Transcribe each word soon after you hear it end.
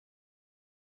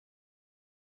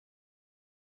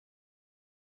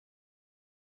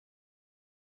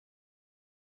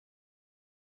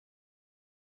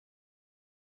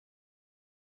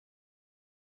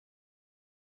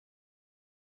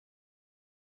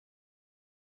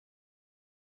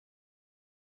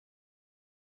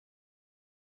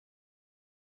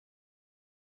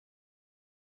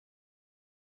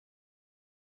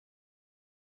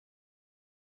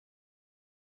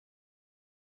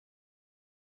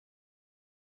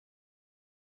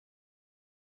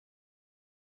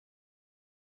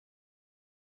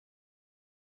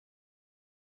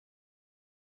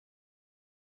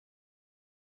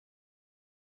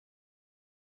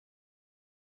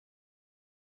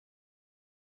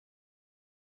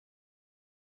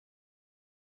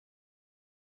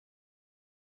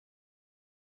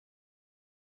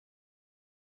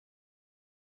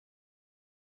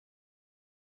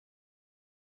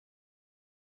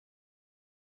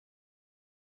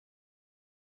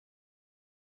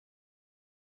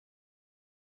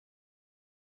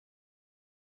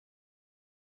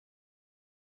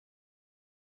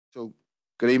So,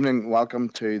 good evening. Welcome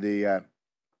to the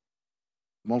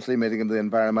monthly meeting of the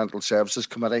Environmental Services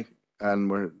Committee.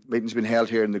 And meeting's been held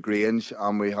here in the Grange,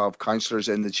 and we have councillors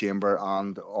in the chamber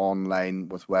and online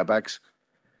with WebEx.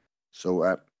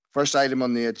 So, first item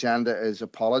on the agenda is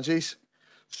apologies.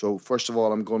 So, first of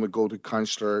all, I'm going to go to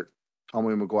Councillor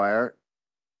Tommy Maguire.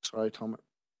 Sorry, Tommy.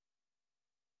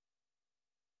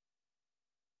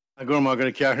 Just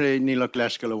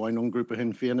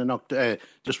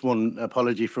one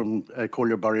apology from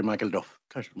Collier Barry Michael Duff.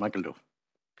 Councillor Michael Duff.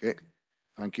 Okay,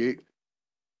 thank you.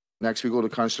 Next, we go to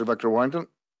Councillor Victor Warrington.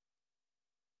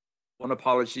 One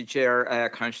apology, Chair,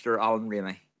 Councillor Alan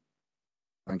Ramey.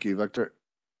 Thank you, Victor.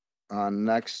 And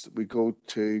next, we go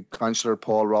to Councillor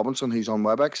Paul Robinson. He's on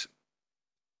WebEx.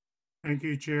 Thank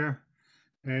you, Chair.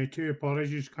 Two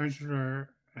apologies, Councillor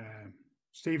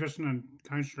Stevenson and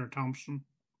Councillor Thompson.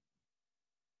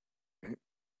 Okay.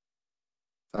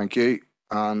 Thank you.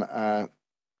 And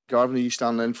Garvin, are you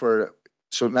standing in for...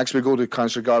 So next we go to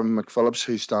Councillor Garvin McPhillips,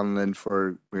 who's standing in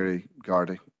for Mary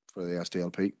Gardy for the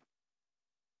SDLP.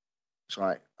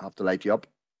 Sorry, I have to light you up.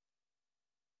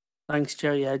 Thanks,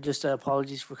 Chair. Yeah, just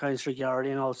apologies for Councillor Gardy,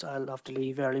 and also I'll have to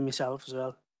leave early myself as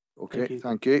well. Okay,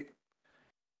 thank you.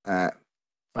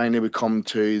 Finally, we come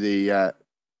to the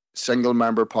single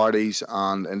member parties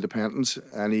and independents.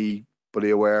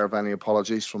 Anybody aware of any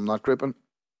apologies from that grouping?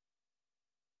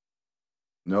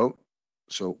 No?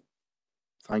 So,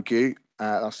 thank you.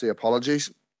 That's the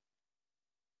apologies.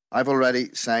 I've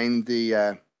already signed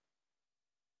the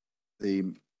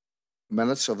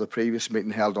minutes of the previous meeting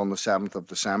held on the 7th of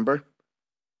December.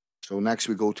 So next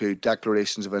we go to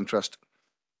declarations of interest.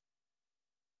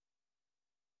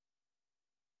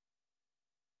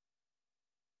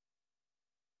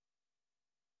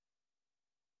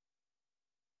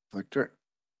 Victor.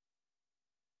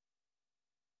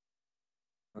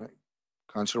 All right.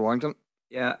 Councillor Warrington.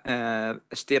 Yeah,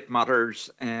 estate matters.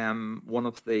 One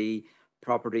of the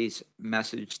properties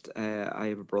messaged, I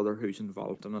have a brother who's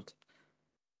involved in it.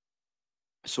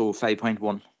 So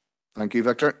 5.1. Thank you,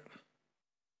 Victor.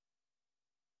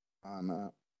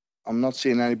 And I'm not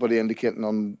seeing anybody indicating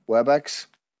on WebEx,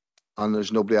 and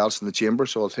there's nobody else in the chamber,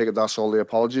 so I'll take it that's all the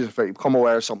apologies. If you become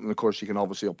aware of something, of course, you can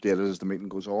obviously update it as the meeting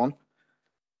goes on.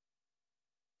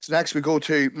 So next we go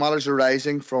to matters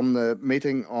arising from the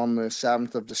meeting on the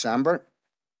 7th of December.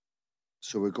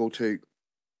 So we go to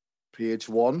page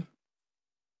 1,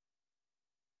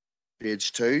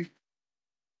 page 2,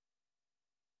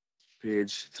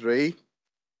 page 3,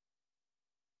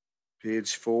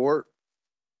 page 4,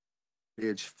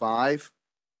 page 5,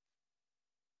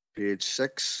 page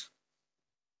 6,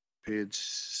 page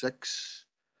 6.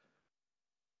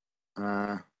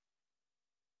 I'm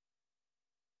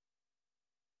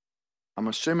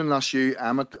assuming that's you,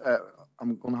 Emmett.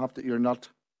 I'm going to have to, you're not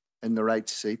in the right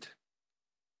seat.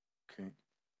 Okay.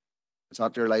 Is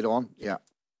that your light on? Yeah.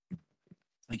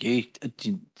 Thank you.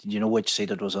 Do you know which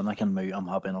seat it was in? I can move. I'm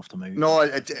happy enough to move. No,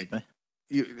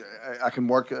 I can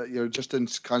work. You're just in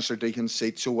Councillor Deacon's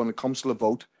seat. So when it comes to the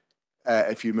vote,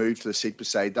 if you move to the seat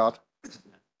beside that,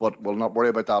 but we'll not worry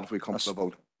about that if we come to the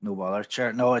vote. No bother,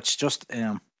 Chair. No, it's just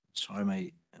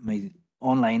sorry, my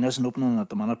online isn't opening at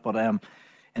the minute, but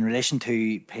in relation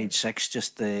to page 6,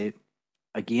 just to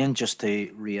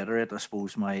reiterate, I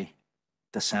suppose, my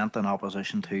dissent and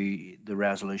opposition to the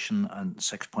resolution and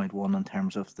 6.1 in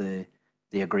terms of the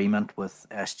agreement with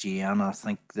SGN. I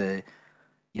think the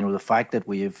fact that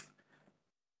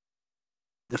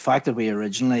we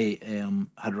originally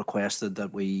had requested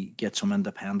that we get some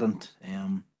independent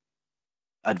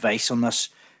advice on this,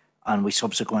 and we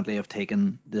subsequently have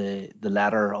taken the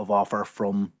letter of offer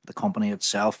from the company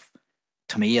itself.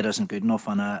 To me, it isn't good enough,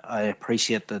 and I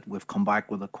appreciate that we've come back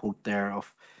with a quote there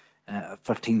of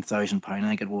 £15,000, I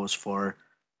think it was, for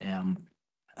an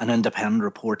independent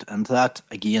report into that.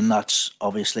 Again, that's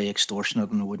obviously extortionate,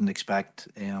 and I wouldn't expect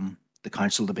the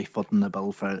council to be footing the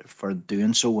bill for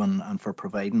doing so and for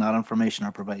providing that information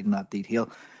or providing that detail.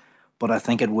 But I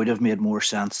think it would have made more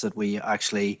sense that we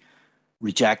actually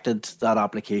rejected that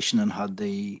application and had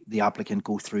the applicant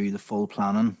go through the full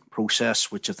planning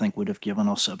process, which I think would have given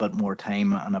us a bit more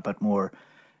time and a bit more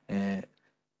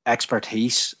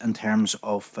expertise in terms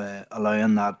of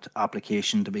allowing that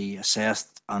application to be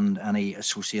assessed and any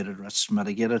associated risks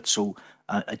mitigated. So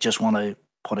I just want to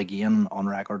put again on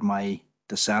record my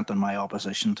dissent and my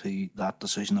opposition to that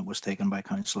decision that was taken by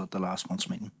council at the last month's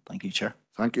meeting. Thank you, Chair.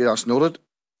 Thank you. That's noted.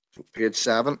 Page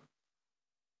 7,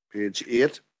 page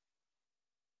 8,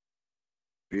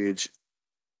 page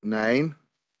 9,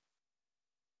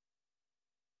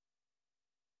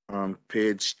 on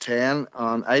page 10,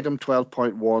 on item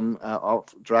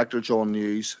 12.1, Director John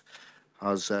News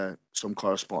has some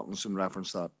correspondence in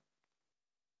reference to that.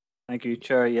 Thank you,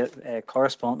 Chair. Yeah,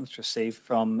 correspondence received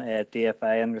from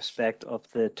DFI in respect of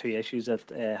the two issues that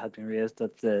had been raised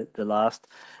at the last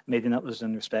meeting. That was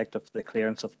in respect of the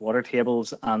clearance of water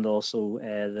tables and also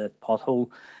the pothole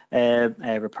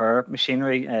repair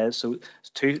machinery. So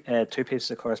two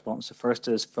pieces of correspondence. The first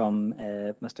is from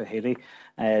Mr. Healy,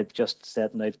 just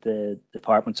setting out the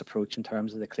department's approach in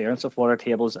terms of the clearance of water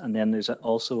tables, and then there's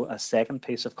also a second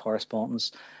piece of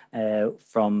correspondence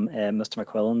from Mr.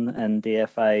 McQuillan and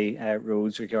DFI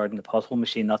roads regarding the pothole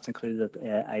machine. That's included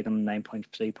at item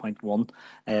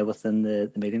 9.3.1 within the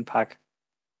meeting pack.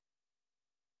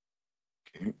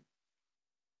 Okay.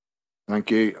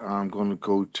 Thank you. I'm going to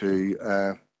go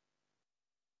to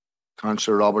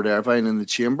Councillor Robert Irvine in the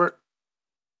chamber.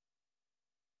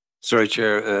 Sorry,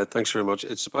 Chair. Thanks very much.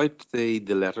 It's about the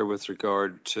letter with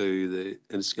regard to the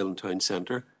Enniskillen Town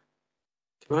Centre.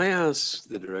 Can I ask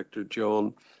the Director,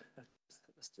 John?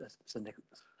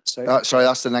 Sorry,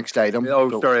 that's the next item.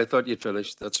 Oh, sorry, I thought you'd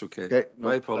finished. That's okay. Okay,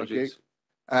 My apologies.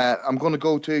 I'm going to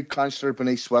go to Councillor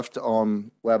Bernice Swift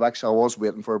on WebEx. I was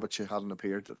waiting for her, but she hadn't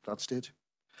appeared at that stage.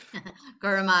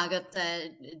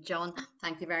 Guramagat, John,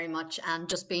 thank you very much. And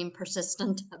just being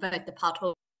persistent about the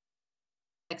pothole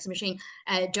machine.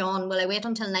 John, will I wait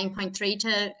until 9.3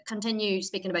 to continue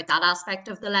speaking about that aspect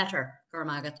of the letter,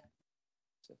 Guramagat?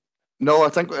 No, I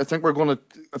think we're going to,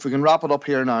 if we can wrap it up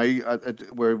here now.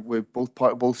 We've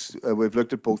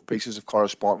looked at both pieces of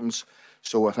correspondence.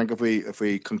 So I think if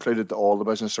we concluded all the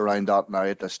business around that now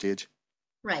at this stage.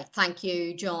 Right, thank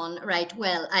you, John. Right,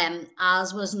 well,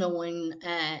 as was known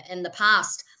in the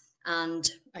past, and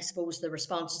I suppose the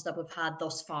responses that we've had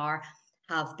thus far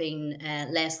have been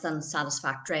less than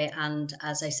satisfactory. And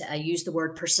as I said, I use the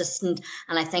word persistent,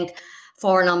 and I think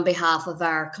for and on behalf of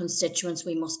our constituents,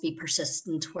 we must be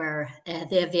persistent where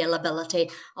the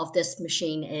availability of this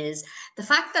machine is. The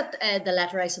fact that the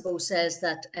letter, I suppose, says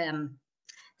that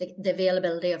the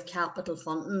availability of capital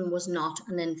funding was not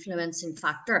an influencing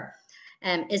factor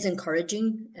is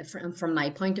encouraging from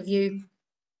my point of view,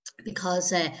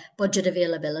 because budget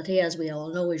availability, as we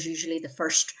all know, is usually the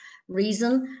first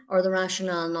reason or the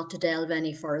rationale not to delve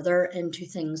any further into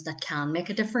things that can make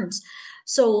a difference.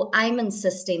 So I'm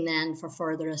insisting then for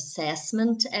further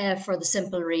assessment for the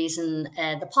simple reason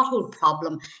the pothole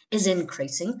problem is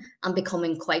increasing and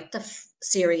becoming quite the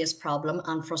serious problem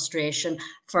and frustration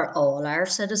for all our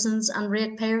citizens and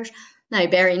ratepayers. Now,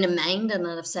 bearing in mind, and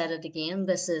I've said it again,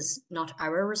 this is not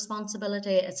our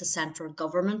responsibility, it's a central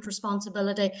government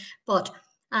responsibility, but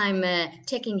I'm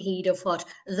taking heed of what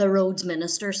the roads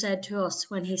minister said to us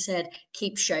when he said,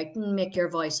 keep shouting, make your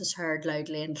voices heard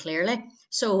loudly and clearly.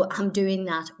 So I'm doing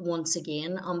that once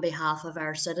again on behalf of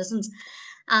our citizens.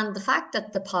 And the fact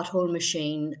that the pothole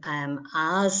machine,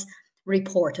 as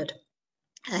reported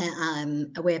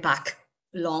way back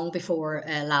long before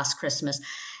last Christmas,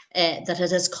 that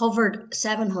it has covered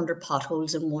 700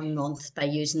 potholes in 1 month by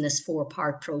using this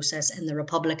 4-part process in the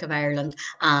Republic of Ireland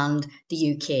and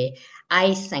the UK.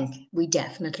 I think we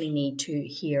definitely need to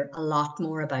hear a lot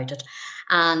more about it.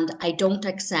 And I don't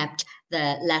accept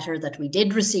the letter that we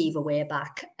did receive a way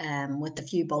back with a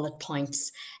few bullet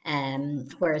points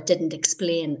where it didn't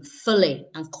explain fully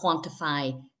and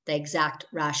quantify the exact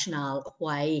rationale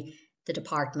why the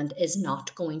department is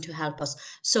not going to help us.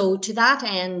 So to that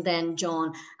end then,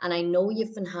 John, and I know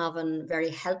you've been having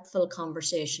very helpful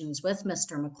conversations with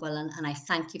Mr. McQuillan, and I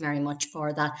thank you very much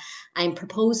for that. I'm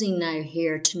proposing now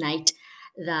here tonight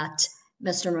that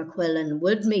Mr. McQuillan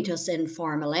would meet us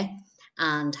informally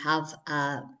and have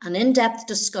an in-depth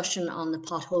discussion on the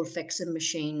pothole fixing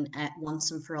machine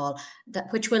once and for all,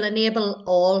 which will enable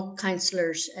all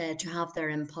councillors to have their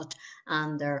input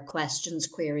and their questions,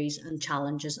 queries and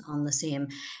challenges on the same.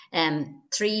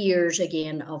 3 years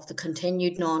again of the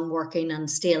continued non-working and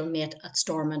stalemate at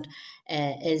Stormont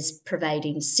is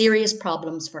providing serious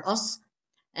problems for us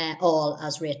all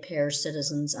as ratepayers,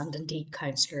 citizens and indeed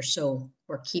councillors. So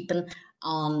we're keeping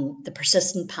on the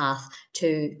persistent path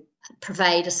to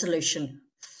provide a solution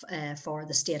for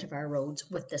the state of our roads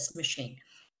with this machine.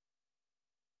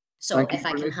 So if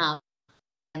I can have,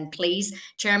 and please,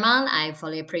 Chairman, I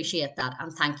fully appreciate that.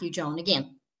 And thank you, John,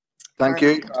 again. Thank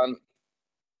you. And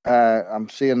I'm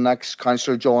seeing next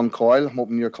Councillor John Coyle. I'm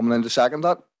hoping you're coming in to second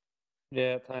that.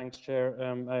 Yeah, thanks, Chair.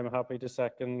 I'm happy to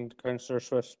second Councillor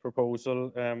Swift's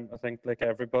proposal. I think, like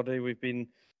everybody, we've been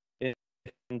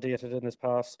inundated in this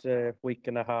past week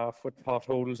and a half with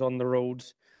potholes on the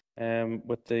roads.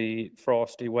 With the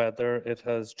frosty weather, it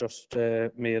has just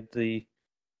made the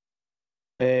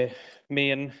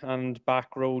main and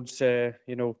back roads,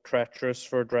 treacherous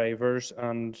for drivers,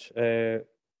 and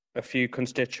a few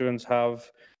constituents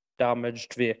have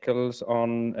damaged vehicles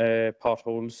on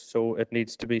potholes, so it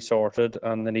needs to be sorted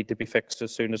and they need to be fixed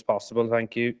as soon as possible.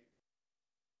 Thank you.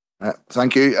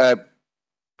 Thank you.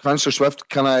 Councillor Swift,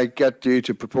 can I get you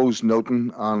to propose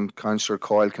noting, and Councillor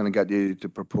Coyle, can I get you to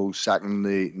propose second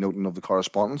the noting of the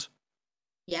correspondence?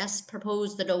 Yes,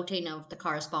 propose the noting of the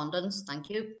correspondence.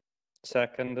 Thank you.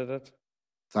 Seconded it.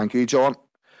 Thank you, John.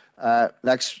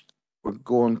 Next, we're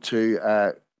going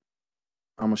to,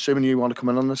 I'm assuming you want to come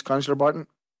in on this, Councillor Barton?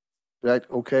 Right,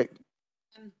 okay.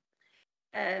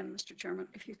 Mr. Chairman,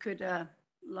 if you could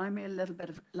allow me a little bit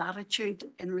of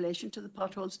latitude in relation to the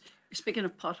potholes. Speaking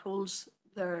of potholes,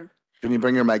 there. Can you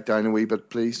bring your mic down a wee bit,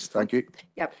 please? Thank you.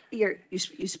 Yep,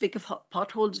 you speak of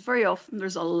potholes. Very often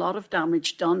there's a lot of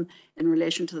damage done in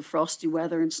relation to the frosty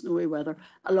weather and snowy weather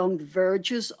along the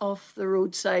verges of the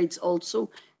roadsides also.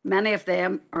 Many of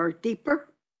them are deeper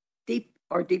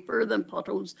than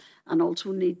potholes, and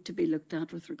also need to be looked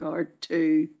at with regard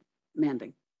to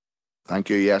mending. Thank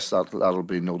you. Yes, that'll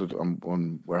be noted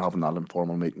when we're having that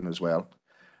informal meeting as well.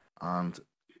 And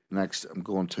next, I'm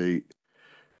going to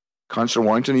Councillor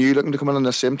Warrington. Are you looking to come in on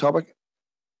the same topic?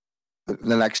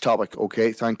 The next topic.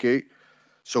 Okay, thank you.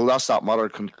 So that's that matter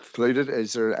concluded.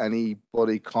 Is there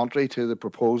anybody contrary to the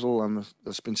proposal and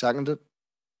that's been seconded?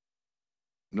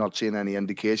 Not seeing any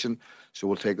indication, so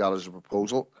we'll take that as a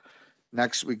proposal.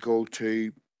 Next, we go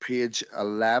to page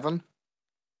 11.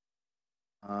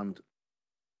 And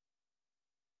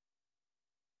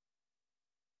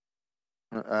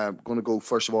I'm going to go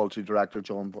first of all to Director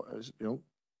John.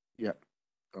 Yeah.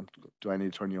 Do I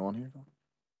need to turn you on here?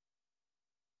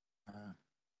 Is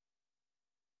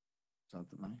that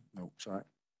the line? No, sorry.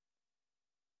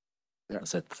 Yeah.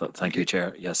 That's it. Thank you,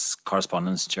 Chair. Yes,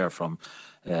 correspondence, Chair, from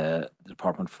the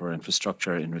Department for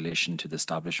Infrastructure in relation to the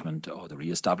establishment or the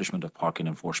re-establishment of parking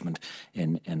enforcement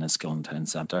in Enniskillen Town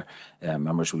Centre.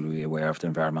 Members will be aware of the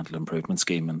Environmental Improvement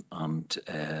Scheme, and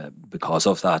because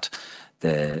of that,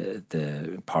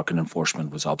 the parking enforcement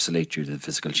was obsolete due to the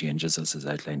physical changes, as is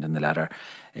outlined in the letter.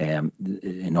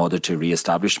 In order to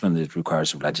re-establishment, it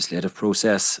requires a legislative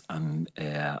process, and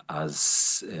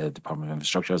as the Department of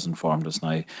Infrastructure has informed us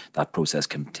now, that process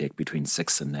can take between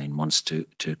 6 and 9 months to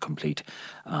complete.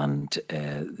 And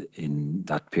in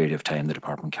that period of time, the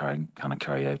department cannot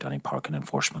carry out any parking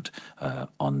enforcement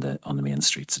on the main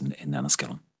streets in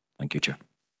Enniskillen. Thank you, Chair.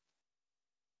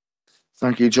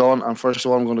 Thank you, John. And first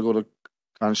of all, I'm going to go to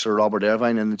Councillor Robert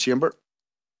Irvine in the chamber.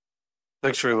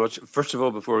 Thanks very much. First of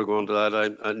all, before we go on to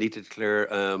that, I need to declare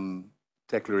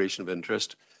declaration of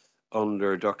interest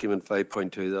under document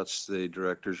 5.2. That's the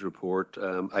director's report.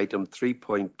 Item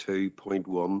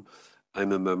 3.2.1.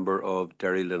 I'm a member of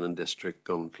Derry Linen District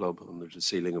Gun Club, and there's a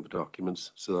sealing of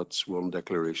documents. So that's one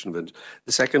declaration of interest.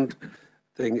 The second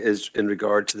thing is in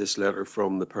regard to this letter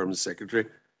from the Permanent Secretary.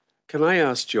 Can I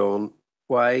ask John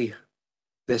why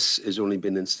this has only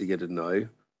been instigated now?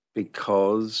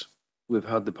 Because we've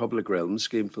had the Public Realm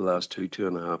Scheme for the last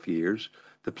 2.5 years.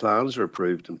 The plans are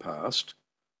approved and passed.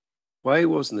 Why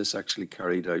wasn't this actually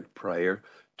carried out prior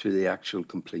to the actual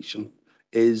completion?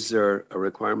 Is there a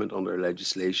requirement under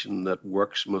legislation that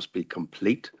works must be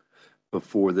complete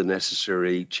before the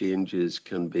necessary changes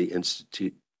can be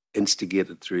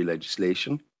instigated through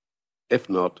legislation? If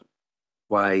not,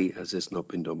 why has this not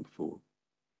been done before?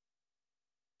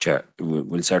 Chair,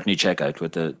 we'll certainly check out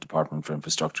with the Department for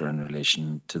Infrastructure in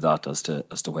relation to that as to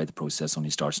why the process only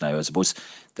starts now. I suppose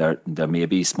there may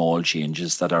be small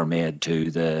changes that are made to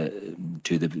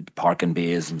the parking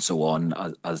bays and so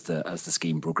on as the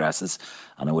scheme progresses,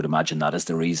 and I would imagine that is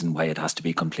the reason why it has to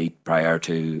be complete prior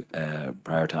to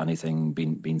anything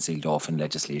being sealed off in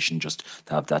legislation, just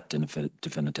to have that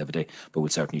definitivity. But we'll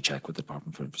certainly check with the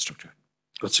Department for Infrastructure.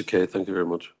 That's okay. Thank you very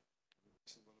much.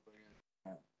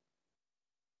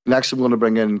 Next, I'm going to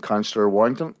bring in Councillor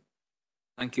Warrington.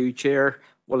 Thank you, Chair.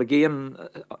 Well, again,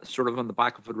 sort of on the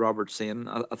back of what Robert's saying,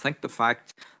 I think the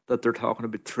fact that they're talking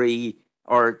about 3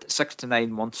 or 6 to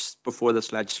 9 months before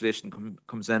this legislation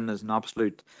comes in is an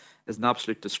absolute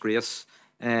disgrace.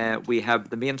 We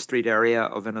have the main street area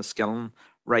of Enniskillen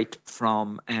right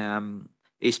from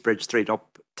Eastbridge Street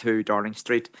up to Darling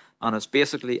Street, and it's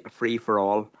basically a free for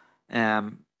all.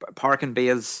 Parking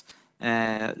bays,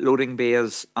 loading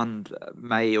bays, and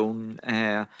my own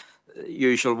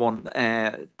usual one,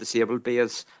 disabled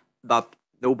bays that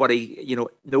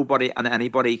nobody and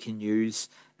anybody can use.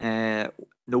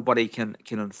 Nobody can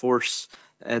enforce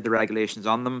the regulations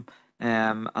on them,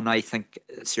 and I think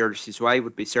seriously, so I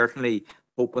would be certainly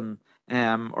hoping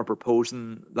or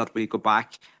proposing that we go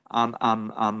back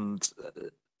and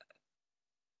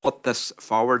put this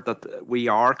forward, that we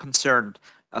are concerned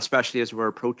especially as we're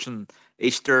approaching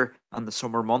Easter and the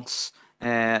summer months,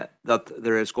 that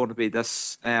there is going to be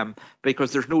this,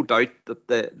 because there's no doubt that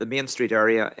the Main Street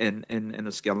area in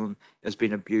Enniskillen is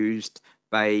being abused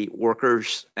by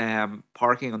workers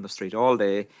parking on the street all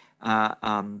day,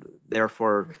 and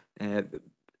therefore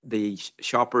the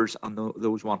shoppers and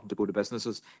those wanting to go to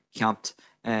businesses can't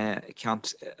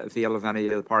avail of any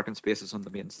of the parking spaces on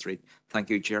the main street. Thank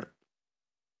you, Chair.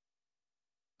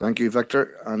 Thank you,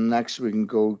 Victor. And next we can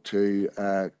go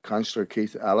to Councillor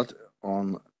Keith Allett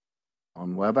on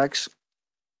WebEx.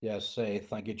 Yes,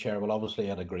 thank you, Chair. Well,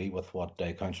 obviously, I'd agree with what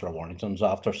Councillor Warrington's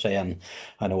after saying.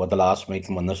 I know at the last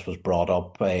meeting when this was brought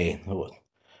up,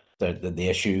 the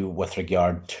issue with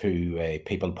regard to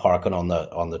people parking on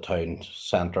the town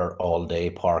centre all day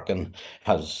parking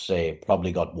has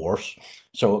probably got worse.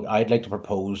 So I'd like to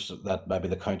propose that maybe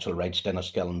the council writes in a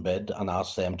skill and bid and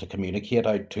asks them to communicate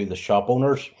out to the shop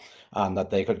owners, and that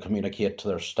they could communicate to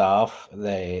their staff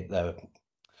the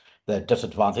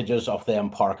disadvantages of them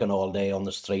parking all day on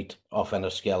the street of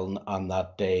Enniskillen, and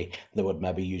that they would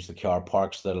maybe use the car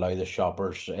parks that allow the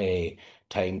shoppers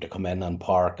time to come in and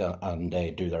park and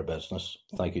do their business.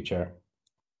 Thank you, Chair.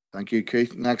 Thank you,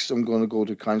 Keith. Next, I'm going to go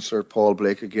to Councillor Paul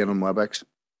Blake again on WebEx.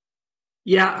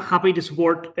 Yeah, happy to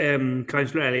support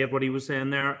Councillor Elliott, what he was saying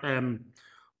there.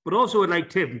 But also I'd like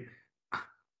to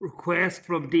request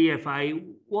from DFI,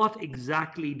 what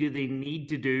exactly do they need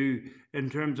to do in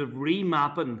terms of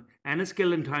remapping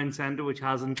Enniskillen Town Centre, which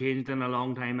hasn't changed in a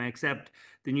long time, except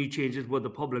the new changes with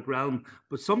the public realm,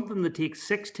 but something that takes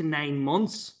 6 to 9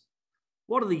 months.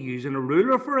 What are they using, a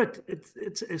ruler for it?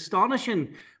 It's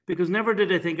astonishing, because never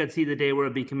did I think I'd see the day where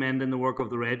I'd be commending the work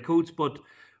of the Redcoats, but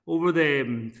over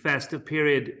the festive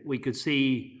period, we could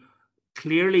see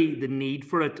clearly the need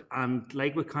for it. And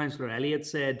like what Councillor Elliott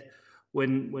said,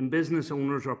 when business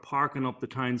owners are parking up the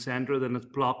town centre, then it's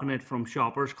blocking it from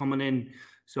shoppers coming in.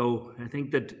 So I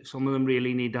think that some of them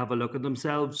really need to have a look at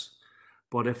themselves.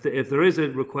 But if there is a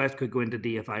request, could go into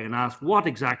DFI and ask what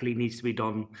exactly needs to be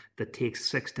done that takes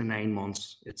 6 to 9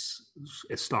 months. It's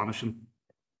astonishing.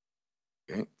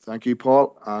 Okay, thank you,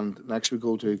 Paul. And next we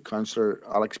go to Councillor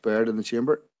Alex Baird in the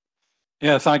chamber.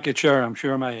 Yeah, thank you, Chair. I'm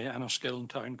sure my Enniskillen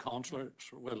Town councillors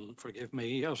will forgive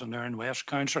me as an Aaron West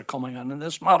councillor coming in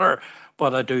this matter,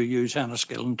 but I do use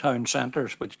Enniskillen Town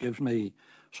Centres, which gives me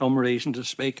some reason to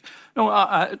speak.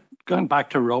 No, going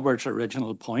back to Robert's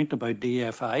original point about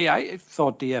DFI, I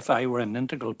thought DFI were an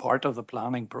integral part of the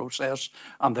planning process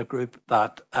and the group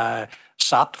that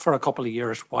sat for a couple of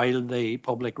years while the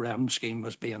public realm scheme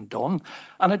was being done.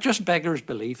 And it just beggars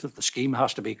belief that the scheme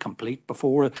has to be complete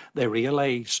before they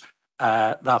realise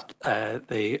that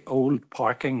the old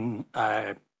parking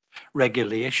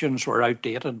regulations were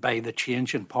outdated by the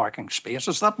change in parking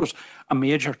spaces. That was a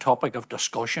major topic of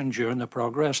discussion during the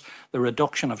progress, the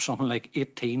reduction of something like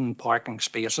 18 parking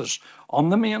spaces on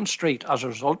the main street as a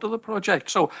result of the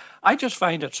project. So I just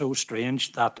find it so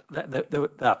strange that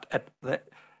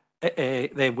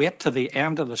they wait to the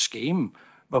end of the scheme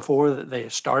before they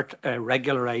start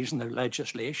regularising their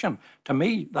legislation. To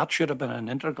me, that should have been an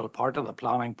integral part of the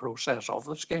planning process of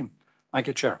the scheme. Thank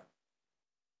you, Chair.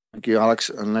 Thank you, Alex.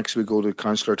 And next we go to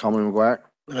Councillor Tommy Maguire.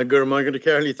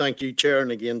 Gurmagana, thank you, Chair. And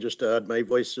again, just to add my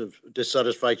voice of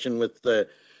dissatisfaction with the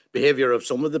behaviour of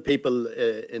some of the people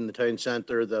in the town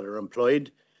centre that are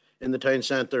employed in the town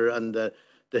centre, and the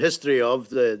history of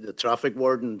the traffic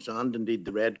wardens and indeed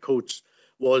the Redcoats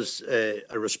was a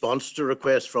response to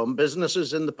requests from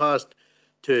businesses in the past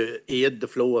to aid the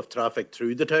flow of traffic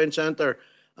through the town centre.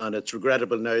 And it's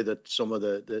regrettable now that some of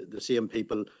the same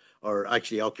people are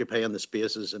actually occupying the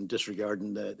spaces and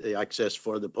disregarding the access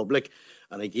for the public.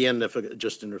 And again,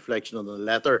 just in reflection on the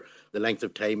letter, the length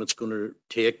of time it's going to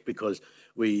take, because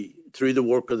through the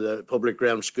work of the public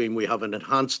realm scheme, we have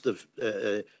enhanced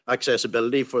the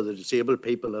accessibility for the disabled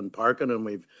people and parking, and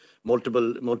we've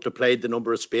multiplied the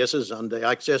number of spaces and the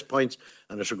access points,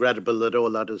 and it's regrettable that all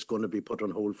that is going to be put on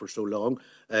hold for so long.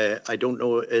 I don't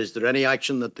know, is there any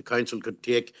action that the council could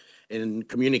take in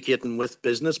communicating with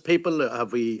business people?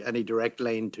 Have we any direct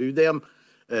line to them,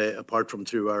 apart from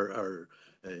through our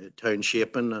town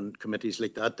shaping and committees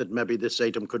like that maybe this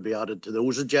item could be added to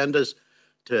those agendas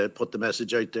to put the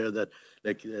message out there that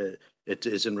it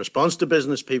is in response to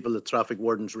business people that traffic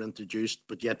wardens were introduced,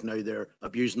 but yet now they're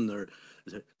abusing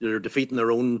they're defeating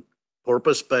their own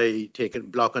purpose by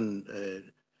blocking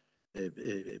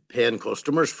paying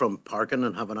customers from parking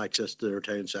and having access to their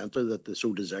town centre that they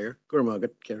so desire.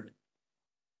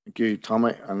 Thank you,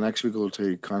 Tommy. And next we go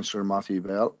to Councillor Matthew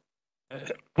Bell.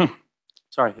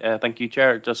 Sorry, thank you,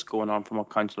 Chair. Just going on from what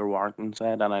Councillor Warrington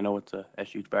said, and I know it's an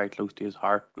issue very close to his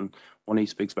heart and one he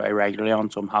speaks very regularly on,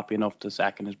 so I'm happy enough to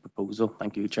second his proposal.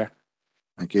 Thank you, Chair.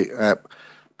 Thank you.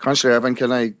 Councillor Evan,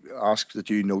 can I ask that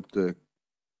you note the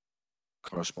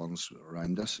correspondence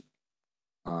around this?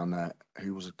 And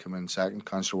who was it come in second?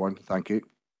 Councillor Warrington, thank you.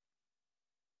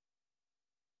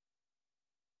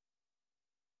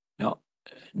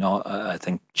 No, I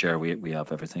think, Chair, we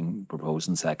have everything proposed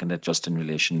and seconded. Just in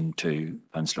relation to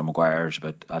Councillor Maguire's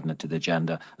about adding it to the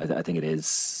agenda, I think it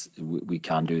is, we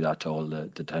can do that to all the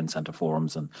town centre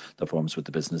forums and the forums with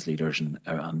the business leaders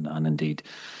and indeed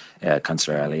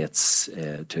Councillor Elliott's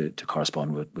to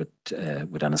correspond with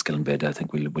Enniskillen Bid. I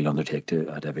think we'll undertake to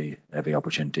at every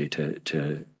opportunity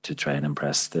to try and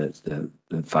impress the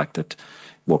fact that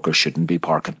workers shouldn't be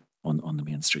parking on the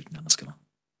main street in Enniskillen.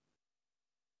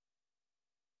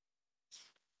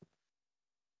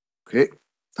 Okay,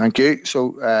 thank you.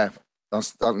 So that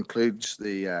includes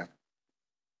the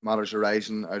matters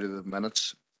arising out of the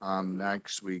minutes. And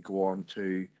next we go on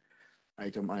to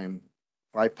item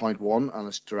 5.1, and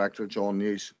it's Director John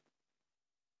News.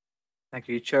 Thank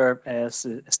you, Chair. It's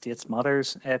the Estates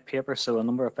Matters paper, so a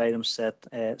number of items set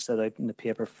out in the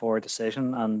paper for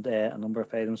decision and a number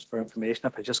of items for information.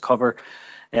 If I just cover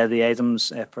the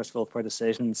items, first of all, for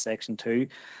decision, section 2.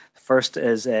 First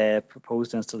is a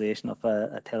proposed installation of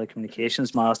a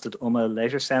telecommunications mast at Omagh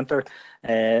Leisure Centre.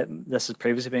 This has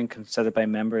previously been considered by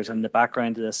members, and the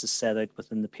background to this is set out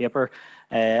within the paper.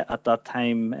 At that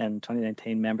time in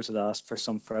 2019, members had asked for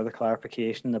some further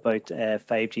clarification about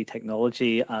 5G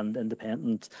technology and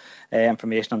independent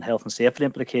information on health and safety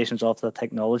implications of that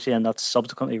technology, and that's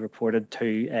subsequently reported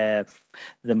to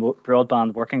the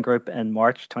Broadband Working Group in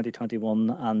March 2021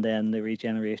 and then the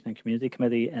Regeneration and Community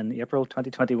Committee in April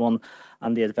 2021,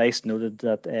 and the advice noted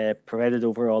that provided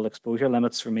overall exposure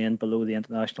limits remained below the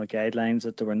international guidelines,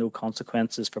 that there were no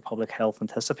consequences for public health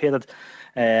anticipated,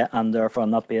 and therefore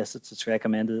on that basis it's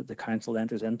recommended that the Council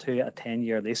enters into a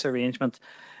 10-year lease arrangement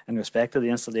in respect of the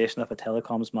installation of a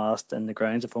telecoms mast in the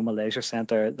grounds of Omagh Leisure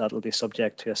Centre that will be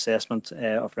subject to assessment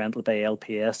of rental by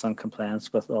LPS and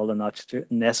compliance with all the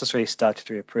necessary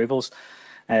statutory approvals.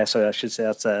 So I should say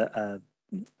that's an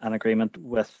agreement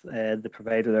with the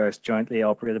provider there is jointly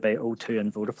operated by O2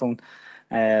 and Vodafone.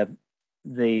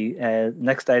 The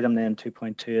next item then,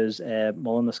 2.2, is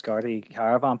Mullinascarty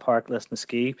Caravan Park,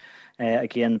 Lisnaskea.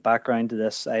 Again, background to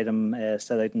this item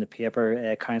set out in the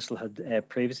paper, Council had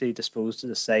previously disposed of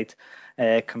the site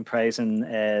comprising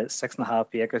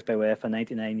 6.5 acres by way of a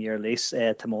 99-year lease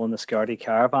to Mullinascarty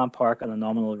Caravan Park and a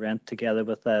nominal rent together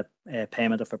with a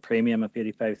payment of a premium of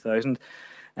 85,000.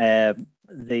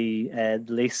 The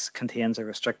lease contains a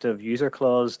restrictive user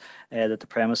clause that the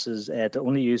premises to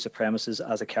only use the premises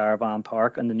as a caravan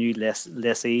park, and the new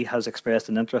lessee has expressed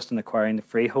an interest in acquiring the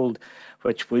freehold,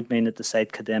 which would mean that the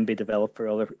site could then be developed for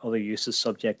other uses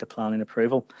subject to planning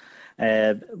approval.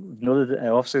 Noted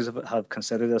officers have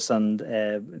considered this,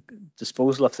 and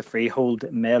disposal of the freehold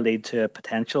may lead to a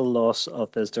potential loss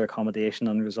of visitor accommodation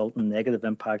and result in negative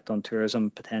impact on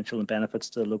tourism potential and benefits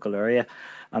to the local area.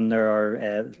 And there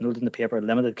are, noted in the paper,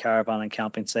 limited caravan and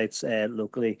camping sites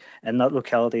locally in that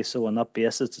locality. So on that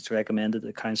basis, it's recommended that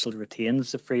the Council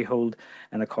retains the freehold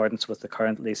in accordance with the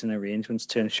current leasing arrangements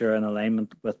to ensure an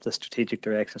alignment with the strategic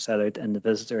direction set out in the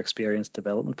Visitor Experience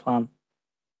Development Plan.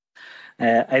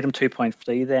 Item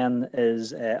 2.3 then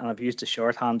is, and I've used a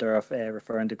shorthand there of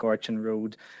referring to Gorchin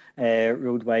Road,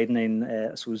 road widening.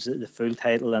 I suppose the full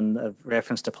title and a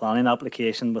reference to planning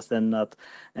application within that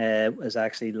is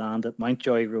actually land at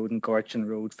Mountjoy Road and Gorchin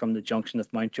Road from the junction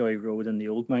of Mountjoy Road and the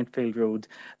Old Mountfield Road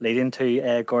leading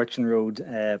to Gorchin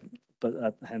Road.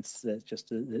 But hence just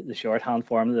the shorthand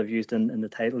form that I've used in the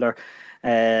title there.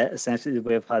 Essentially,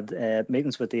 we've had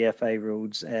meetings with DFI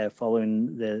Roads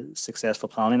following the successful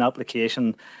planning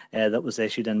application that was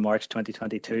issued in March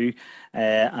 2022,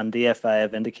 and DFI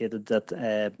have indicated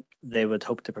that they would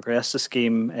hope to progress the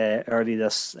scheme early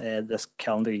this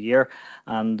calendar year,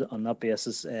 and on that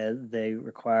basis, they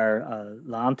require a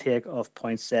land take of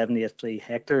 0.783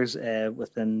 hectares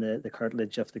within the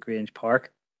curtilage of the Grange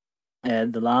Park.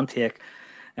 The land take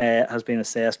has been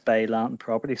assessed by Land and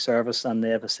Property Service, and they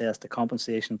have assessed the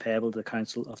compensation payable to the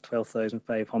Council of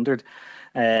 12,500,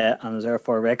 and is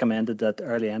therefore recommended that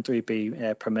early entry be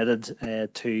permitted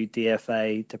to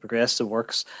DFI to progress the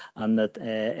works, and that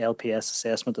LPS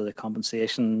assessment of the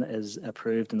compensation is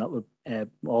approved, and that would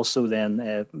also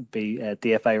then be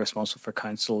DFI responsible for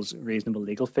Council's reasonable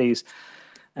legal fees.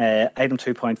 Item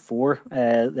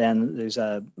 2.4, then there's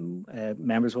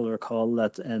members will recall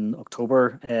that in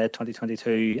October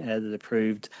 2022, they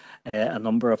approved a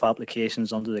number of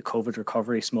applications under the COVID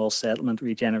Recovery Small Settlement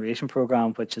Regeneration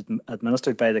Programme, which is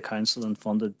administered by the Council and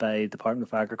funded by Department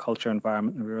of Agriculture,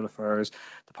 Environment and Rural Affairs,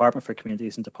 Department for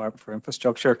Communities and Department for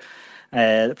Infrastructure.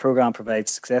 The programme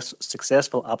provides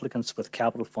successful applicants with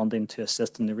capital funding to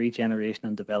assist in the regeneration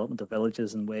and development of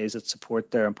villages in ways that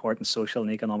support their important social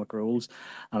and economic roles,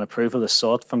 and approval is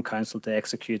sought from Council to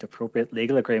execute appropriate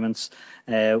legal agreements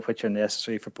which are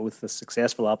necessary for both the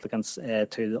successful applicants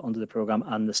under the programme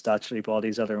and the statutory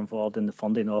bodies that are involved in the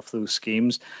funding of those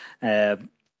schemes.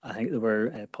 I think there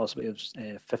were possibly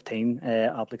 15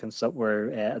 applicants that were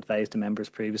advised to members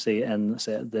previously in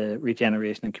the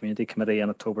Regeneration and Community Committee in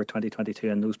October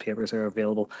 2022, and those papers are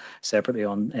available separately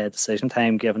on decision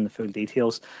time, given the full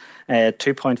details.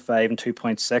 2.5 and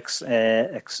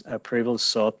 2.6 approvals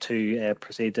sought to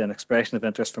proceed to an expression of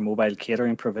interest for mobile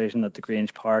catering provision at the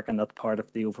Grange Park, and that's part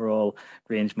of the overall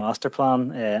Grange Master Plan,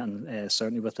 and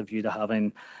certainly with a view to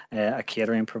having a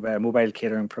catering provider, mobile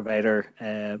catering provider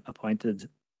appointed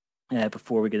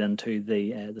before we get into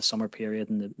the summer period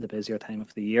and the busier time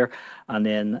of the year. And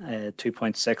then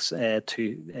 2.6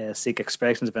 to seek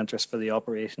expressions of interest for the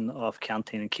operation of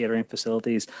canteen and catering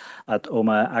facilities at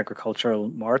Omagh Agricultural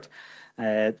Mart.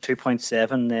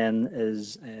 2.7 then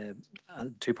is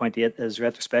 2.8 is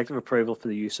retrospective approval for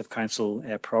the use of council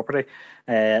property.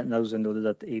 Those are noted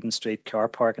at the Eden Street Car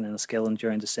Park in Enniskillen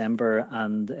during December,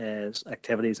 and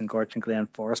activities in Gortin Glen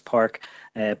Forest Park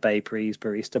by Breeze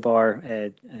Barista Bar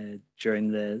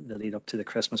during the lead up to the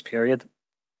Christmas period.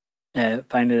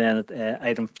 Finally, then at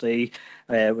item 3,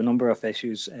 a number of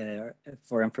issues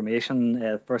for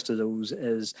information. First of those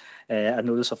is a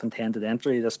notice of intended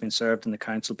entry that's been served in the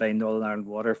council by Northern Ireland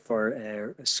Water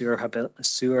for sewer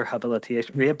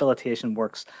rehabilitation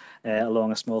works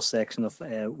along a small section of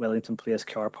Wellington Place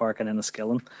Car Park in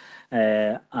Enniskillen,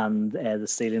 and the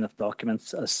sealing of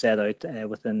documents as set out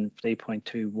within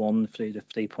 3.21 through to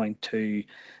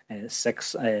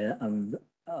 3.26, and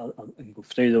I'll go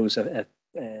through those if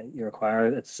you require.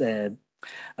 It's a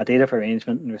date of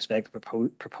arrangement in respect of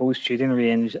proposed shooting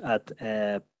range at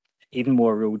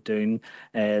Edenmore Road, Doon,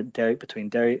 between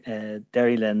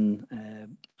Derry Lynn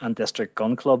and District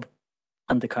Gun Club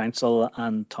and the council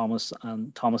and Thomas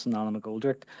and Anna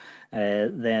McGoldrick.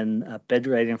 Then a bid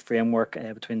writing framework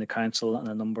between the council and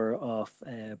a number of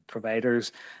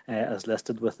providers as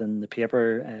listed within the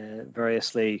paper,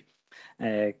 variously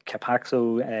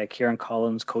Capaxo, Kieran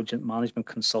Collins, Cogent Management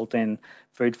Consulting,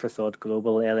 Food for Thought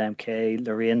Global, LMK,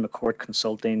 Lorraine McCourt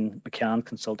Consulting, McCann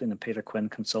Consulting, and Peter Quinn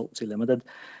Consultancy Limited.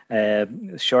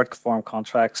 Short form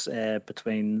contracts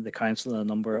between the council and a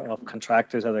number of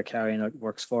contractors that are carrying out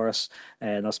works for us.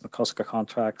 That's McCusker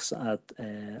contracts at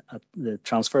the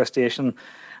transfer station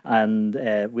and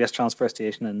waste transfer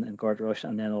station in Gordrush,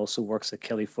 and then also works at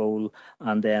Killyfoal,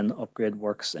 and then upgrade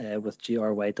works with GR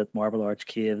White at Marble Arch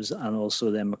Caves, and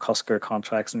also then McCusker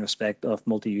contracts in respect of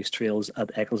multi-use trails at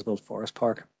Ecclesville Forest Park.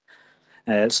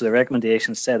 So the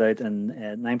recommendations set out in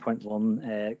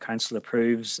 9.1, Council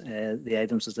approves the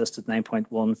items as listed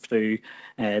 9.1 through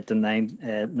to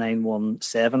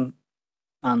 9.17,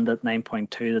 and at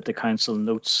 9.2 that the Council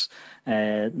notes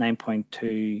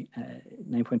 9.2,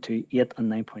 9.28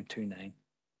 and 9.29.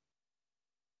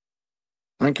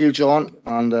 Thank you, John.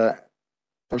 And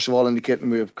first of all,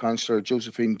 indicating we have Councillor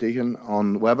Josephine Deehan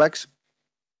on WebEx.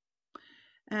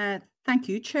 Thank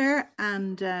you, Chair,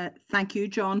 and thank you,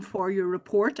 John, for your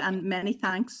report, and many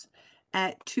thanks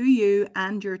to you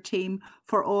and your team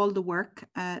for all the work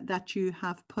that you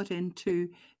have put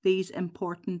into these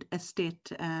important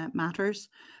estate matters.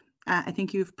 I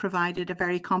think you've provided a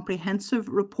very comprehensive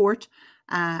report,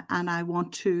 and I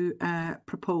want to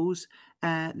propose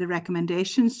the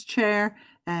recommendations, Chair,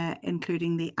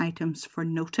 including the items for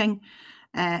noting.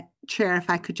 Chair, if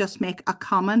I could just make a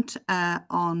comment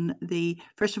on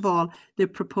first of all, the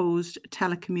proposed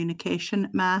telecommunication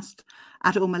mast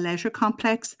at Omagh Leisure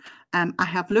Complex. I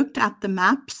have looked at the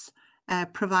maps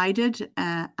provided,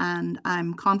 and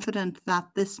I'm confident that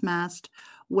this mast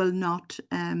will not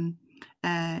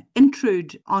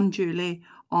intrude unduly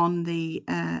on the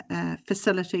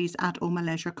facilities at Omagh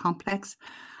Leisure Complex.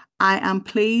 I am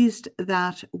pleased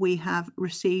that we have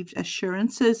received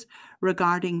assurances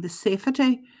regarding the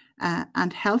safety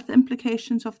and health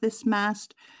implications of this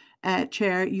mast.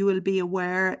 Chair, you will be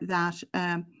aware that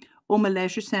Omagh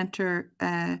Leisure Centre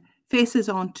faces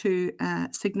onto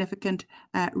significant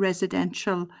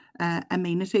residential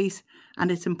amenities,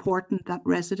 and it's important that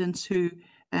residents who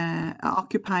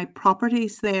occupy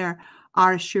properties there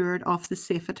are assured of the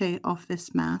safety of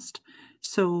this mast.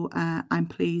 So I'm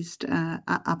pleased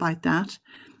about that.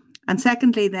 And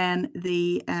secondly, then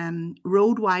the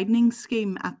road widening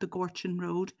scheme at the Gorchin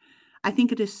Road. I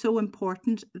think it is so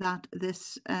important that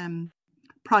this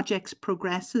project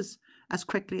progresses as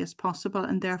quickly as possible,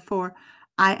 and therefore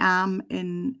I am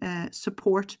in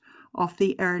support of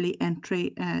the early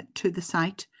entry to the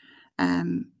site.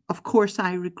 Of course,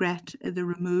 I regret the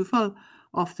removal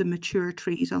of the mature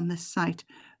trees on this site,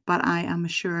 but I am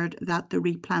assured that the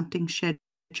replanting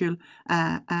schedule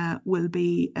will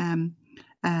be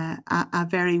a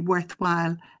very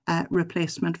worthwhile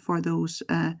replacement for those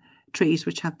trees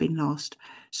which have been lost.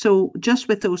 So just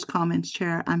with those comments,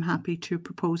 Chair, I'm happy to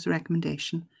propose the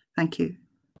recommendation. Thank you.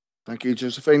 Thank you,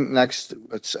 Josephine. Next,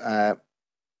 it's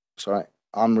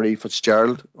Anne-Marie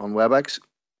Fitzgerald on WebEx.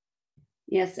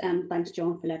 Yes, thanks,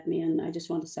 John, for letting me in. I just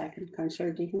want to second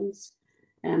Councillor Deacon's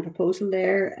proposal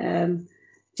there.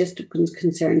 Just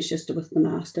concerns just with the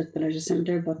mast at the leisure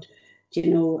centre, but you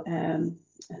know,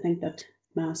 I think that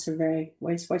masts are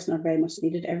whilst not very much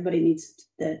needed. Everybody needs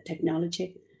the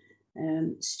technology.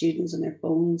 Students and their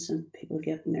phones, and people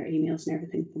getting their emails and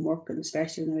everything from work, and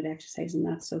especially when they're exercising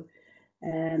that. So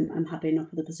I'm happy enough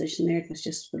with the position there. It was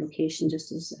just the location,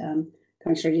 just as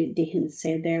Councillor Deacon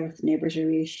said there, with neighbours are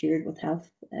reassured with health.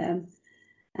 And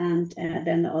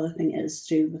then the other thing is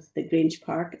through with the Grange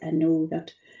Park. I know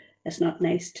that it's not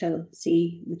nice to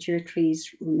see mature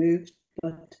trees removed,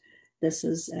 but this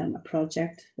is a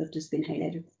project that has been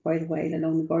highlighted for quite a while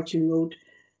along the Gorchin Road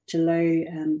to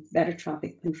allow better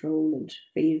traffic control and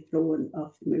free flow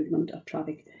of movement of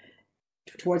traffic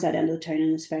towards that end of the town,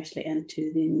 and especially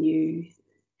into the new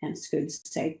school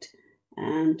site.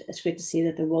 And it's great to see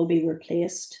that they will be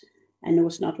replaced. I know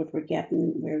it's not what we're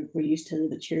getting. We're used to the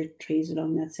mature trees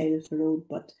along that side of the road,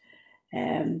 but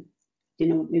you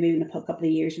know, maybe in a couple of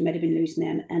years we might have been losing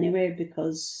them anyway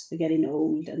because they're getting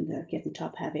old and they're getting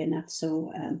top heavy and that.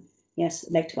 So yes,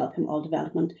 I'd like to welcome all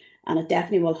development, and it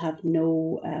definitely will have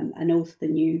no. I know the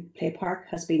new play park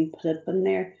has been put up in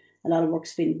there. A lot of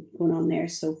work's been going on there,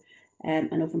 so I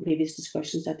know from previous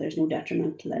discussions that there's no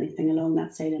detriment to anything along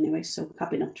that side anyway. So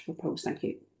happy enough to propose. Thank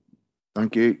you.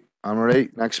 Thank you, Anne-Marie.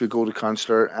 Next we go to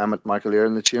Councillor Emmett McAleer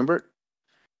in the chamber.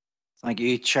 Thank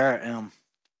you, Chair.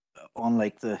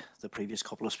 Unlike the previous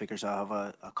couple of speakers, I have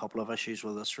a couple of issues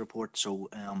with this report, so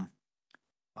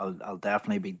I'll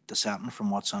definitely be dissenting from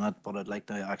what's in it, but I'd like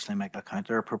to actually make a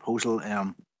counter proposal.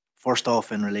 First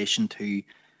off, in relation to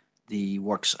the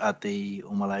works at the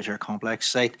Omagh Leisure Complex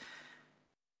site,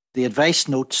 the advice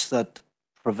notes that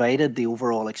provided the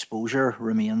overall exposure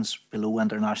remains below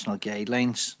international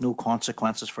guidelines, no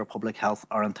consequences for public health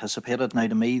are anticipated. Now,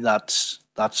 to me, that's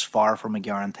far from a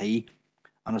guarantee.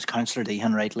 And as Councillor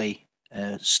Deehan rightly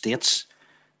states,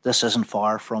 this isn't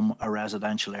far from a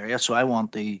residential area. So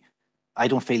I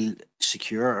don't feel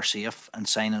secure or safe in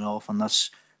signing off on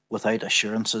this without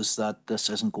assurances that this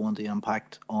isn't going to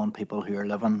impact on people who are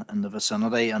living in the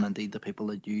vicinity and indeed the people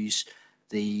that use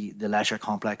the leisure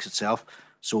complex itself.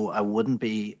 So I wouldn't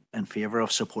be in favour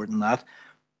of supporting that.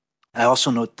 I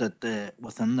also note that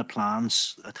within the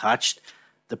plans attached,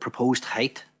 the proposed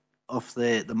height of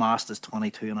the mast is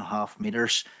 22.5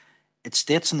 metres. It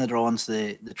states in the drawings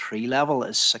the tree level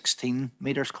is 16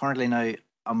 metres currently. Now,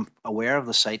 I'm aware of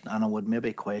the site and I would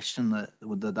maybe question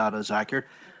that is accurate,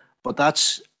 but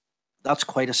that's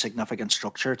quite a significant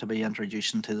structure to be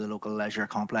introduced into the local leisure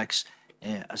complex,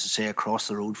 as I say, across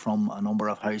the road from a number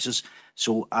of houses.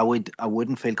 So I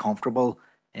wouldn't feel comfortable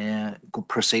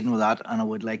proceeding with that, and I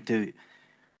would like to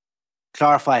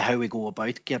clarify how we go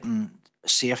about getting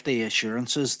safety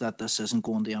assurances that this isn't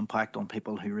going to impact on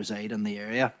people who reside in the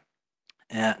area.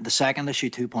 The second issue,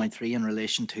 2.3, in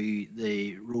relation to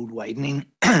the road widening,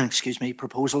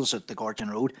 proposals at the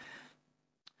Gorchin Road,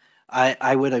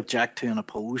 I would object to and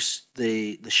oppose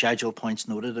the schedule points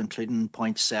noted, including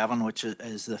point 7, which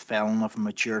is the felling of a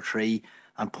mature tree,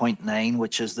 and point 9,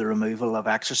 which is the removal of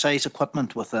exercise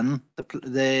equipment within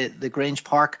the Grange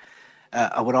Park.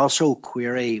 I would also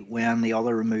query when the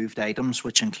other removed items,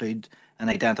 which include an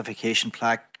identification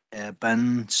plaque,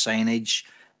 bin, signage,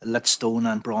 lit stone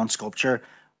and bronze sculpture,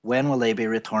 when will they be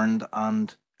returned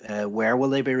and where will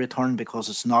they be returned, because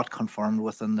it's not confirmed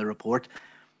within the report.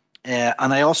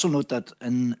 And I also note that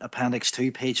in Appendix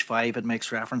 2, page 5, it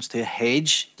makes reference to a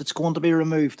hedge that's going to be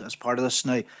removed as part of this.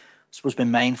 Now, I suppose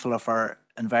being mindful of our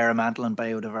environmental and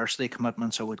biodiversity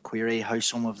commitments, I would query how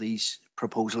some of these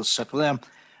proposals sit with them.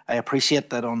 I appreciate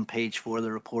that on page 4 of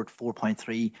the report,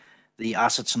 4.3, the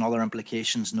assets and other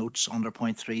implications notes under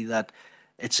point 3 that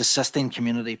it's assisting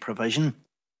community provision.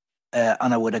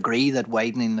 and I would agree that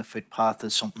widening the footpath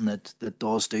is something that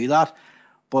does do that.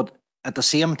 But at the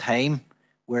same time,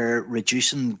 we're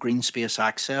reducing green space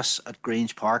access at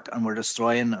Grange Park, and we're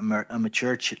destroying a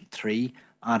mature tree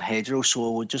at Hedgerow. So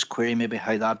I would just query maybe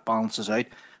how that balances out.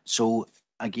 So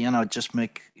again, I'd just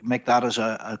make that as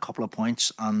a couple of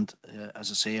points. And as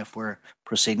I say, if we're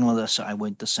proceeding with this, I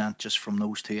would dissent just from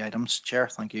those two items. Chair,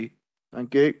 thank you.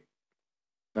 Thank you.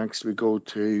 Next, we go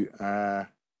to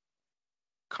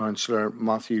Councillor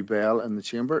Matthew Bell in the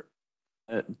chamber.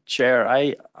 Chair,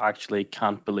 I actually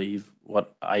can't believe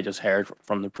what I just heard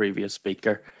from the previous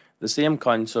speaker. The same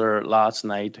councillor last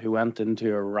night who went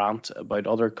into a rant about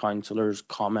other councillors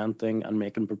commenting and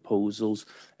making proposals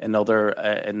in other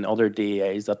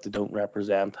DAs that they don't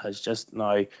represent has just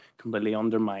now completely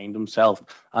undermined himself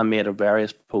and made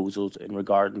various proposals in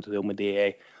regard to the Omagh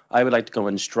DA. I would like to come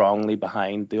in strongly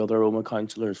behind the other Omagh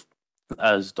councillors,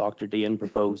 as Dr. Dean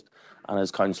proposed and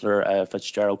as Councillor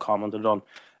Fitzgerald commented on.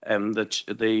 That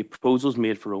the proposals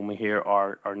made for Omagh here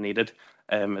are needed.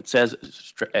 It says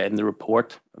in the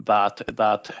report that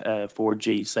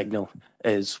 4G signal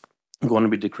is going to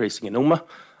be decreasing in Omagh,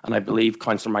 and I believe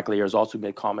Councillor McAleer has also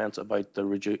made comments about the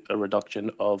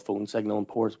reduction of phone signal and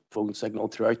poor phone signal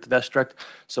throughout the district.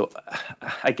 So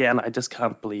again, I just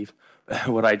can't believe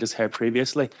what I just heard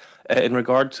previously. In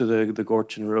regard to the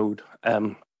Gorchin Road,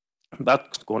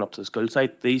 that's going up to the school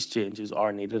site. These changes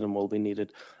are needed and will be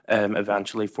needed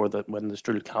eventually when the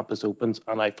Strood campus opens,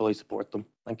 and I fully support them.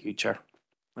 Thank you, Chair.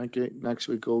 Thank you. Next,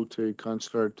 we go to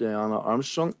Councillor Diana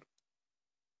Armstrong.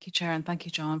 Thank you, Chair, and thank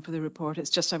you, John, for the report. It's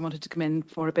just I wanted to come in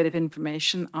for a bit of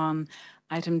information on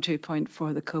item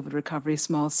 2.4, the COVID Recovery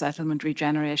Small Settlement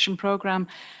Regeneration Programme.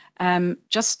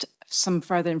 Just some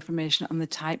further information on the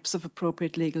types of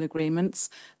appropriate legal agreements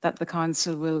that the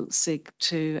Council will seek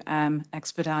to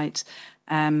expedite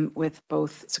with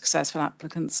both successful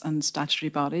applicants and statutory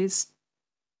bodies.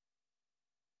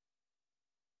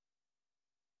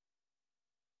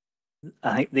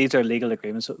 I think these are legal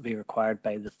agreements that will be required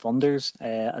by the funders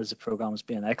as the programme is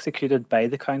being executed by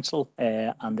the council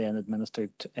and then administered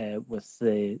with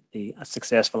the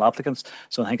successful applicants.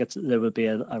 So I think there will be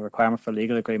a requirement for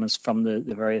legal agreements from the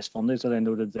various funders that I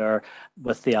noted there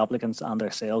with the applicants and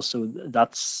ourselves. So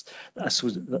that's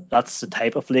the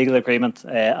type of legal agreement.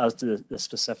 As to the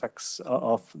specifics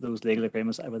of those legal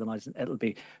agreements, I would imagine it'll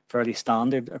be fairly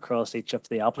standard across each of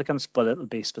the applicants, but it'll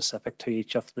be specific to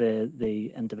each of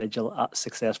the individual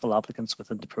successful applicants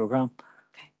within the programme.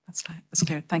 Okay, that's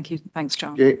clear. Thank you. Thanks,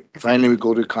 John. Okay. Finally, we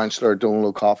go to Councillor Donald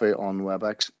O'Coffey on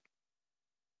WebEx.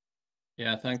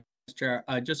 Yeah, thanks, Chair.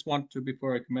 I just want to,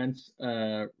 before I commence,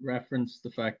 reference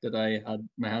the fact that I had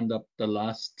my hand up the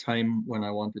last time when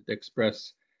I wanted to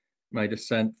express my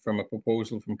dissent from a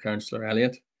proposal from Councillor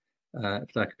Elliott,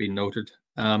 if that could be noted.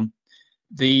 In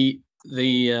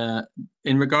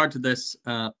regard to this,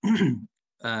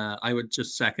 I would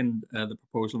just second the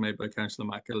proposal made by Councillor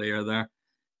McAleer there.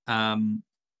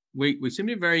 We seem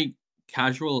to be very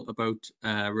casual about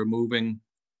removing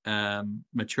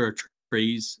mature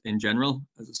trees in general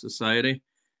as a society,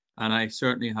 and I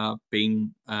certainly have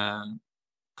been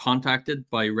contacted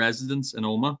by residents in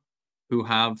Omagh who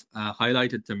have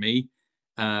highlighted to me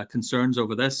concerns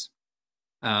over this.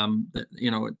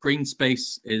 That, green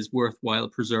space is worthwhile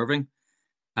preserving,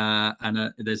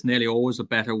 and there's nearly always a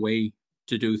better way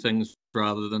to do things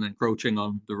rather than encroaching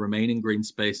on the remaining green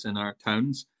space in our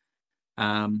towns.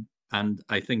 And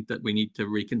I think that we need to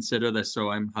reconsider this. So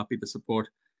I'm happy to support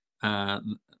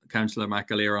Councillor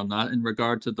McAleer on that. In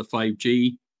regard to the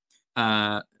 5G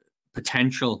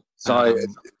potential.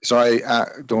 Sorry,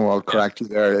 Donald, I'll correct you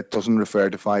there. It doesn't refer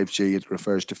to 5G, it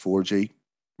refers to 4G.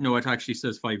 No, it actually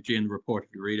says 5G in the report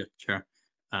if you read it, Chair.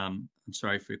 I'm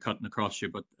sorry for cutting across you,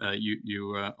 but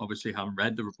you obviously haven't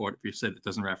read the report if you said it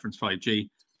doesn't reference 5G.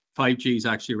 5G is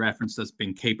actually referenced as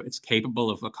being capable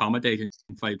of accommodating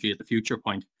 5G at the future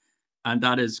point. And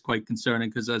that is quite concerning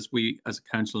because as we as a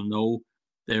council know,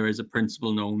 there is a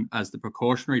principle known as the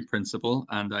precautionary principle,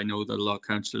 and I know that a lot of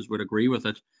councillors would agree with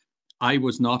it. I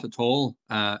was not at all,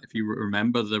 if you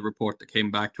remember the report that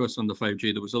came back to us on the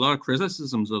 5G, there was a lot of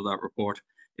criticisms of that report.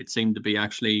 It seemed to be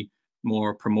actually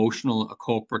more promotional, a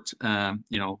corporate,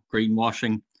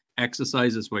 greenwashing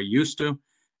exercises we're used to.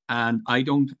 And I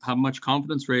don't have much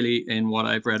confidence really in what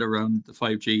I've read around the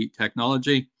 5G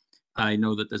technology. I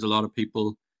know that there's a lot of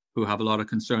people who have a lot of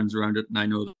concerns around it. And I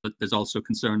know that there's also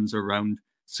concerns around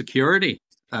security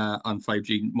on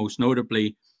 5G, most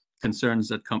notably concerns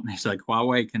that companies like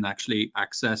Huawei can actually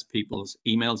access people's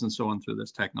emails and so on through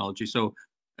this technology. So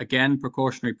again,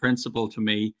 precautionary principle to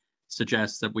me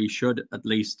suggests that we should at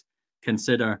least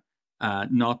consider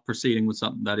not proceeding with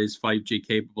something that is 5G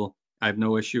capable I have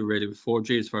no issue really with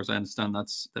 4G. As far as I understand,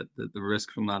 the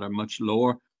risks from that are much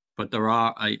lower. But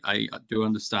I do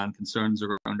understand concerns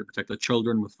around in particular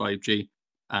children with 5G,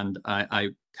 and I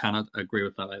cannot agree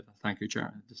with that either. Thank you,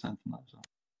 Chair. I dissent from that as well.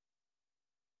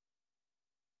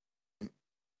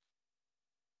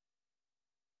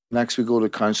 Next, we go to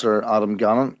Councillor Adam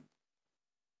Gannon.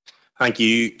 Thank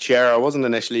you, Chair. I wasn't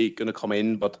initially going to come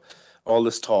in, but all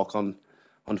this talk on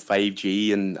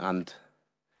 5G and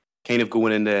kind of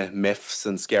going into myths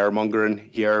and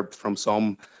scaremongering here from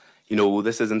some, you know,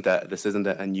 this isn't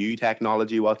a new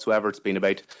technology whatsoever. It's been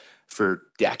about for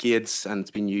decades, and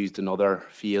it's been used in other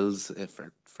fields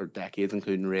for decades,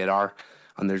 including radar.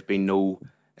 And there's been no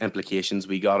implications.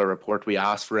 We got a report. We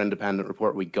asked for an independent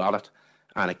report. We got it,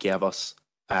 and it gave us.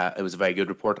 It was a very good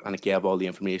report, and it gave all the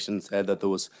information. Said that there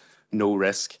was no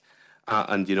risk,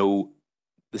 and you know,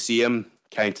 the same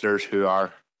councillors who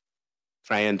are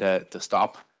trying to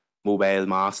stop mobile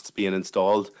masts being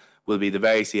installed will be the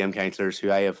very same councillors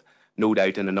who I have no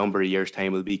doubt in a number of years'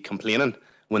 time will be complaining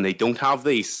when they don't have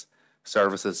these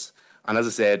services. And as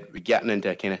I said, we're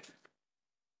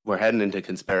heading into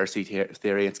conspiracy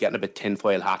theory. It's getting a bit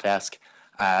tinfoil hat-esque.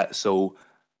 So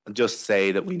I'll just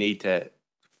say that we need to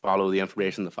follow the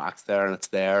information, the facts there, and it's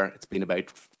there. It's been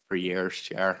about for years,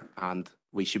 Chair, and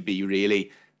we should be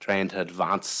really trying to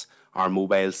advance our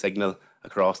mobile signal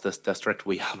across this district.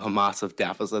 We have a massive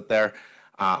deficit there,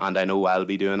 and I know I'll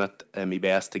be doing it my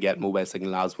best to get mobile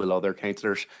signal, as will other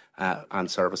councillors,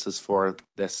 and services for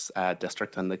this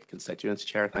district and the constituents.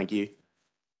 Chair, thank you.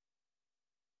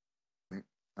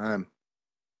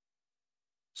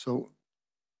 So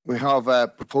we have a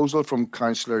proposal from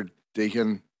Councillor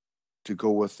Deehan to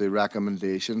go with the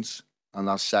recommendations, and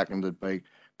that's seconded by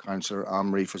Councillor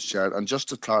Anne-Marie Fitzgerald. And just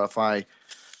to clarify,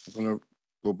 I'm going to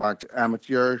go back to Emmett.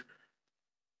 You're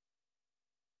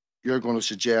going to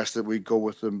suggest that we go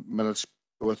with the minutes,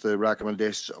 with the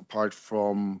recommendations apart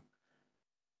from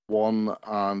 1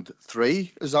 and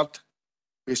 3. Is that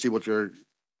basically what I'm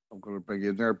going to bring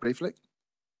in there briefly?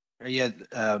 Yeah,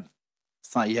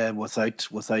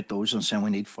 without those, and saying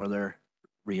we need further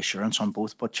reassurance on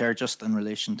both. But Chair, just in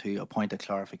relation to a point of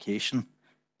clarification,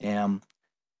 and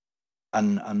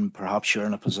perhaps you're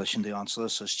in a position to answer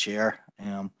this as Chair.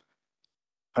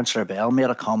 Councillor Bell made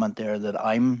a comment there that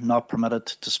I'm not permitted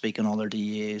to speak on other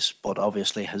DEAs, but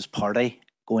obviously his party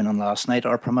going on last night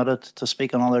are permitted to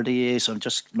speak on other DEAs. So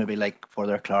just maybe like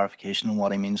further clarification on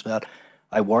what he means by that.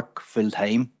 I work full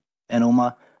time in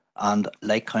Omagh, and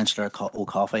like Councillor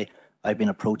O'Coffey, I've been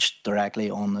approached directly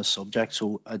on this subject.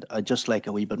 So I'd just like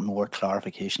a wee bit more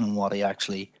clarification on what he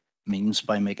actually means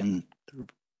by making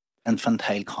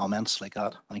infantile comments like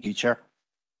that. Thank you, Chair.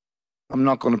 I'm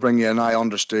not going to bring you in. I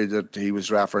understood that he was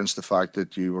referenced the fact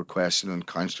that you were questioning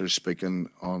councillors speaking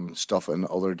on stuff in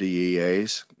other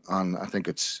DEAs, and I think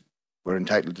we're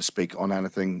entitled to speak on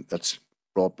anything that's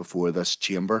brought before this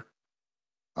chamber.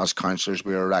 As councillors,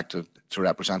 we are elected to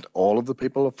represent all of the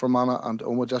people of Fermanagh and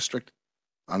Omagh district,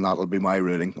 and that'll be my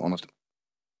ruling on it.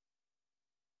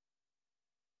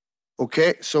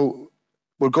 Okay, so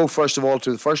we'll go first of all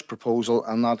to the first proposal,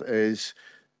 and that is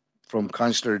from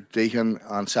Councillor Deehan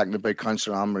and seconded by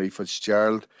Councillor Anne-Marie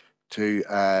Fitzgerald to,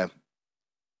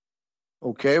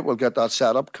 okay, we'll get that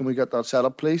set up. Can we get that set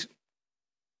up, please?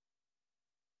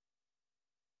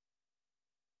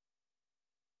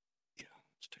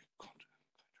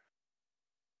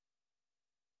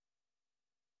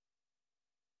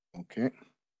 Okay.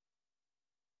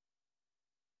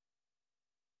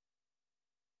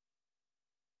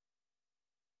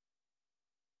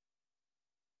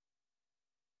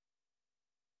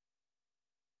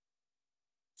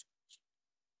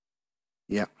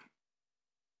 Yeah.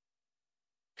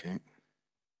 Okay.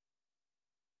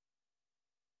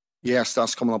 Yes,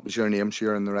 that's coming up as your name, so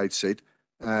you're in the right seat.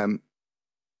 Have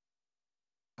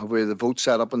we the vote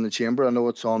set up in the chamber? I know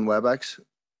it's on WebEx.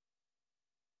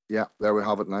 Yeah, there we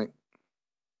have it now.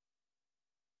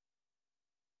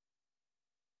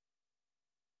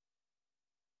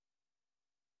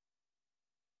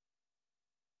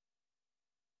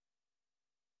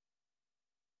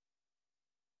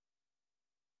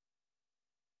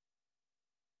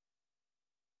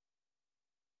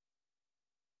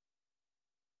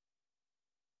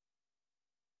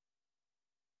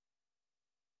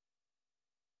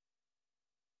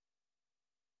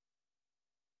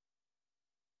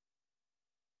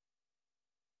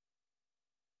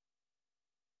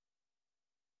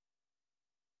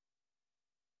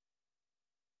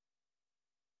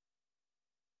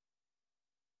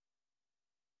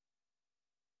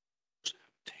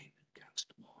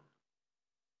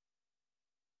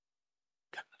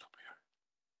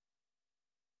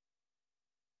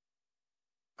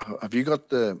 Have you got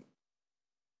the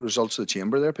results of the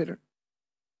chamber there, Peter?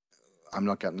 I'm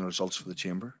not getting the results for the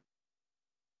chamber.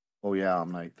 Oh yeah,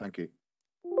 I'm right. Thank you.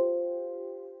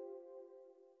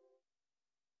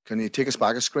 Can you take us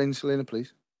back a screen, Selena,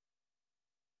 please?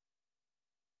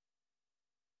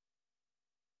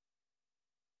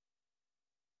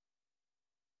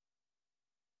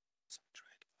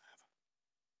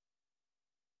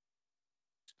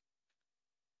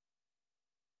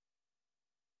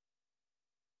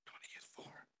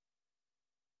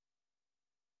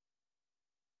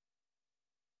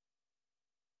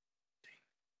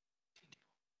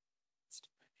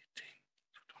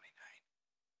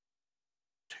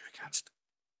 Against.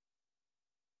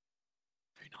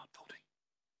 You're not voting.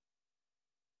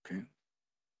 Okay.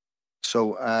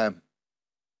 So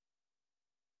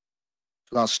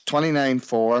that's 29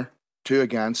 for, 2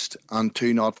 against, and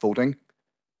 2 not voting.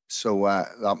 So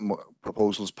that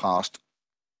proposal's passed.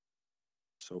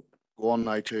 So go on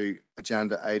now to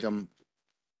agenda item.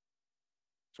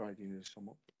 Sorry, do you need to sum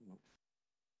up? No.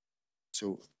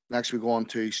 So next we go on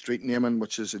to street naming,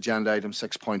 which is agenda item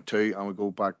 6.2, and we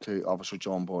go back to Officer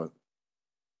John Boyle.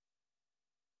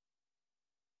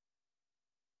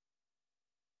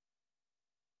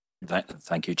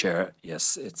 Thank you, Chair.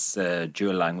 Yes, it's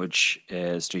dual language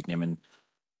street naming,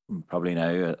 probably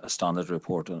now a standard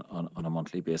report on a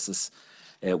monthly basis.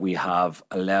 We have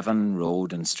 11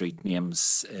 road and street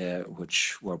names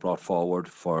which were brought forward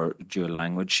for dual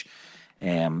language.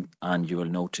 And you will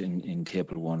note in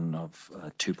table 1 of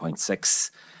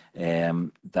 2.6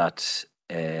 that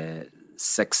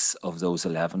 6 of those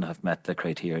 11 have met the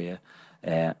criteria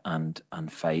and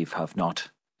 5 have not.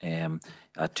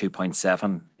 At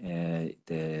 2.7,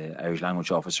 the Irish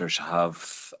language officers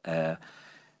have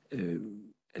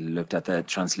looked at the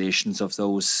translations of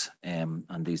those, and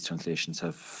these translations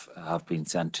have been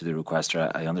sent to the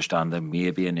requester. I understand there may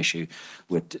be an issue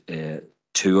with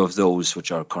 2 of those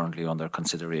which are currently under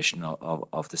consideration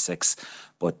of the 6,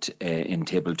 but in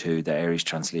table 2, the Irish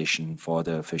translation for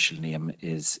the official name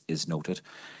is noted.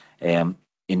 In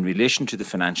relation to the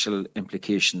financial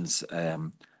implications,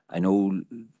 I know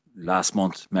last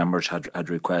month members had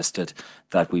requested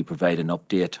that we provide an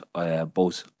update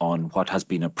both on what has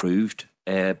been approved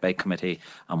by committee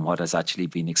and what has actually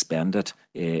been expended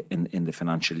in the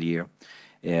financial year.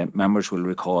 Members will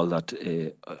recall that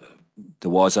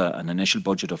there was an initial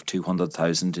budget of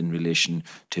 200,000 in relation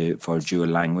for dual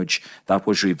language. That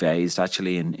was revised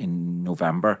actually in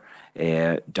November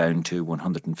down to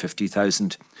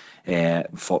 150,000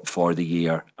 for the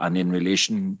year. And in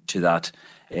relation to that,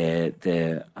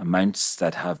 the amounts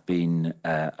that have been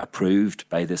approved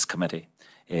by this committee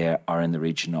are in the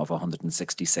region of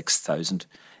 166,000.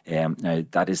 Now,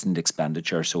 that isn't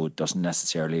expenditure, so it doesn't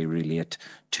necessarily relate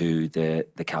to the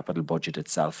capital budget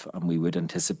itself. And we would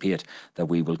anticipate that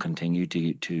we will continue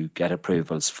to get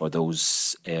approvals for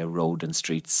those road and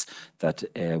streets that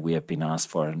we have been asked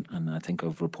for. And I think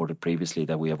I've reported previously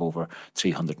that we have over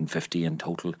 350 in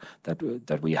total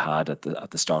that we had at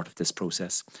the start of this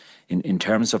process. In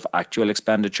terms of actual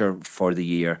expenditure for the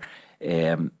year,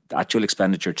 the actual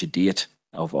expenditure to date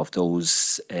of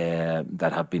those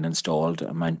that have been installed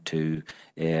amount to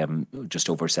just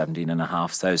over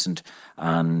 17,500,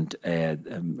 and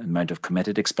amount of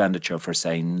committed expenditure for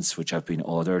signs which have been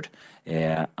ordered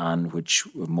and which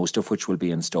most of which will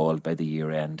be installed by the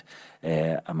year end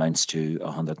amounts to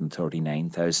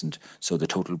 139,000. So the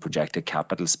total projected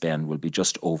capital spend will be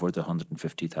just over the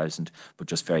 150,000, but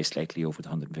just very slightly over the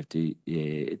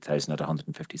 150,000 at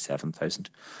 157,000.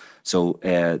 So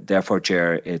therefore,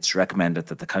 Chair, it's recommended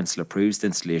that the Council approves the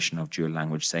installation of dual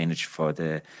language signage for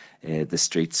the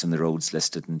streets and the roads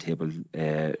listed in table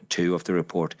 2 of the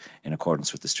report in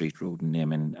accordance with the street, road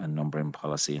naming and numbering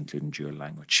policy, including dual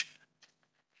language.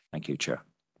 Thank you, Chair.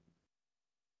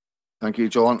 Thank you,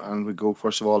 John. And we go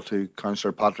first of all to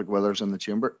Councillor Patrick Withers in the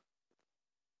chamber.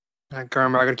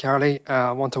 Margaret Carley,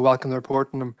 I want to welcome the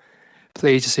report, and I'm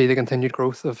pleased to see the continued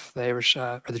growth of the Irish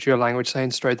or the dual language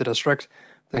signs throughout the district.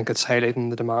 I think it's highlighting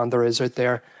the demand there is out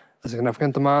there, a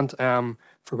significant demand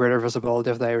for greater visibility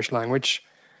of the Irish language.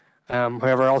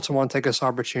 However, I also want to take this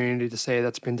opportunity to say that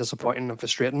it's been disappointing and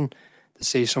frustrating to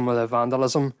see some of the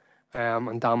vandalism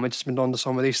and damage that's been done to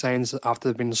some of these signs after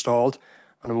they've been installed.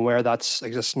 And I'm aware that's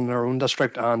existing in our own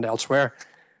district and elsewhere.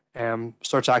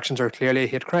 Such actions are clearly a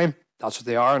hate crime. That's what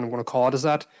they are, and I'm going to call it as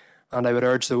that. And I would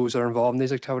urge those that are involved in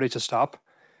these activities to stop.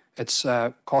 It's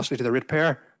costly to the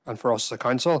ratepayer and for us as a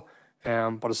council.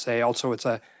 But I say also it's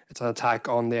an attack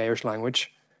on the Irish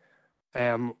language.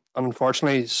 And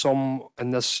unfortunately, some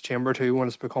in this chamber too, when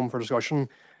it's become for discussion,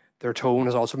 their tone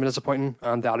has also been disappointing,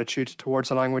 and the attitude towards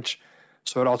the language.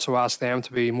 So I'd also ask them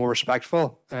to be more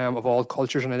respectful of all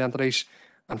cultures and identities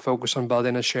and focus on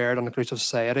building a shared and inclusive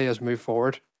society as we move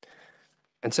forward.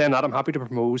 In saying that, I'm happy to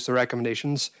propose the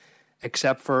recommendations,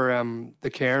 except for the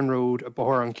Cairn Road,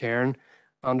 Bohor and Cairn.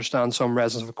 I understand some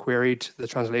residents have queried the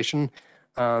translation,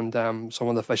 and some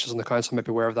of the officials in the council may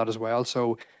be aware of that as well.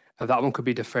 So if that one could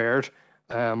be deferred,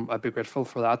 I'd be grateful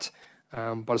for that.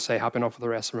 But I say happy enough for the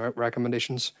rest of the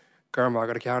recommendations. Gurr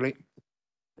Margaret Carley.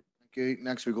 Thank you.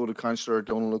 Next we go to Councillor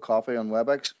Donald O'Coffey on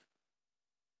WebEx.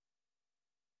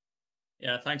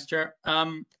 Yeah, thanks, Chair.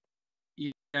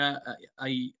 Yeah,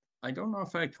 I don't know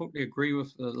if I totally agree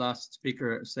with the last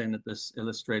speaker saying that this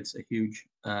illustrates a huge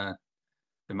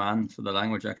demand for the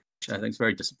language. Actually, I think it's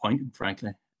very disappointing,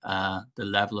 frankly, the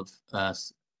level of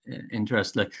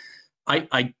interest. Like,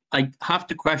 I have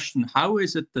to question, how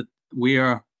is it that we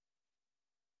are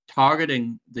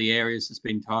targeting the areas that's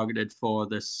been targeted for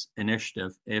this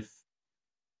initiative if,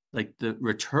 like, the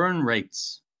return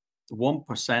rates,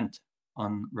 1%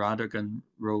 on Radigan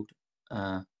Road,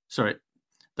 sorry,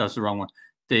 that's the wrong one.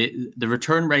 The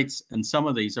return rates in some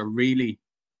of these are really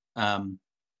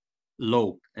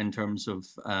low in terms of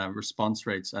response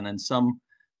rates, and in some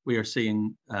we are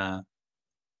seeing, for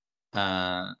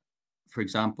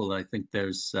example, I think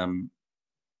there's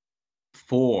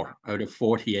 4 out of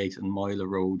 48 in Moyla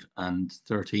Road and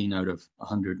 13 out of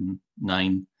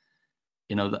 109.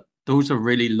 You know, those are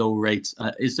really low rates.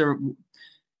 Is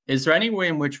there any way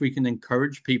in which we can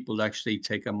encourage people to actually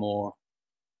take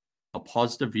a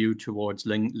positive view towards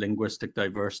linguistic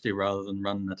diversity rather than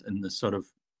running it in this sort of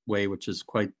way, which is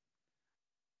quite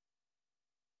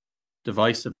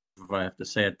divisive, if I have to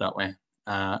say it that way?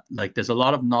 Like, there's a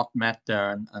lot of not met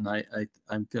there, and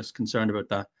I'm just concerned about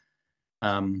that.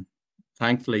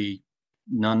 Thankfully,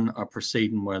 none are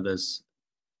proceeding where there's,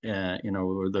 you know,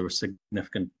 where there was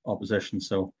significant opposition.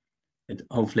 So it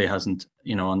hopefully hasn't,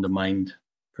 you know, undermined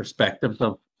perspectives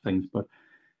of things. But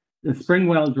the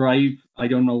Springwell Drive, I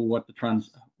don't know what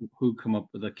who come up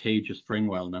with a cage of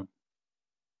Springwell now.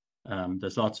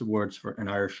 There's lots of words in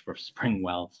Irish for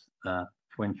Springwells,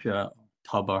 Twincha,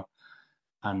 Tubber,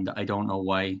 and I don't know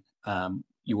why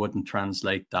you wouldn't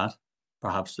translate that.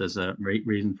 Perhaps there's a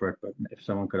reason for it, but if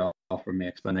someone could offer me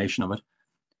explanation of it.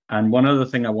 And one other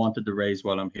thing I wanted to raise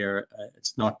while I'm here,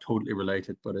 it's not totally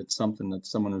related, but it's something that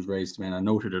someone has raised to me, and I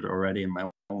noted it already in my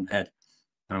own head,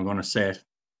 and I'm going to say it.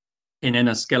 In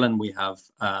Enniskillen, we have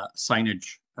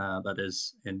signage that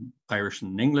is in Irish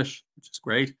and English, which is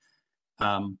great.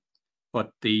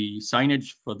 But the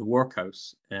signage for the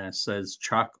workhouse says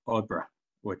Teach Oibreath,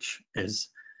 which is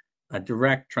a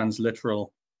direct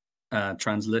transliteral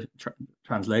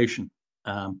translation,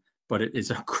 but it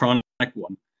is a chronic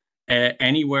one.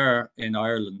 Anywhere in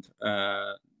Ireland,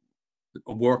 a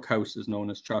workhouse is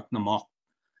known as Teach na Mach,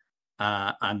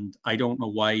 and I don't know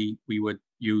why we would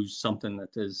use something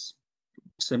that is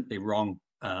simply wrong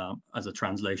as a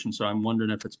translation. So I'm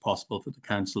wondering if it's possible for the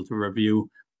council to review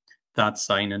that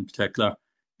sign in particular,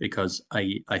 because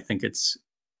I think it's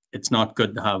not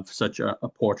good to have such a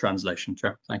poor translation,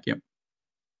 Chair. Thank you.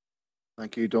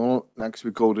 Thank you, Donald. Next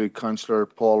we go to Councillor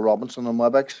Paul Robinson on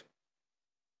WebEx.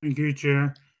 Thank you,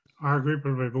 Chair. Our group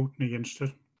will be voting against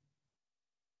it.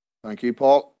 Thank you,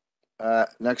 Paul.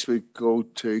 Next we go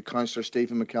to Councillor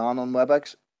Stephen McCann on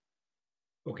WebEx.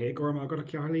 Okay, Gurr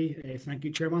Margaret Carley. Thank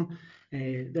you, Chairman.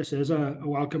 This is a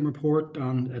welcome report,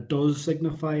 and it does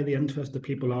signify the interest that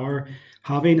people are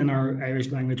having in our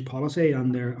Irish language policy,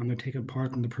 and they're taking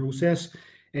part in the process.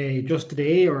 Just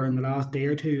today, or in the last day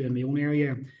or two, in my own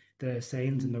area, the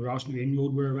signs in the Rossna Green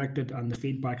Road were erected, and the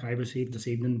feedback I received this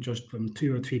evening just from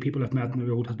 2 or 3 people I've met on the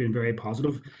road has been very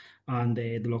positive, and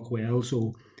they look well.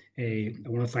 So I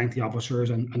want to thank the officers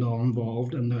and all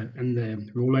involved in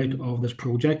the rollout of this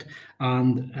project,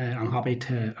 and I'm happy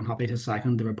to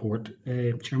second the report,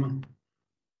 Chairman.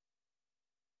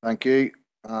 Thank you.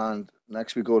 And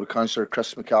next we go to Councillor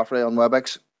Chris McCaffrey on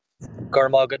WebEx. Gurr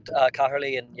Margaret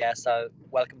Carley, and yes, I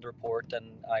welcome the report,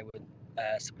 and I would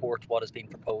support what is being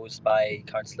proposed by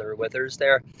Councillor Withers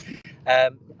there.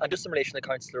 And just in relation to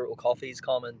Councillor O'Coffey's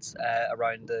comments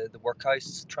around the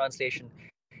workhouse translation,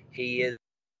 he is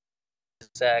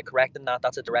correct in that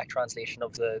that's a direct translation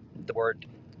of the word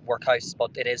workhouse,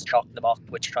 but it is Teach na Mach,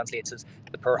 which translates as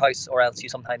the poorhouse, or else you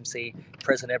sometimes see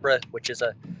Prison Ibra, which is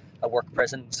a work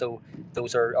prison. So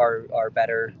those are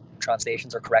better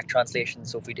translations, or correct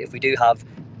translations. So if we do have,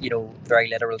 you know, very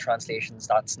literal translations,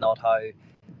 that's not how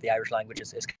the Irish language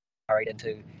is carried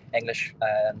into English,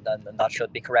 and that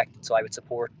should be correct. So I would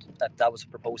support that was a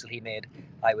proposal he made.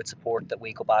 I would support that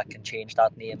we go back and change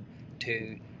that name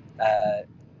to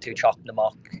Teach na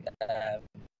Mach,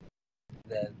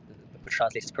 the which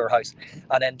translates to poorhouse.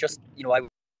 And then just, I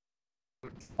would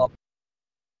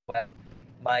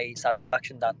my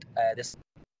satisfaction that this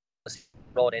was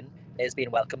brought in is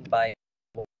being welcomed by.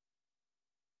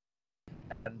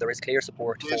 There is clear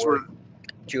support for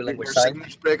dual language Your sign.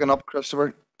 signal's breaking up,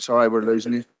 Christopher. Sorry, we're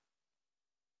losing you.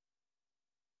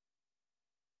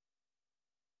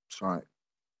 Sorry.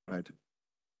 Right.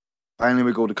 Finally,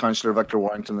 we go to Councillor Victor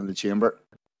Warrington in the chamber.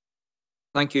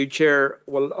 Thank you, Chair.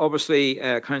 Well, obviously,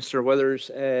 Councillor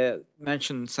Withers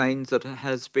mentioned signs that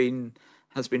has been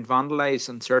vandalised,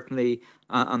 and certainly,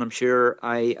 and I'm sure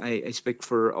I speak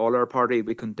for all our party,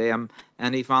 we condemn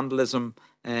any vandalism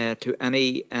to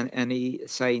any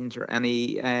signs or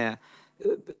any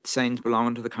signs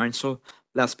belonging to the council.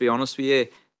 Let's be honest with you,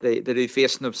 the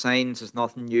defacing of signs is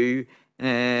nothing new.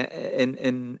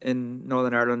 In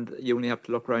Northern Ireland, you only have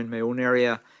to look around my own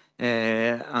area.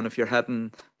 And if you're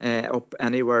heading up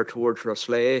anywhere towards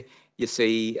Rosslea, you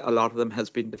see a lot of them has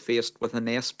been defaced with an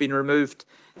S being removed,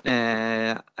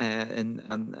 and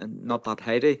not that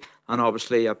tidy. And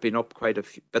obviously, I've been up quite a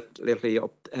bit lately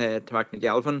up to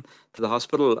Acknagelvin to the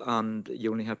hospital, and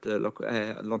you only have to look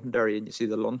at Londonderry and you see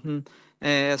the London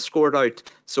scored out.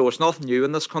 So it's nothing new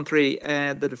in this country,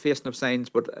 the defacing of signs,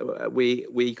 but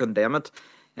we condemn it.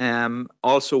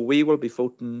 Also, we will be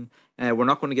voting. We're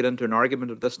not going to get into an argument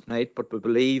of this tonight, but we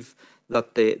believe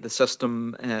that the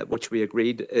system which we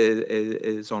agreed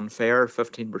is unfair.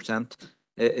 15%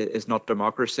 is not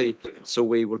democracy. So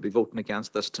we will be voting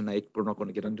against this tonight. We're not going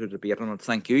to get into a debate on it.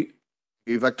 Thank you. Thank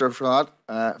you, Victor, for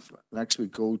that. Next, we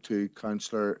go to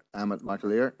Councillor Emmett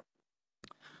McAleer.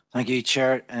 Thank you,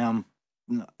 Chair.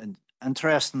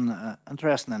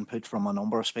 Interesting input from a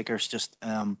number of speakers. Just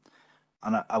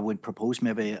and I would propose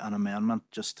maybe an amendment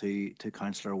just to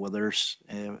Councillor Withers'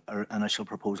 initial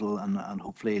proposal, and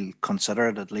hopefully he'll consider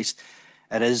it at least.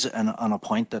 It is on a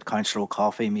point that Councillor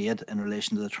O'Coffey made in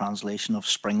relation to the translation of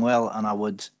Springwell, and I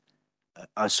would,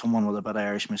 as someone with a bit of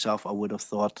Irish myself, I would have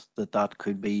thought that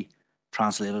could be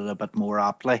translated a bit more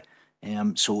aptly.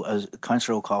 So as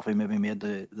Councillor O'Coffey maybe made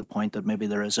the point that maybe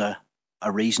there is a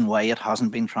reason why it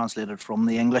hasn't been translated from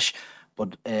the English.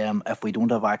 But if we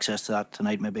don't have access to that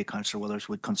tonight, maybe Councillor Withers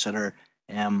would consider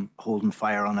holding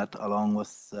fire on it along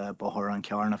with Bahar and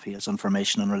Karen if he has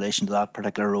information in relation to that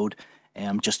particular road,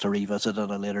 just to revisit it at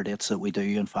a later date so that we do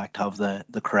in fact have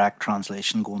the correct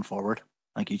translation going forward.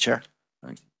 Thank you, Chair.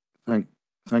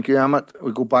 Thank you, Emmett.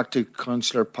 We go back to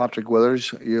Councillor Patrick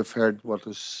Withers. You've heard what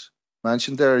was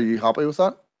mentioned there. Are you happy with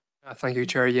that? Thank you,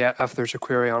 Chair. Yeah, if there's a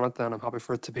query on it, then I'm happy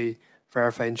for it to be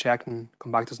verified and checked and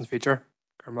come back to us in the future.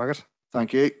 Margaret.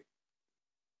 Thank you.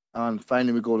 And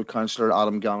finally, we go to Councillor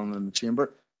Adam Gannon in the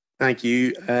chamber. Thank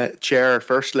you, Chair.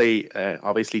 Firstly,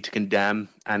 obviously to condemn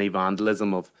any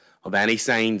vandalism of any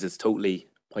signs is totally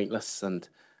pointless and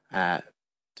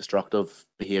destructive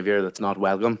behaviour that's not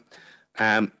welcome.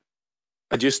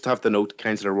 I just have to note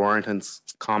Councillor Warrington's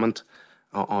comment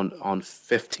on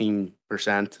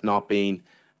 15% not being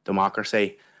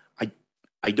democracy.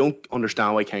 I don't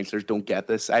understand why councillors don't get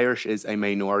this. Irish is a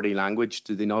minority language.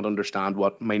 Do they not understand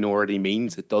what minority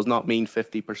means? It does not mean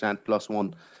 50% plus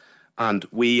one. And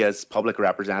we as public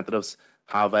representatives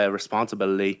have a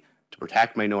responsibility to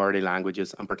protect minority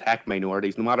languages and protect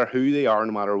minorities, no matter who they are,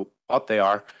 no matter what they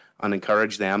are, and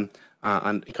encourage them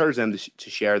to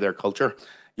share their culture.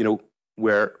 You know,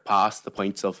 we're past the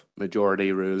points of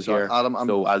majority rules here. Adam,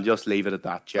 so I'll just leave it at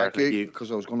that, Chair. Thank you.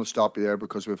 Because I was going to stop you there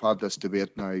because we've had this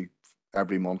debate now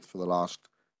every month for the last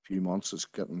few months. It's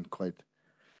getting quite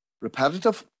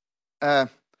repetitive.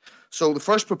 So the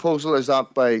first proposal is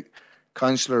that by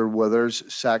Councillor Withers,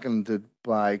 seconded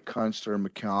by Councillor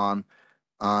McCann,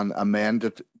 and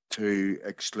amended to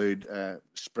exclude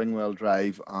Springwell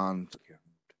Drive and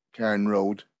Cairn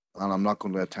Road. And I'm not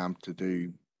going to attempt to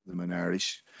do the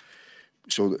minorities.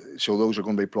 So those are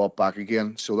going to be brought back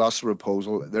again. So that's the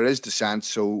proposal. There is dissent,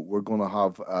 so we're going to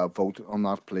have a vote on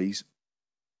that, please.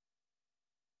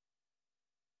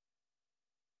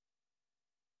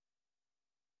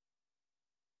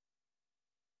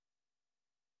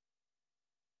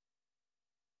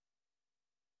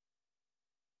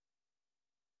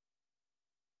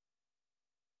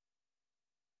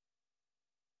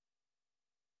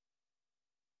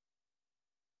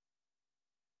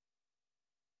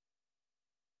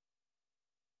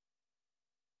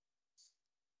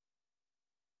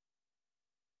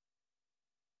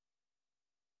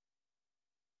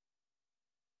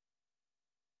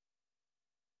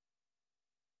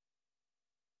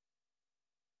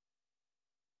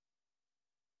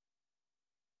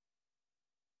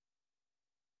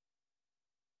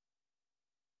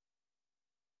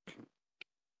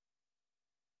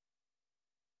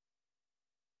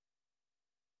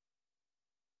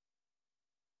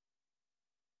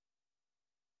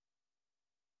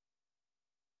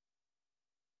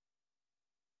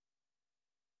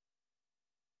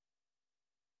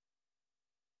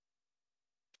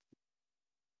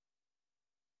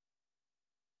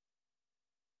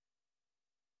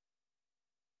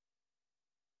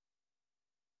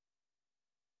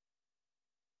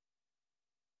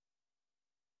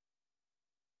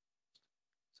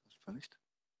 Finished.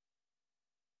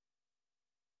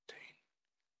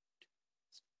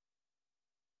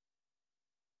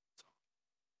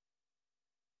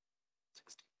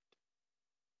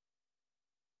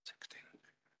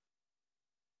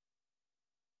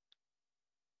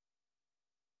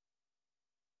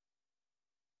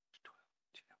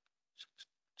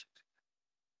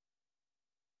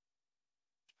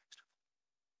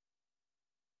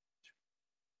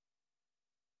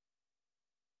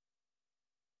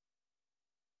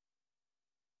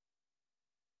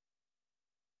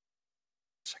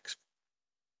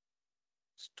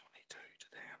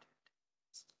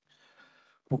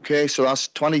 Okay, so that's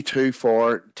 22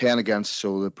 for, 10 against,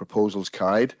 so the proposal's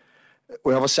carried.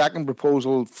 We have a second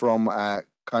proposal from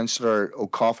Councillor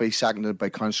O'Coffey, seconded by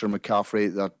Councillor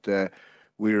McCaffrey, that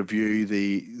we review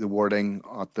the wording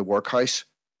at the workhouse.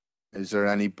 Is there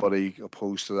anybody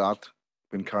opposed to that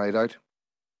being carried out?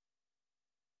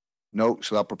 No,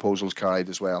 so that proposal's carried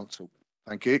as well. So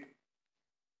thank you.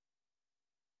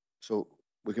 So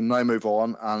we can now move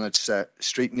on, and it's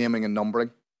street naming and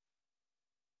numbering.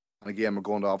 And again, we're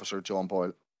going to Officer John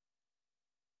Boyle.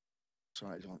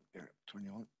 Sorry, John, here, turn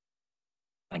you on.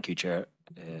 Thank you, Chair.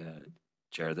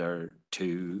 Chair, there are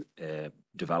two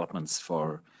developments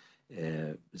for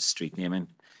street naming.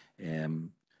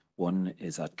 One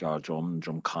is at Gardrum,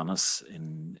 Drumconus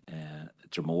in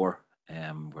Drumore,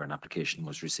 where an application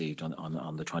was received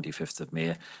on the 25th of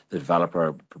May. The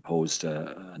developer proposed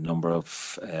a number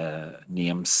of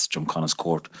names: Drumconus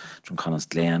Court, Drumconus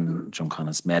Glen,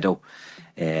 Drumconus Meadow.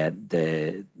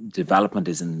 The development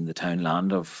is in the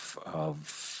townland of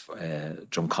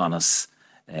Drumconus,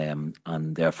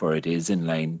 and therefore it is in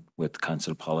line with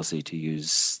council policy to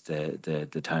use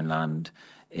the townland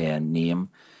name.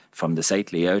 From the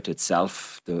site layout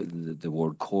itself, the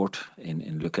word court,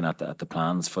 in looking at the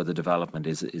plans for the development,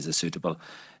 is a suitable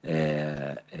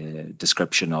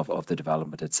description of the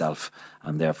development itself,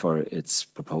 and therefore it's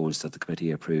proposed that the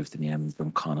committee approve the name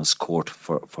Drumconus Court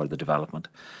for the development.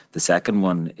 The second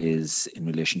one is in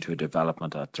relation to a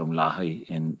development at Drumlahi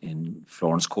in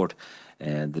Florence Court.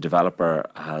 The developer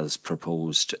has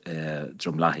proposed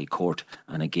Drumlahi Court,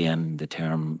 and again the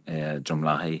term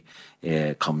Drumlahi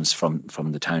comes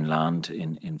from the townland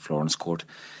in Florence Court,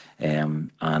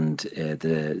 and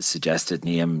the suggested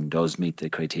name does meet the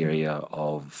criteria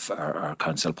of our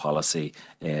council policy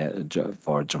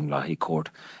for Drumlahi Court.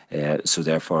 So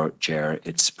therefore, Chair,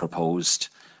 it's proposed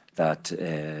that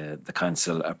the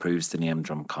council approves the name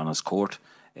Drumconus Court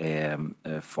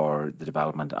for the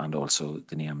development, and also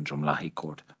the name Drumlahi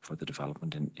Court for the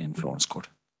development in Florence Court.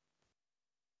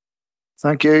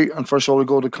 Thank you. And first of all, we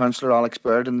go to Councillor Alex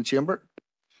Baird in the chamber.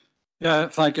 Yeah,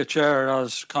 thank you, Chair.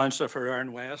 As Councillor for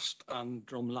Erne West, and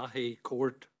Drumlahi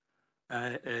Court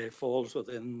falls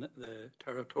within the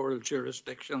territorial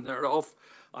jurisdiction thereof,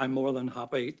 I'm more than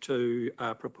happy to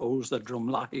propose that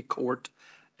Drumlahi Court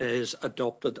is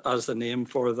adopted as the name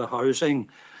for the housing.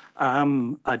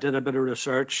 I did a bit of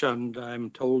research, and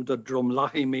I'm told that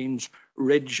Drumlahi means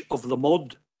ridge of the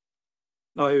mud.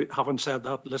 Now, having said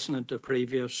that, listening to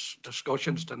previous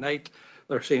discussions tonight,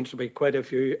 there seems to be quite a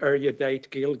few erudite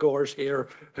Gaeilgeoirs here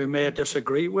who may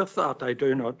disagree with that. I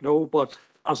do not know, but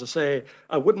as I say,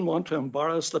 I wouldn't want to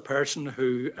embarrass the person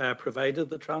who provided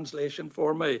the translation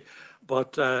for me,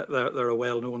 but they're a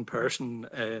well-known person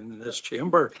in this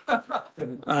chamber.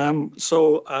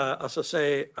 So, as I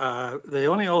say, the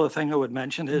only other thing I would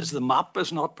mention is the map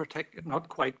is not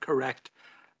quite correct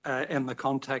in the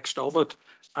context of it.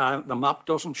 The map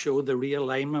doesn't show the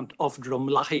realignment of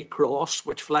Drumlahi Cross,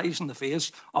 which flies in the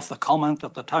face of the comment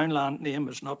that the townland name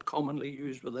is not commonly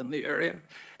used within the area.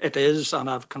 It is, and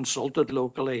I've consulted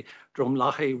locally,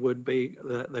 Drumlahi would be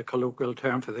the colloquial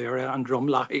term for the area, and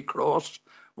Drumlahi Cross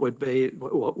would be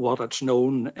what it's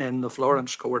known in the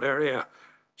Florence Court area.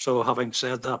 So having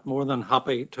said that, more than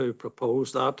happy to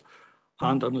propose that.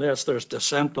 And unless there's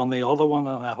dissent on the other one,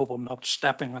 and I hope I'm not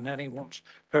stepping on anyone's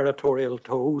territorial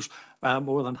toes, I'm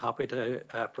more than happy to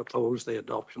propose the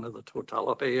adoption of the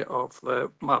totality of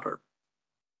the matter.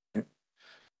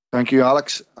 Thank you,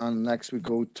 Alex. And next we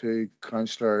go to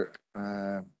Councillor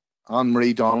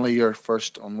Anne-Marie Donnelly, you're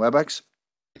first on WebEx.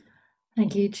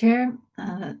 Thank you, Chair.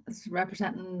 As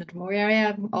representing the Drumore area,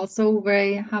 I'm also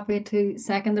very happy to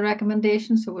second the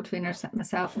recommendation. So between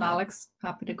myself and Alex,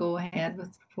 happy to go ahead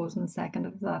with proposing the second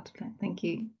of that. Thank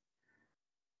you.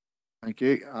 Thank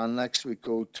you. And next we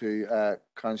go to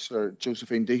Councillor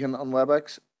Josephine Deehan on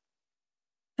WebEx.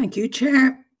 Thank you,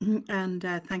 Chair. And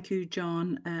thank you,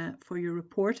 John, for your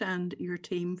report and your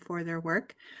team for their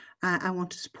work. I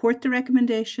want to support the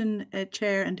recommendation,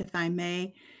 Chair, and if I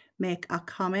may, make a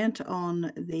comment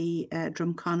on the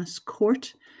Drumconus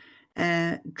Court.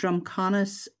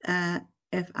 Drumconus,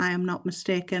 if I am not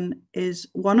mistaken, is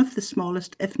one of the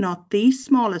smallest, if not the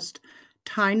smallest,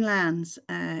 townlands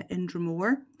in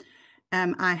Dromore.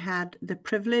 I had the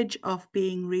privilege of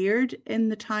being reared in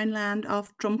the townland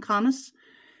of Drumconus.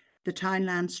 The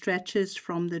townland stretches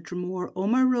from the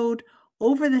Dromore-Omer Road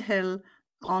over the hill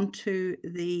onto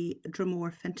the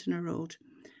Dromore-Fintona Road.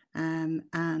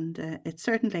 It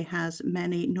certainly has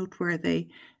many noteworthy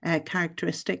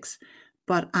characteristics,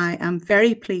 but I am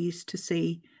very pleased to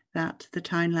see that the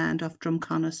townland of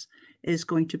Drumconus is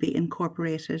going to be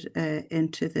incorporated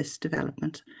into this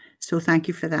development. So thank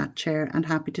you for that, Chair, and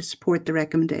happy to support the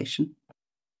recommendation.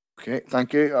 Okay,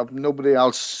 thank you. Nobody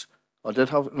else? I did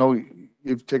have, no,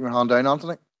 you've taken your hand down,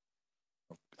 Anthony?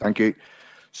 Thank you.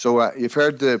 So you've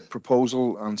heard the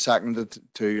proposal and seconded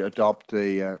to adopt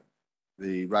the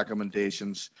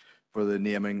recommendations for the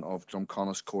naming of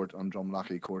Drumconus Court and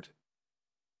Drumlachie Court.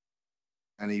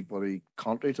 Anybody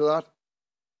contrary to that?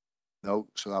 No,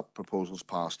 so that proposal's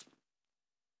passed.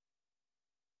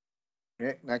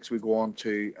 Okay, next we go on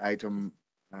to item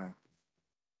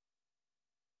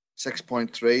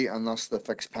 6.3, and that's the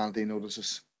fixed penalty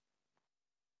notices.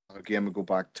 Again, we go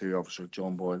back to Officer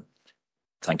John Boyle.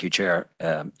 Thank you, Chair.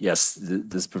 Yes,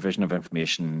 this provision of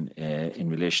information in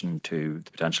relation to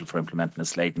the potential for implementing a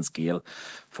sliding scale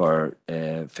for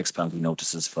fixed penalty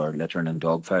notices for littering and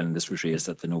dog fouling. This was raised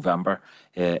at the November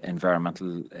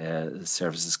Environmental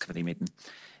Services Committee meeting.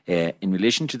 In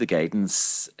relation to the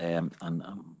guidance, and I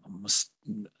must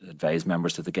advise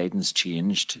members that the guidance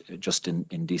changed just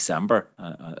in December,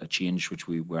 a change which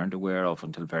we weren't aware of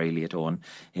until very late on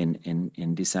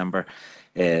in December.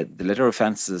 The litter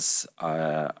offences,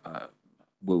 the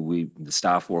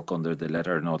staff work under the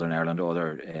Litter Northern Ireland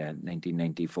Order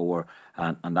 1994,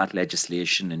 and that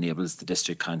legislation enables the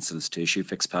district councils to issue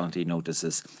fixed penalty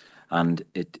notices, and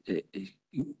it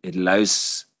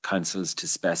allows councils to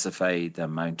specify the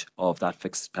amount of that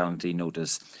fixed penalty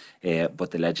notice,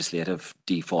 but the legislative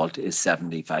default is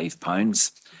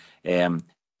 £75. In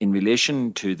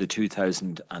relation to the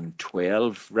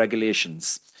 2012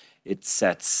 regulations, it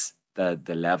sets the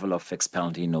level of fixed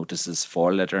penalty notices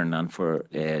for littering and for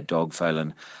dog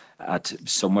fouling at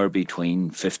somewhere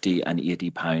between £50 and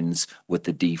 £80 with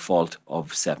the default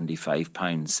of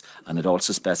 £75. And it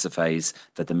also specifies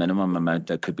that the minimum amount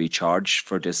that could be charged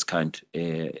for discount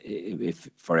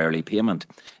for early payment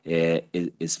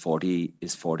is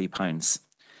 £40.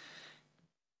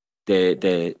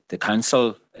 The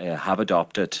council have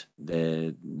adopted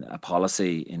a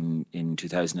policy in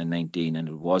 2019, and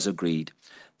it was agreed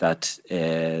that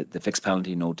the fixed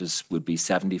penalty notice would be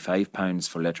 £75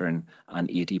 for littering and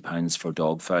 £80 for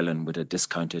dog fouling, with a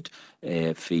discounted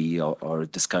fee or a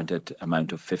discounted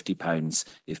amount of £50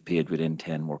 if paid within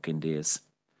 10 working days.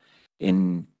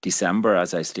 In December,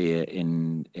 as I say,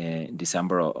 in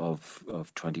December of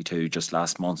 22, just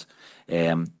last month,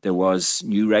 there was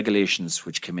new regulations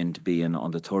which came into being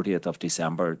on the 30th of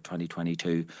December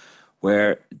 2022,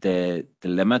 where the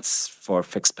limits for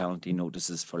fixed penalty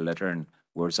notices for littering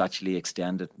was actually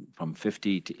extended from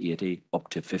 50 to 80 up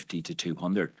to 50 to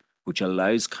 200, which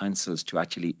allows councils to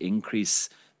actually increase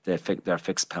their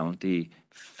fixed penalty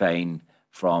fine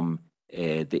from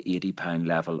the £80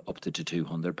 level up to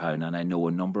 £200. And I know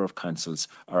a number of councils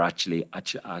are actually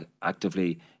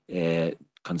actively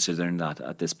considering that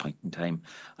at this point in time.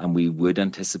 And we would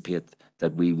anticipate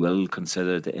that we will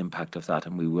consider the impact of that,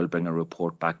 and we will bring a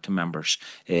report back to members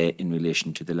in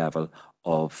relation to the level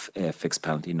of fixed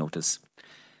penalty notice.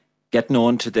 Getting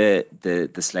on to the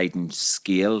sliding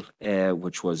scale,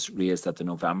 which was raised at the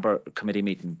November committee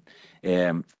meeting,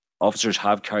 officers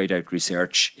have carried out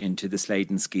research into the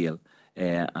sliding scale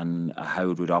and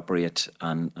how it would operate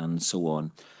and so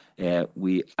on.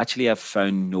 We actually have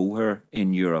found nowhere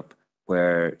in Europe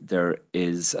where there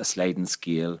is a sliding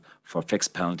scale for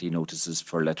fixed penalty notices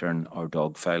for littering or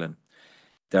dog fouling.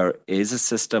 There is a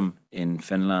system in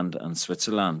Finland and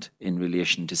Switzerland in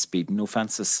relation to speeding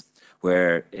offences,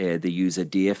 where they use a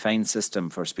day fine system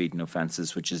for speeding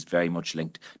offences, which is very much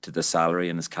linked to the salary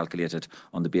and is calculated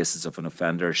on the basis of an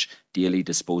offender's daily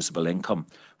disposable income,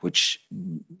 which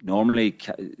normally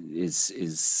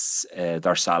is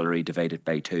their salary divided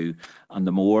by 2. And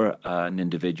the more an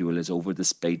individual is over the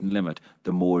speeding limit,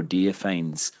 the more day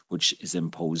fines which is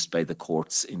imposed by the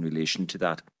courts in relation to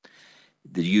that.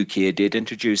 The UK did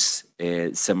introduce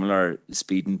similar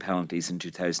speeding penalties in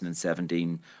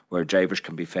 2017, where drivers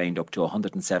can be fined up to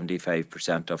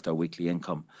 175% of their weekly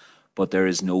income. But there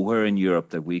is nowhere in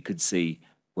Europe that we could see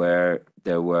where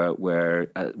there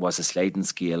was a sliding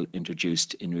scale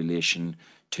introduced in relation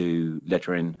to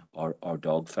littering or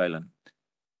dog fouling.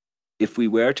 If we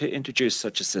were to introduce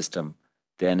such a system,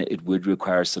 then it would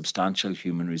require substantial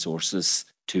human resources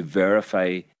to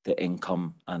verify the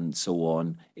income and so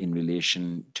on in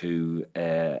relation to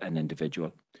an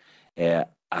individual. I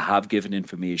have given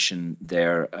information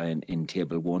there in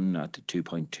Table 1 at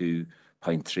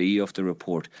 2.2.3 of the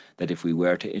report that if we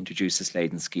were to introduce a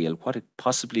sliding scale, what it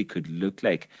possibly could look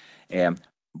like.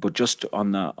 But just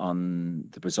on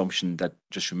the presumption that,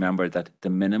 just remember that the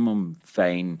minimum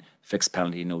fine fixed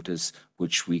penalty notice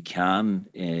which we can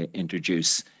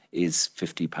introduce is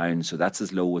 £50. So that's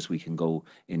as low as we can go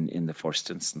in the first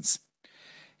instance.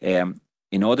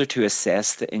 In order to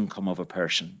assess the income of a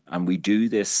person, and we do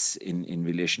this in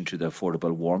relation to the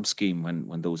Affordable Warm Scheme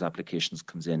when those applications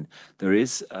comes in, there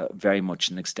is very much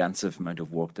an extensive amount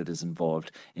of work that is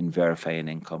involved in verifying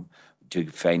income to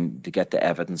get the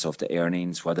evidence of the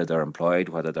earnings, whether they're employed,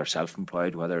 whether they're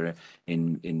self-employed, whether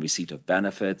in receipt of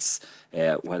benefits,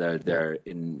 whether they're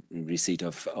in receipt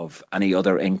of any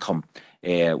other income,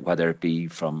 whether it be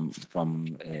from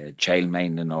child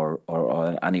minding or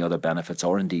any other benefits,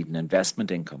 or indeed an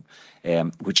investment income,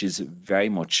 which is very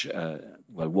much,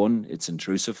 well, one, it's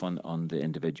intrusive on the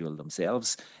individual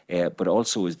themselves, but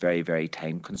also is very, very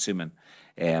time consuming.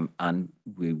 And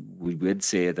we would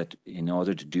say that in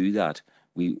order to do that,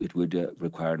 it would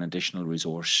require an additional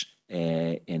resource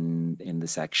in the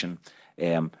section.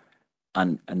 And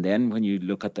then when you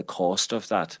look at the cost of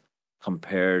that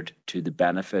compared to the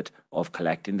benefit of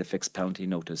collecting the fixed penalty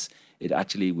notice, it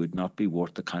actually would not be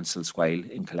worth the council's while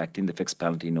in collecting the fixed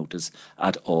penalty notice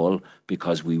at all,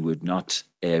 because we would not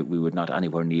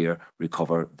anywhere near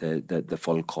recover the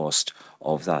full cost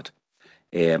of that.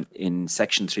 In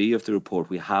section 3 of the report,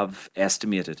 we have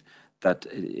estimated that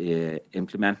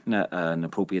implementing an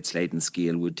appropriate sliding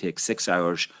scale would take 6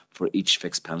 hours for each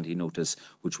fixed penalty notice,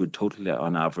 which would total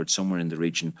on average somewhere in the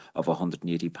region of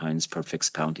 £180 per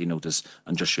fixed penalty notice.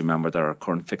 And just remember that our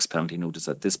current fixed penalty notice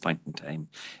at this point in time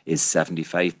is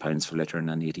 £75 for littering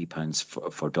and £80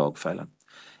 for dog filing.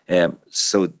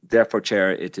 So therefore,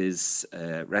 Chair, it is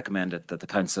recommended that the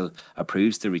Council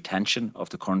approves the retention of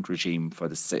the current regime for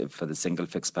the single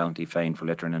fixed penalty fine for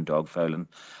littering and dog fouling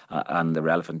and the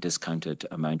relevant discounted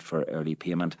amount for early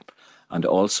payment, and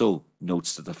also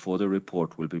notes that the further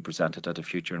report will be presented at a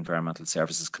future Environmental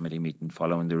Services Committee meeting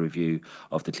following the review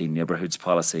of the Clean Neighbourhoods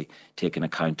Policy, taking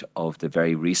account of the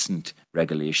very recent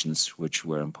regulations which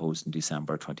were imposed in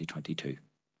December 2022.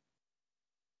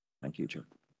 Thank you, Chair.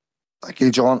 Thank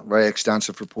you, John. Very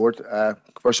extensive report.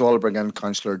 First of all, I'll bring in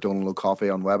Councillor Donald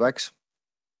O'Coffey on WebEx.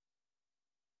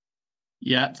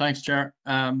 Yeah, thanks, Chair.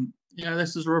 Yeah,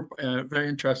 this is a very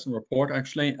interesting report,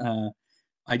 actually.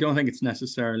 I don't think it's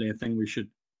necessarily a thing we should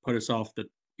put us off that,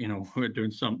 you know, we're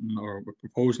doing something or we're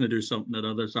proposing to do something that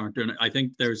others aren't doing. I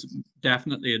think there's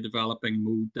definitely a developing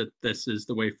mood that this is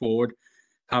the way forward.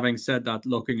 Having said that,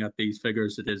 looking at these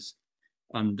figures, it is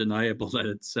undeniable that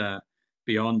it's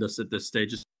beyond us at this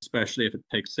stage, especially if it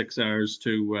takes 6 hours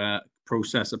to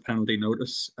process a penalty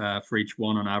notice for each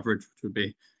one on average, which would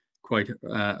be quite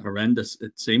horrendous,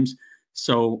 it seems.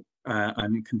 So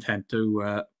I'm content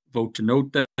to vote to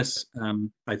note this.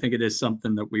 I think it is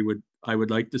something that I would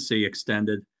like to see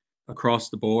extended across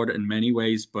the board in many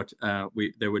ways, but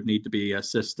there would need to be a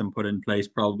system put in place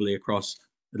probably across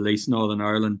at least Northern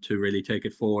Ireland to really take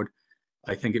it forward.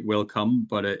 I think it will come,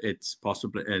 but it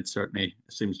certainly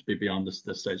seems to be beyond this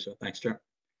stage. So thanks, Chair.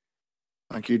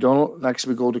 Thank you, Donald. Next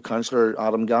we go to Councillor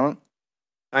Adam Gannon.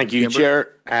 Thank you,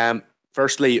 Chair.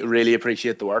 Firstly, really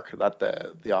appreciate the work that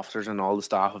the officers and all the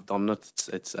staff have done.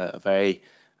 It's a very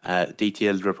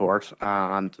detailed report,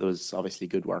 and there was obviously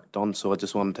good work done. So I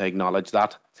just wanted to acknowledge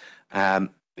that.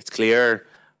 It's clear,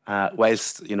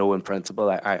 whilst, you know, in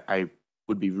principle, I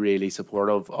would be really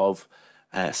supportive of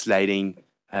sliding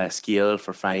scale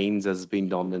for fines as has been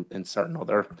done in certain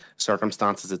other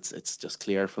circumstances. It's just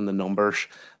clear from the numbers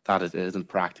that it isn't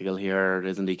practical here, it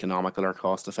isn't economical or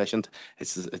cost efficient.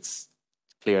 It's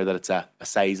clear that it's a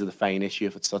size of the fine issue.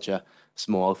 If it's such a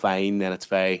small fine, then it's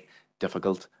very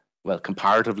difficult, well,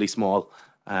 comparatively small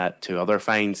to other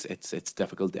fines. It's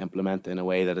difficult to implement in a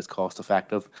way that is cost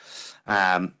effective.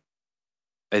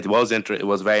 It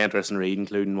was very interesting read,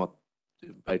 including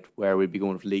about where we'd be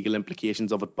going with legal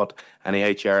implications of it. But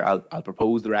anyhow, Chair, I'll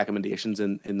propose the recommendations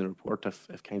in the report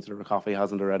if Councillor O'Coffey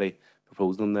hasn't already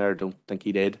proposed them there. I don't think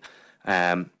he did.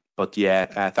 But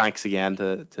yeah, thanks again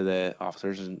to the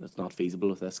officers, and it's not feasible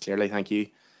with this, clearly. Thank you.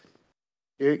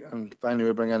 Okay, and finally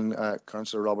we bring in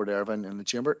Councillor Robert Irvine in the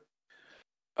chamber.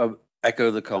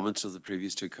 Echo the comments of the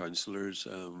previous two councillors.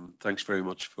 Thanks very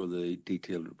much for the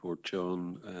detailed report,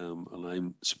 John, and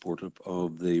I'm supportive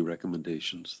of the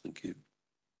recommendations. Thank you.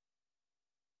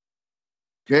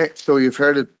 Okay, so you've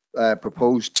heard it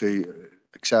proposed to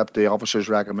accept the officer's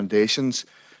recommendations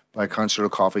by Councillor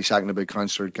Coffey, seconded by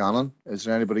Councillor Gannon. Is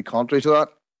there anybody contrary to that?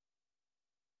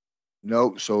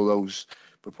 No, so those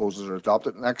proposals are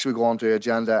adopted. Next, we go on to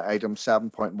agenda item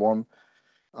 7.1,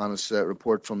 and it's a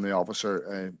report from the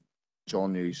officer,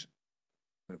 John News.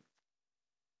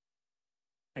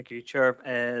 Thank you, Chair.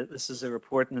 This is a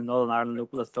report in the Northern Ireland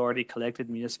Local Authority collected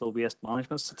municipal waste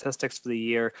management statistics for the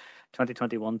year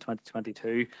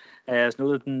 2021-2022. As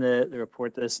noted in the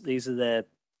report, these are the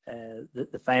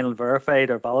final verified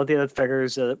or validated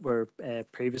figures that were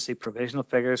previously provisional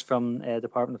figures from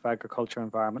Department of Agriculture,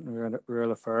 Environment and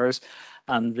Rural Affairs,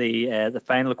 and the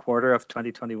final quarter of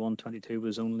 2021-22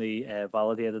 was only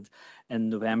validated in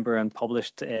November and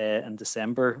published in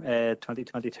December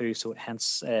 2022. So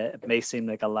hence it may seem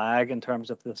like a lag in terms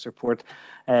of this report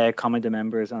coming to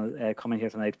members and coming here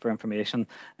tonight for information,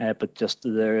 but just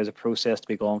there is a process to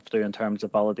be gone through in terms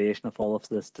of validation of all of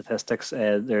the statistics.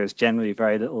 There's generally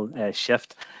very little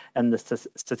shift in the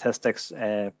statistics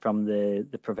from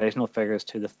the provisional figures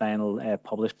to the final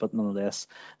published, but nonetheless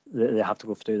they have to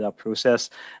go through that process.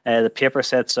 The paper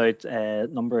sets out a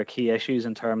number of key issues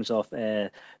in terms of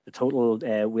the total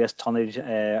waste tonnage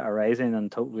arising and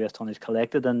total waste tonnage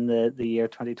collected in the year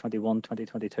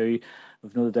 2021-2022.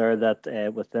 We've noted there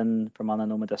that within Fermanagh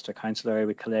and Omagh District Council area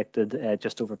we collected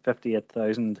just over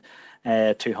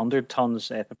 58,200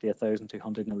 tonnes,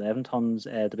 58,211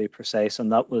 tonnes to be precise, and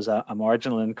that was a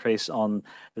marginal increase on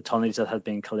the tonnage that had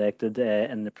been collected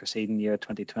in the preceding year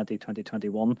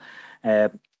 2020-2021.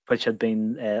 Which had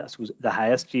been, I suppose, the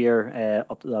highest year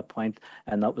up to that point,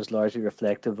 and that was largely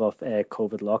reflective of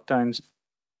COVID lockdowns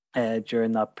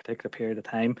during that particular period of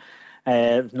time.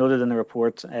 Noted in the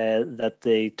report that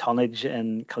the tonnage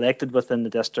collected within the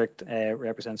district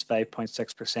represents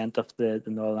 5.6% of the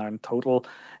Northern Ireland total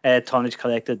tonnage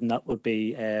collected, and that would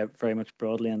be very much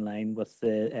broadly in line with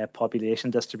the population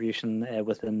distribution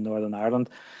within Northern Ireland.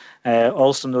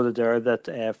 Also noted there that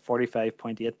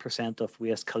 45.8% of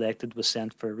waste collected was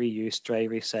sent for reuse, dry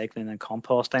recycling and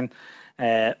composting,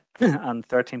 and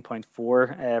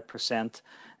 13.4%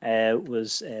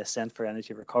 was sent for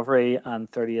energy recovery,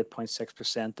 and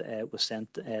 38.6% was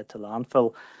sent to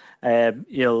landfill.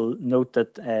 You'll note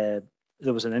that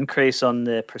there was an increase on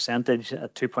the percentage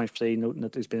at 2.3, noting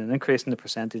that there's been an increase in the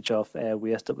percentage of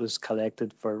waste that was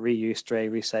collected for reuse, dry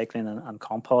recycling and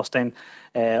composting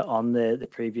on the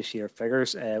previous year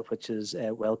figures, which is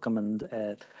welcome.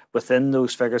 And within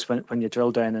those figures, when you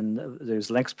drill down, and there's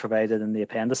links provided in the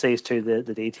appendices to the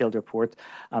detailed report,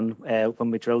 and when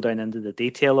we drill down into the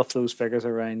detail of those figures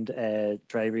around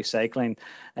dry recycling,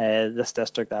 this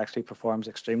district actually performs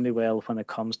extremely well when it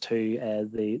comes to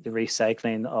the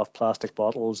recycling of plastic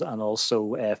bottles and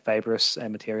also fibrous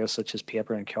materials such as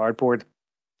paper and cardboard,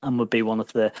 and would be one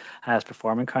of the highest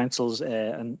performing councils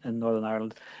in Northern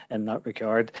Ireland in that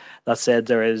regard. That said,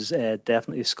 there is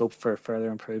definitely scope for further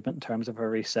improvement in terms of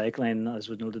our recycling. As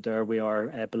we noted there, we are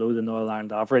below the Northern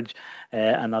Ireland average,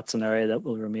 and that's an area that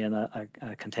will remain a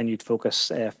continued focus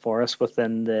for us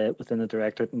within the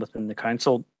directorate and within the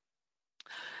council.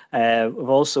 We've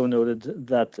also noted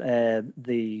that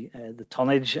the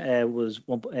tonnage was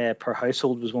per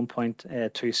household was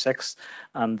 1.26,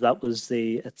 and that was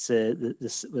the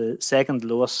second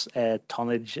lowest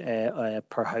tonnage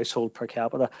per household per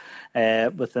capita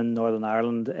within Northern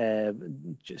Ireland,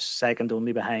 just second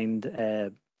only behind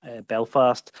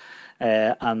Belfast,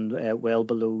 and well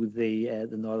below the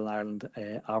Northern Ireland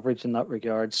average in that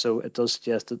regard. So it does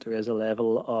suggest that there is a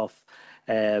level of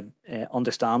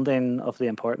understanding of the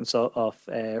importance of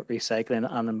recycling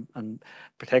and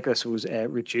particularly, I suppose,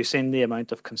 reducing the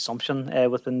amount of consumption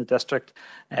within the district.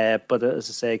 But as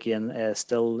I say again,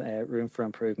 still room for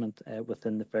improvement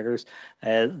within the figures.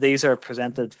 These are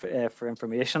presented for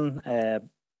information.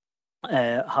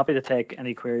 Happy to take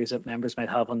any queries that members might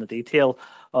have on the detail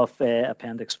of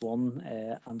Appendix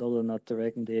 1, and other than that, the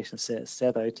recommendation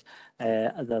set out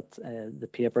that the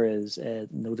paper is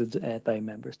noted by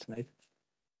members tonight.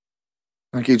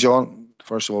 Thank you, John.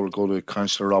 First of all, we'll go to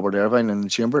Councillor Robert Irvine in the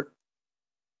chamber.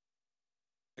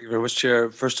 Thank you very much,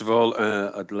 Chair. First of all,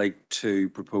 I'd like to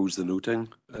propose the noting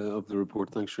of the report.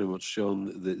 Thanks very much,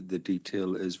 John. The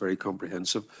detail is very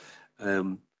comprehensive.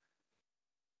 A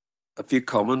few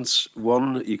comments.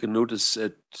 One, you can notice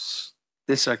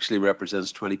this actually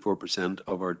represents 24%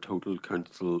 of our total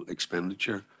council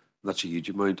expenditure. That's a huge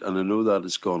amount, and I know that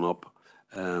has gone up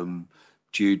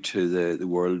due to the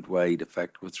worldwide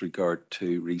effect with regard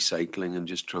to recycling and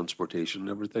just transportation and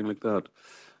everything like that.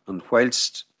 And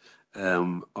whilst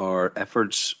our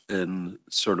efforts in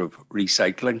sort of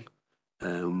recycling,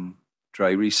 dry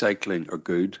dry recycling are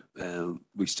good.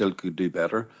 We still could do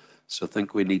better. So I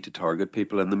think we need to target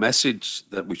people. And the message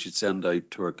that we should send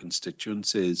out to our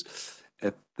constituents is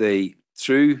if they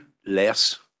threw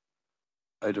less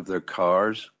out of their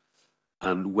cars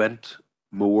and went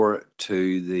more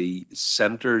to the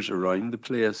centres around the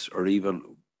place or even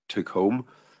took home,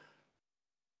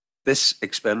 this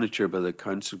expenditure by the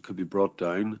council could be brought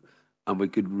down and we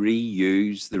could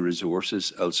reuse the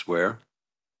resources elsewhere.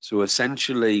 So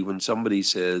essentially, when somebody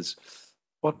says,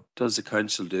 what does the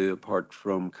council do apart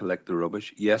from collect the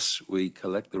rubbish? Yes, we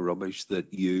collect the rubbish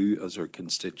that you as our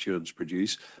constituents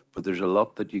produce, but there's a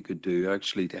lot that you could do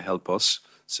actually to help us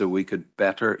so we could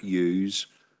better use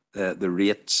the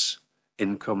rates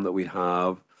income that we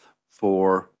have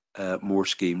for more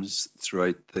schemes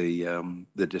throughout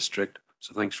the district.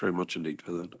 So thanks very much indeed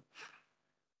for that.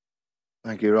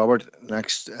 Thank you, Robert.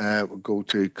 Next, we'll go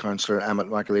to Councillor Emmett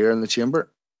McAleer in the chamber.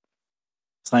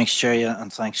 Thanks, Chair, yeah,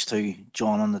 and thanks to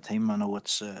John and the team. I know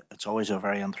it's always a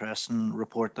very interesting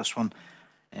report, this one.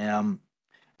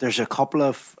 There's a couple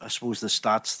of, I suppose, the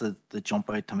stats that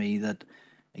jump out to me that,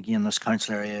 again, this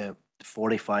council area,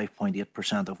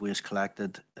 45.8% of waste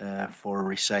collected for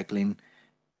recycling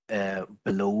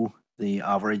below the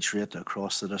average rate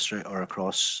across the district or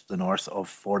across the north of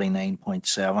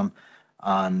 49.7,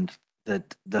 and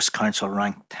that this council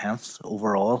ranked 10th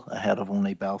overall ahead of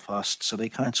only Belfast City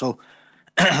Council.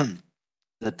 That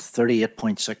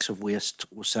 38.6 of waste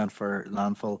was sent for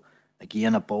landfill,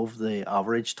 again above the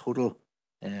average total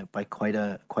by quite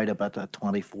a bit at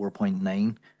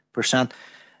 24.9%.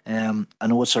 I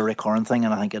know it's a recurrent thing,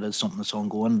 and I think it is something that's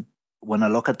ongoing. When I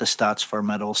look at the stats for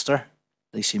Mid Ulster,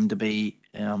 they seem to be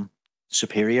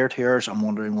superior to yours. I'm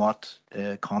wondering what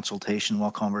consultation,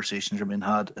 what conversations are being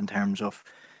had in terms of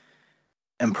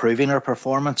improving our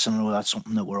performance. And I know that's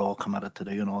something that we're all committed to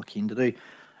do and all keen to do.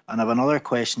 And I have another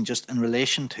question just in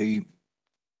relation to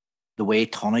the way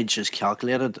tonnage is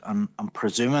calculated. I'm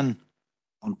presuming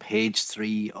on page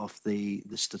 3 of the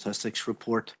statistics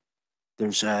report,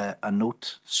 there's a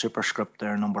note superscript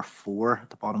there, number 4 at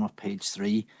the bottom of page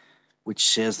 3, which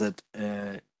says that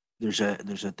there's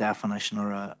a definition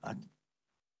or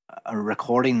a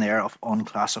recording there of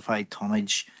unclassified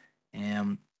tonnage,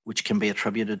 which can be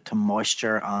attributed to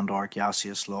moisture and or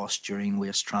gaseous loss during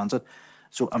waste transit.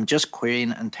 So I'm just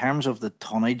querying, in terms of the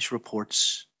tonnage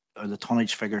reports or the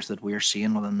tonnage figures that we're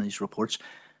seeing within these reports,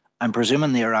 I'm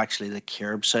presuming they are actually the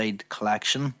curbside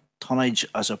collection tonnage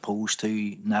as opposed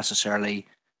to necessarily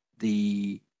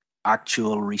the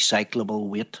actual recyclable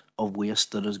weight of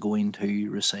waste that is going to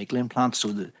recycling plants. So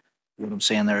what I'm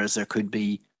saying there is there could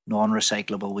be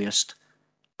non-recyclable waste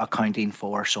accounting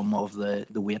for some of the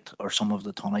weight or some of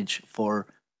the tonnage for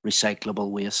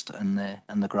recyclable waste in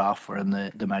the graph or in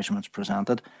the measurements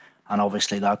presented. And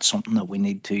obviously that's something that we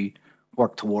need to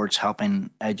work towards helping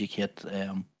educate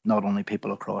not only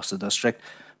people across the district,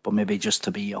 but maybe just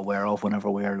to be aware of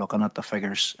whenever we're looking at the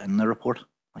figures in the report.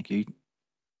 Thank you. Do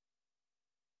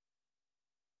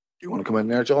you want to come in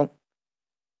there, John?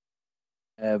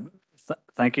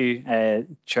 Thank you,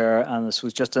 Chair. And this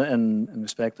was just in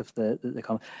respect of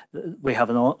we have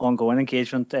an ongoing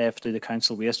engagement through the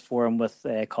Council Waste Forum with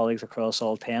colleagues across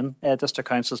all 10 district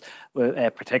councils. We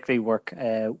particularly work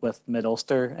with Mid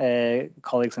Ulster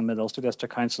colleagues in Mid Ulster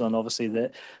District Council, and obviously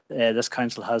this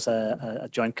council has a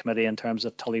joint committee in terms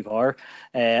of Tullyvar,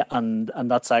 and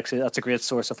that's a great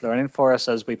source of learning for us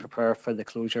as we prepare for the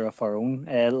closure of our own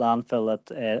landfill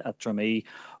at Dromee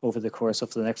over the course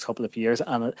of the next couple of years.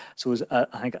 And so I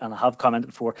think, and I have commented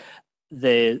before,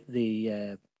 the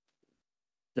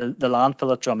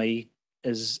landfill at Dromee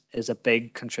is a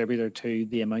big contributor to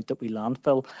the amount that we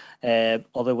landfill.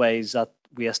 Otherwise, that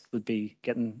waste would be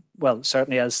getting, well,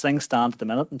 certainly as things stand at the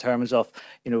minute in terms of,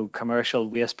 commercial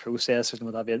waste processors and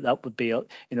what have you, that would be,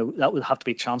 that would have to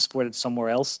be transported somewhere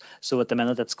else. So at the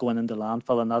minute it's going into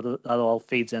landfill, and that all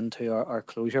feeds into our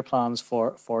closure plans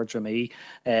for Dromee,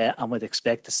 and would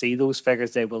expect to see those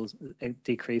figures. They will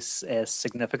decrease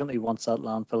significantly once that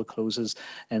landfill closes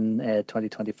in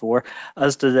 2024.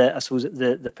 As to I suppose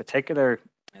the particular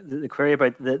the query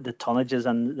about the tonnages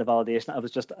and the validation,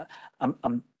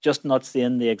 I'm just not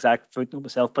seeing the exact footnote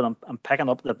myself, but I'm picking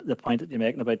up the point that you're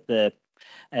making about the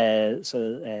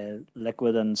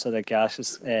liquid and sort of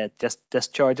gaseous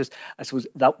discharges. I suppose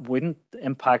that wouldn't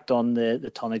impact on the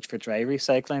tonnage for dry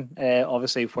recycling.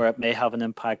 Obviously, where it may have an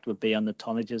impact would be on the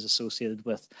tonnages associated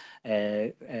with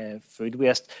food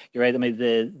waste. You're right. I mean,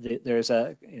 there's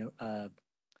a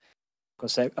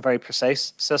a very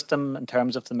precise system in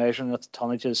terms of the measuring of the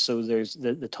tonnages. So there's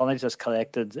the tonnage that's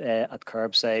collected at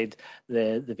curbside.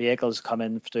 The vehicles come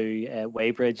in through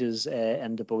weigh bridges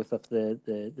into both of the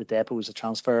depots,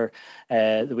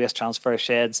 the waste transfer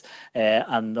sheds,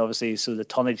 and obviously so the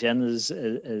tonnage in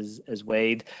is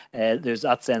weighed.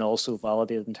 That's then also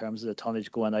validated in terms of the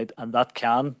tonnage going out, and that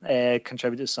can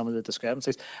contribute to some of the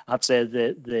discrepancies. I have to say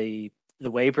the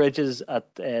weigh bridges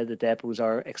at the depots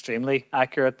are extremely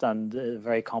accurate and a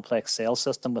very complex sales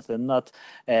system within that.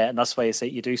 And that's why I say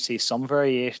you do see some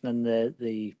variation in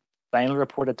the final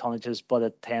reported tonnages, but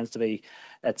it tends to be,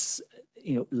 it's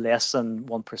less than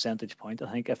 1 percentage point.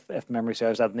 I think if memory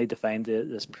serves, I'd need to find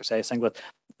this precise thing, but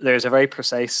there's a very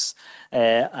precise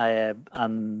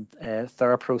and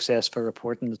thorough process for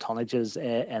reporting the tonnages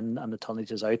in and the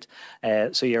tonnages out.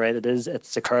 So you're right,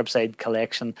 it's a curbside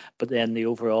collection, but then the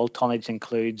overall tonnage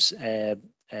includes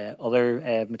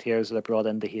other materials that are brought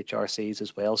into HRCs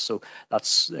as well. So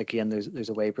that's, again, there's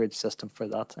a weighbridge system for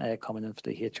that coming in for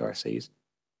the HRCs.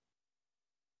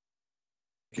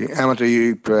 Okay, Emmett, are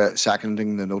you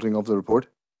seconding the noting of the report?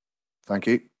 Thank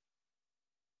you.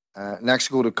 Next,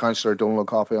 go to Councillor Donald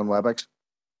Coffey on WebEx.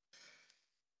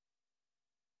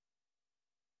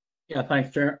 Yeah,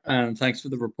 thanks, Chair, and thanks for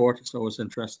the report. It's always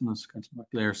interesting, as Councillor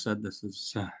McLear said. This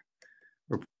is a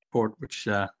report which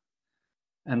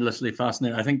endlessly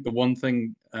fascinating. I think the one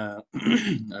thing I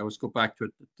always go back to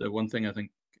it. The one thing I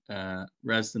think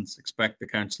residents expect the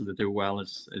council to do well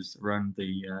is around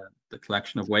the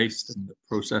collection of waste and the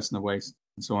processing of waste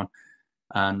and so on.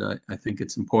 And I think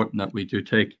it's important that we do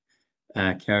take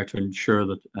care to ensure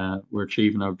that we're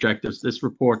achieving our objectives. This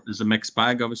report is a mixed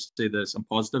bag. Obviously, there's some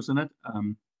positives in it.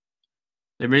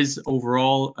 There is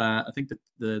overall, I think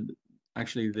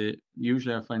that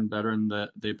usually I find better in the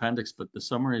appendix, but the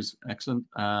summary is excellent.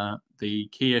 The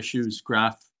key issues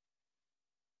graph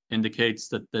indicates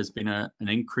that there's been an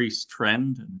increased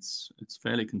trend, and it's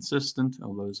fairly consistent,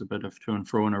 although there's a bit of to and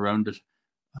fro and around it,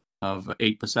 of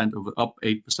 8% up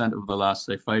 8% over the last,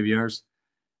 say, 5 years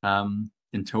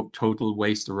in total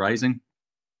waste arising.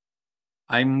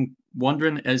 I'm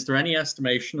wondering, is there any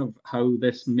estimation of how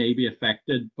this may be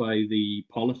affected by the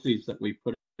policies that we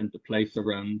put into place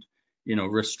around,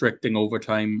 restricting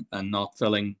overtime and not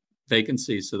filling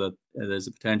vacancies, so that there's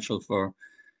a potential for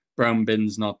brown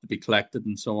bins not to be collected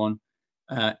and so on?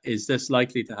 Is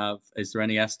there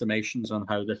any estimations on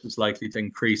how this is likely to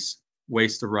increase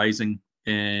waste arising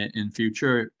in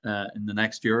future, in the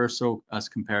next year or so, as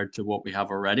compared to what we have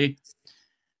already?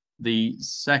 The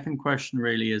second question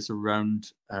really is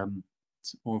around,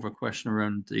 it's more of a question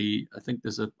around I think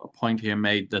there's a point here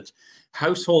made that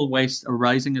household waste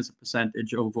arising as a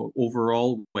percentage of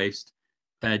overall waste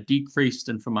decreased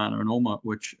in Fermanagh and Omagh,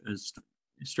 which is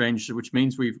strange, which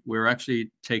means we're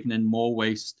actually taking in more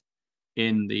waste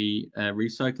in the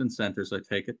recycling centres, I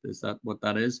take it. Is that what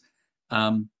that is?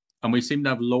 And we seem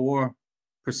to have lower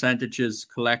percentages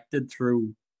collected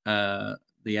through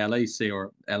the LAC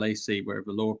or LAC, where we have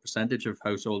a lower percentage of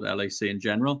household LAC in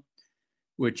general,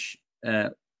 which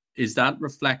is that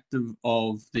reflective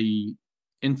of the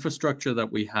infrastructure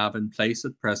that we have in place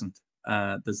at present?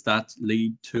 Does that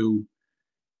lead to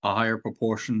a higher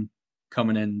proportion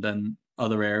coming in than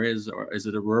other areas, or is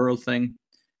it a rural thing,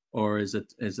 or is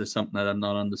there something that I'm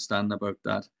not understanding about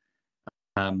that?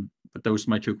 But those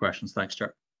are my two questions. Thanks,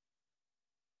 Chair.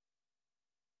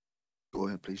 Go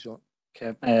ahead, please, John.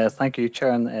 Okay, thank you,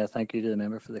 Chair, and thank you to the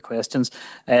member for the questions.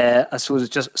 I suppose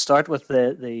just start with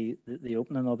the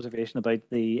opening observation about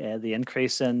the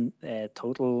increase in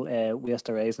total waste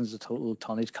arising, the total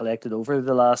tonnage collected over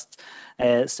the last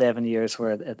 7 years,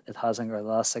 where it hasn't, or the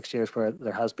last 6 years, where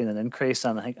there has been an increase,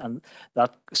 and I think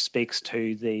that speaks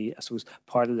to I suppose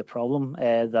part of the problem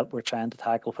that we're trying to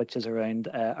tackle, which is around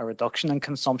a reduction in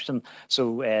consumption.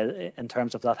 So in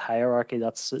terms of that hierarchy,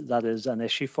 that is an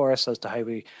issue for us as to how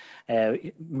we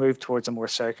move towards a more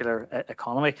circular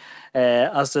economy.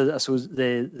 I suppose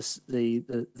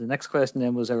the next question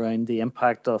then was around the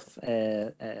impact of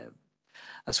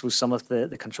I suppose some of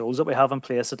the controls that we have in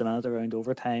place at the minute around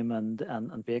overtime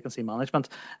and vacancy management.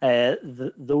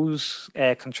 Those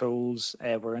controls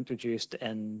were introduced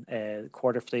in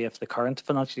Q3 of the current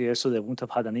financial year, so they won't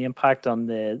have had any impact on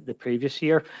the previous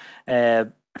year. I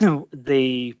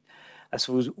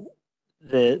suppose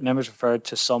the members referred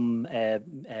to some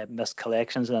missed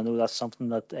collections, and I know that's something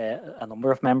that a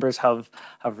number of members have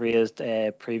raised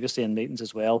previously in meetings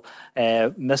as well.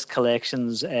 Missed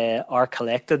collections are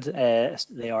collected.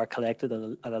 They are collected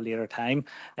at a later time,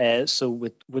 so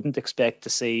we wouldn't expect to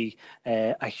see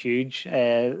a huge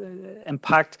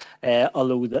impact,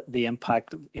 although the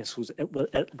impact it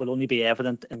will only be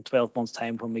evident in 12 months'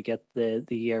 time when we get the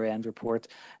year-end report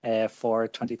for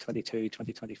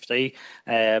 2022-2023.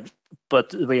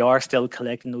 But we are still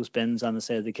collecting those bins, and I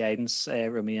say the guidance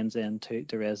remains in to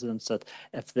residents that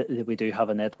if we do have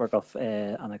a network of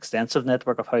an extensive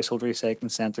network of household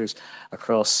recycling centres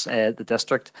across the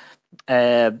district.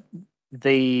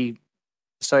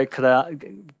 Sorry, could I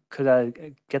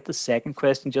get the second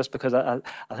question, just because I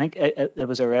think there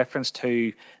was a reference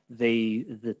to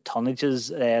the tonnages,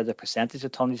 the percentage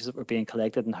of tonnages that were being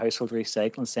collected in household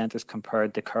recycling centres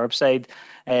compared to curbside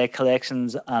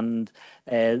collections, and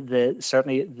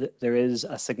certainly there is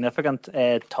a significant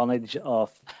tonnage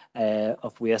of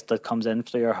waste that comes in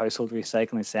through our household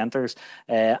recycling centres,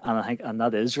 and I think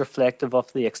that is reflective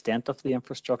of the extent of the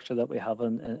infrastructure that we have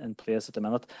in place at the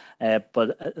minute.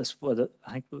 But as what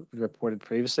I think we reported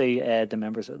previously, the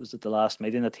members, it was at the last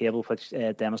meeting, a table which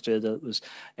demonstrated that it was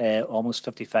almost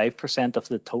 55% of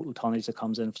the total tonnage that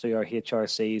comes in through our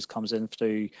HRCs comes in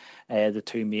through the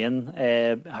two main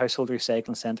household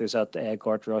recycling centres at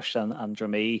Gortrush and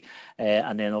Dramee,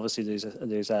 and then obviously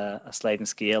there's a sliding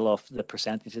scale of the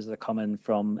percentages that come in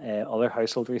from other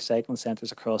household recycling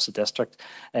centres across the district,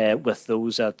 with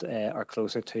those that are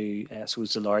closer to so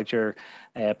it's the larger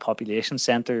population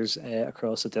centres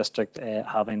across the district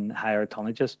having higher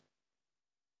tonnages.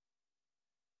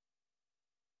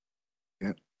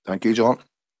 Yeah, thank you, John.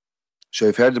 So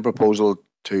you've heard the proposal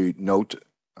to note,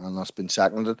 and that's been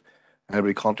seconded.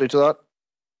 Anybody contrary to that?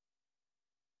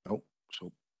 No.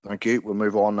 So thank you. We'll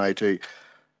move on now to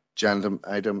agenda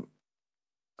item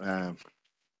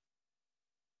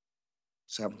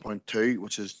 7.2,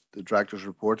 which is the director's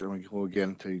report, and we go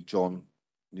again to John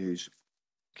News.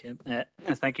 Okay.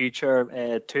 Thank you,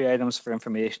 Chair. Two items for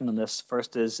information on this.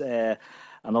 First is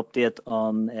an update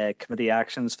on committee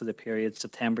actions for the period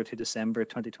September to December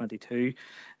 2022.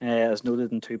 As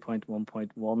noted in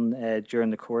 2.1.1,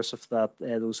 during the course of that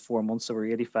those 4 months, there were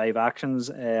 85 actions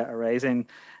arising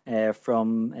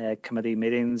from committee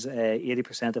meetings.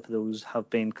 80% of those have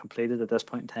been completed at this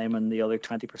point in time, and the other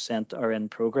 20% are in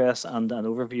progress. And an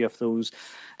overview of those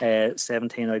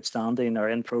 17 outstanding or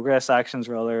in progress actions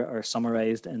rather are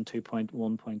summarised in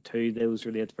 2.1.2. Those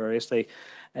relate variously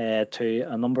to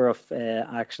a number of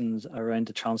actions around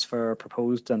the transfer,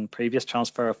 proposed and previous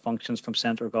transfer of functions from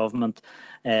central government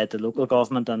to local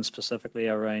government, and specifically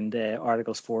around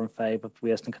Articles 4 and 5 of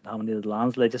Waste and Contaminated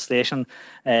Lands legislation.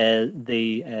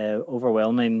 The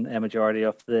overwhelming majority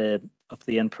of the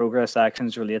in-progress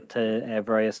actions relate to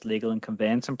various legal and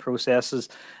conveyancing processes,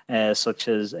 such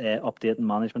as updating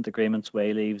management agreements,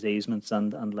 way leaves, easements,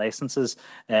 and licenses.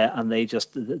 And they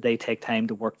take time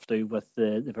to work through with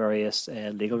the various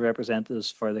legal representatives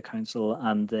for the council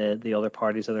and the other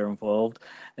parties that are involved.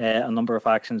 A number of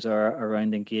actions are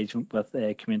around engagement with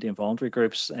community and voluntary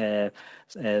groups,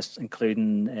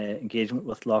 including engagement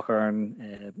with Lough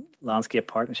Erne Landscape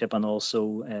Partnership, and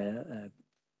also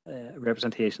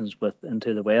representations with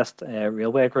Into the West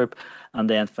Railway Group. And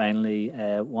then finally,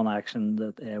 one action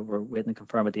that we're waiting to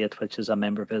confirm a date, which is a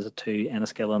member visit to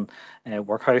Enniskillen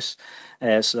Workhouse.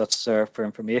 So that's for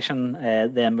information.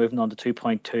 Then moving on to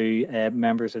 2.2,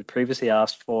 members had previously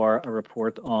asked for a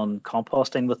report on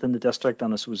composting within the district,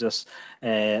 and this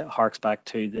harks back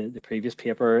to the previous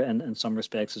paper in some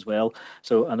respects as well.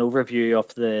 So an overview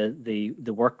of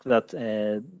the work that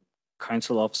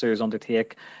council officers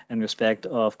undertake in respect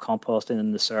of composting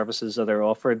and the services that are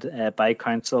offered by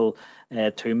council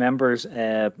to members.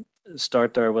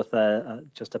 Start there with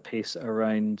just a piece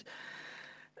around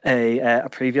a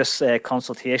previous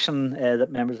consultation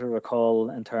that members will recall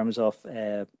in terms of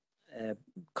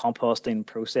composting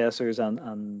processors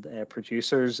and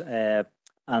producers.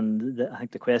 And I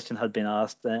think the question had been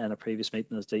asked in a previous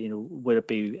meeting as to, would it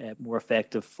be more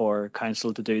effective for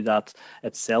council to do that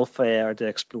itself, or to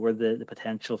explore the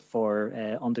potential for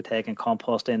undertaking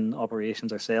composting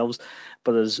operations ourselves.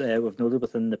 But as we've noted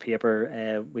within the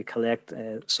paper, we collect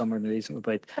somewhere in the region of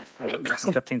about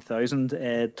 15,000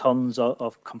 tonnes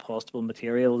of compostable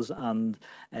materials, and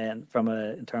in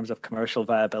terms of commercial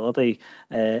viability,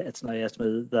 it's now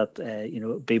estimated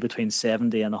that be between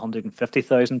 70 and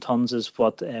 150,000 tonnes is what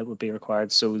what would be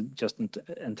required. So just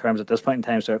in terms at this point in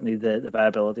time, certainly the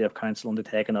viability of council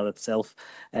undertaking that itself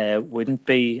wouldn't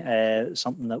be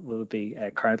something that we would be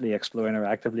currently exploring or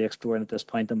actively exploring at this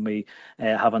point. And we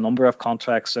have a number of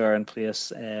contracts that are in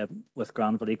place with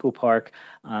Granville Eco Park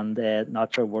and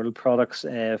Natural World Products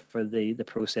for the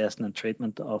processing and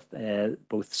treatment of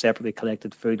both separately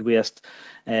collected food waste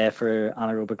for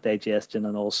anaerobic digestion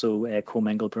and also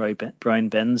commingled brown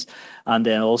bins. And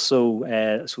then also,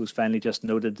 so it's finally just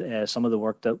noted some of the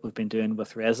work that we've been doing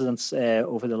with residents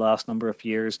over the last number of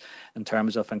years in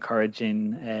terms of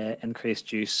encouraging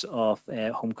increased use of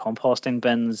home composting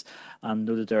bins, and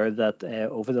noted there that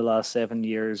over the last 7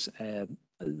 years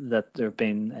that there have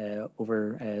been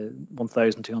over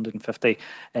 1,250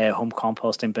 home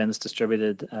composting bins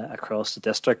distributed across the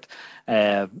district.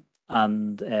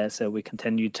 And so we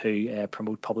continue to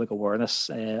promote public awareness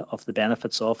of the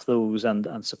benefits of those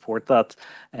and support that.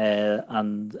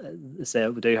 And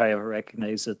so we do, however,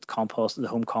 recognise that the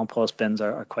home compost bins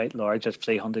are quite large at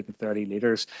 330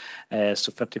 litres,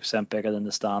 so 50% bigger than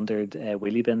the standard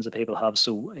wheelie bins that people have.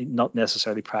 So not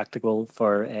necessarily practical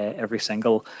for every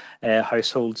single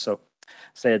household. So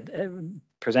said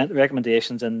present the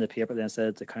recommendations in the paper, then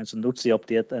said the council notes the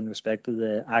update in respect to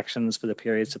the actions for the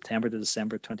period September to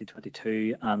December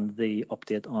 2022 and the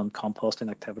update on composting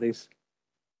activities.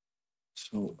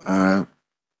 So,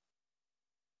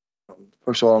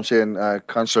 first of all, I'm saying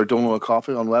Councillor Donal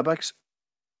Coffey on WebEx.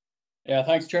 Yeah,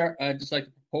 thanks, Chair. I'd just like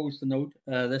to propose to note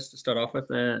this to start off with.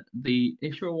 The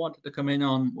issue I wanted to come in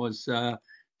on was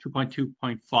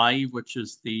 2.2.5, which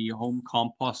is the home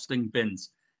composting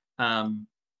bins.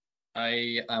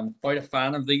 I am quite a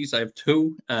fan of these. I have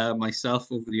two myself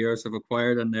over the years I've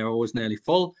acquired, and they're always nearly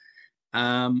full.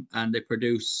 And they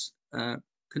produce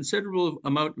considerable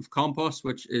amount of compost,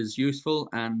 which is useful.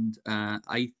 And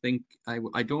I think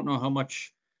I don't know how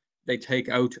much they take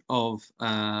out of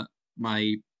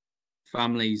my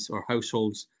family's or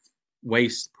households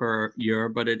waste per year,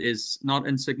 but it is not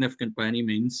insignificant by any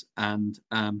means. And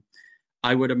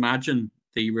I would imagine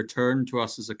the return to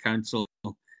us as a council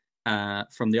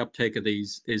from the uptake of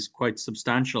these is quite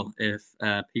substantial if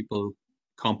people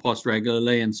compost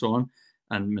regularly and so on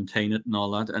and maintain it and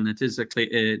all that. And it is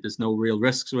there's no real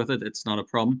risks with it. It's not a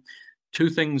problem. Two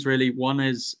things really. One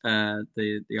is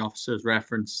the officers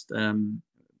referenced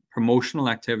promotional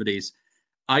activities.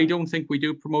 I don't think we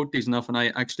do promote these enough, and I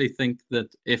actually think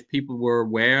that if people were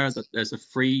aware that there's a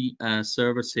free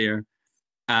service here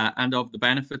and of the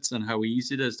benefits and how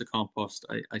easy it is to compost,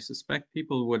 I suspect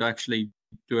people would actually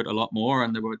do it a lot more,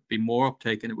 and there would be more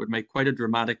uptake, and it would make quite a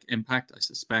dramatic impact, I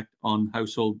suspect, on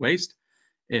household waste.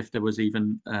 If there was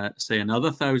even, say, another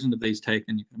 1,000 of these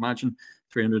taken, you can imagine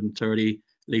 330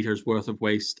 litres worth of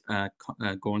waste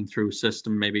going through a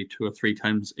system maybe 2 or 3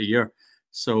 times a year.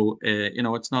 So, you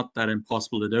know, it's not that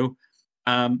impossible to do.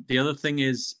 The other thing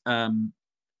is,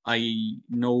 I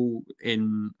know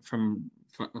from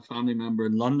a family member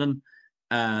in London,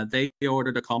 they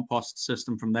ordered a compost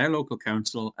system from their local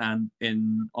council, and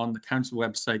on the council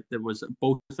website there was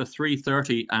both a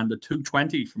 330 and a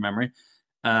 220 from memory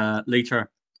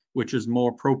litre, which is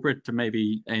more appropriate to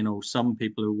maybe, you know, some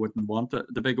people who wouldn't want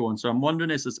the bigger one. So I'm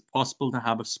wondering, is it possible to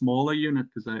have a smaller unit?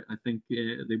 Because I think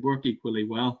they work equally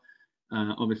well.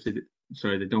 Obviously,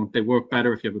 sorry, they don't. They work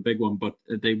better if you have a big one, but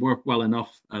they work well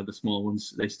enough. The small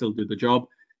ones, they still do the job.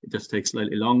 It just takes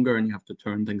slightly longer, and you have to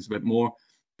turn things a bit more.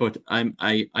 But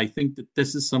I think that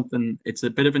this is something. It's a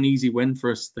bit of an easy win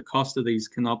for us. The cost of these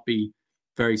cannot be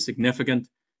very significant.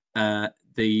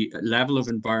 The level of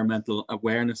environmental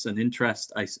awareness and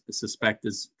interest, I suspect,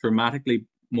 is dramatically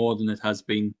more than it has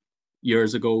been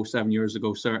years ago, 7 years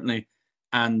ago, certainly.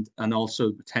 And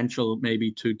also potential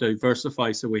maybe to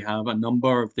diversify. So we have a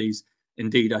number of these.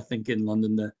 Indeed, I think in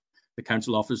London, the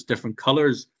council offers different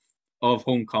colours of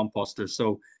home composters.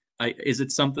 So is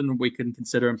it something we can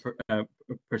consider and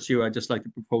pursue? I'd just like to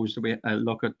propose that we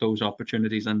look at those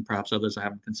opportunities and perhaps others I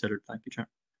haven't considered. Thank you, Chair.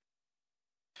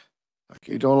 Thank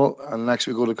you, Donal. And next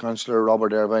we go to Councillor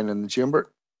Robert Irvine in the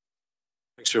Chamber.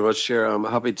 Thanks very much, Chair. I'm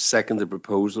happy to second the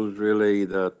proposal, really,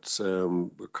 that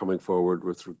we're coming forward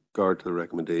with regard to the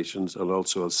recommendations, and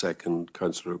also I'll second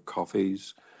Councillor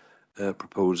Coffey's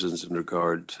proposals in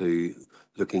regard to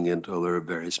looking into other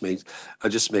various means.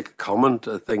 I'll just make a comment,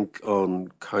 I think,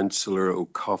 on Councillor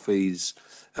O'Coffey's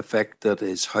effect that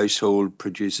his household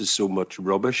produces so much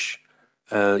rubbish,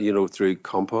 you know, through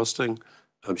composting.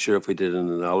 I'm sure if we did an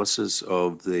analysis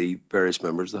of the various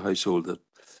members of the household, that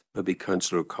maybe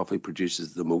Councillor Coffey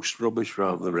produces the most rubbish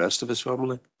rather than the rest of his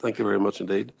family. Thank you very much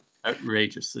indeed.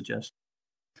 Outrageous suggestion.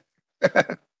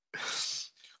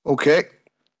 Okay,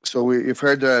 so you've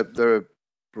heard the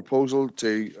proposal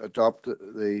to adopt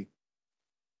the,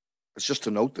 it's just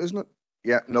a note, isn't it?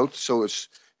 Yeah, note. So it's,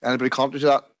 anybody contrary to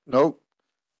that? No?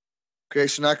 Okay,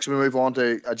 so next we move on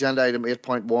to agenda item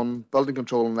 8.1, building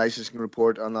control and licensing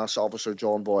report, and that's Officer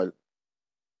John Boyle.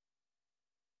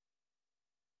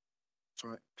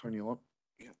 Sorry, turn you on.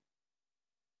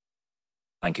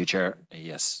 Thank you, Chair.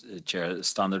 Yes, Chair,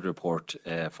 standard report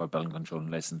for building control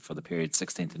and license for the period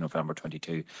 16th of November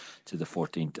 22 to the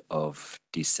 14th of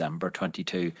December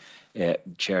 22.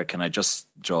 Chair, can I just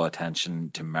draw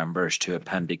attention to members to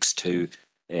Appendix 2,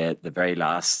 the very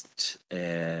last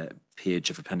page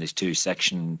of Appendix 2,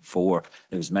 Section 4.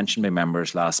 It was mentioned by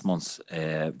members last month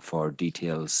for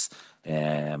details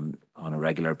on a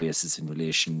regular basis in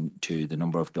relation to the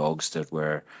number of dogs that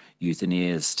were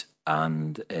euthanized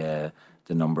and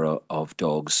the number of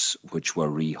dogs which were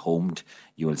rehomed.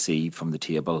 You will see from the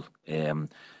table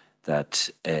that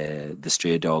the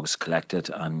stray dogs collected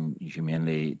and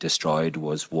humanely destroyed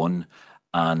was 1.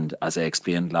 And as I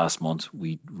explained last month,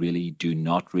 we really do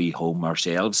not rehome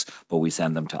ourselves, but we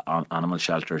send them to animal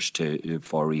shelters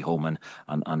for rehoming,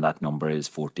 and that number is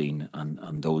 14.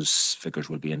 And those figures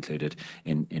will be included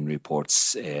in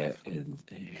reports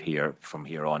here from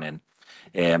here on in.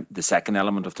 The second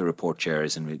element of the report, Chair,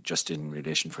 is just in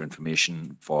relation for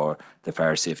information for the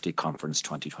Fire Safety Conference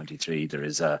 2023. There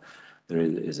is a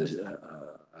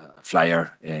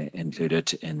flyer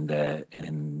included in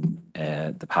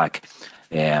the pack,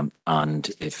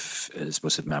 and if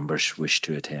supposed members wish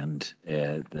to attend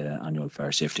the annual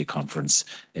Fire Safety Conference,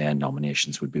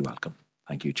 nominations would be welcome.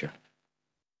 Thank you, Chair.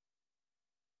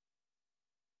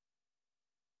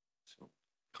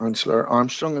 Councillor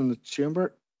Armstrong in the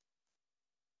chamber.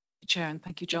 Chair, and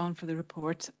thank you, John, for the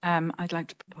report. I'd like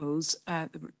to propose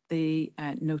the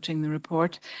noting the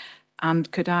report.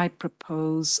 And could I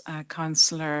propose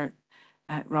Councillor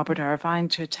Robert Irvine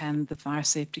to attend the Fire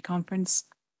Safety Conference?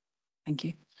 Thank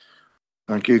you.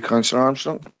 Thank you, Councillor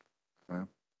Armstrong.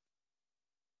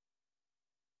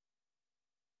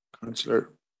 Councillor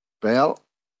Bell.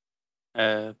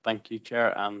 Thank you,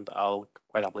 Chair, and I'll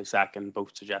quite happily second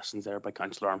both suggestions there by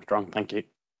Councillor Armstrong. Thank you.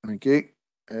 Thank you.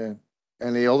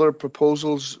 Any other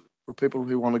proposals for people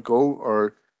who want to go,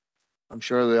 or I'm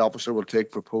sure the officer will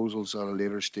take proposals at a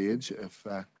later stage if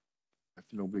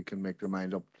nobody can make their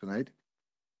mind up tonight.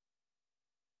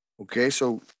 Okay,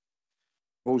 so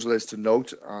proposal is to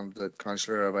note and that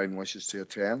Councillor Irvine wishes to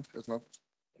attend, isn't it?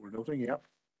 We're noting, yeah.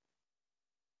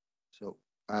 So,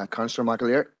 Councillor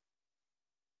McAleer.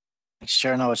 Thanks,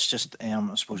 Chair. No, it's just,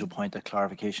 I suppose, a point of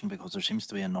clarification because there seems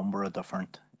to be a number of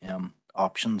different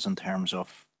options in terms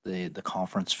of the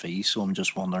conference fee. So I'm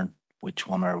just wondering which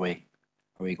one are we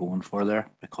going for there?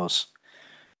 Because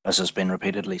as has been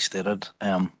repeatedly stated,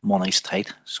 money's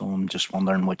tight. So I'm just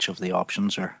wondering which of the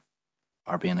options are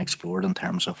being explored in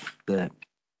terms of the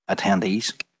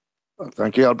attendees.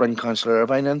 Thank you. I'll bring Councillor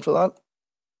Irvine in for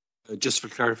that. Just for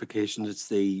clarification, it's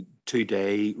the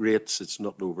 2-day rates. It's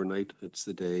not overnight. It's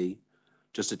the day,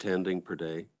 just attending per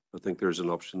day. I think there's an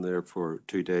option there for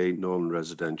 2-day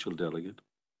non-residential delegate.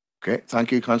 Okay,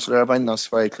 thank you, Councillor Irvine. That's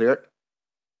very clear.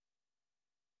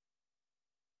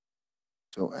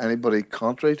 So anybody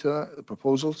contrary to that, the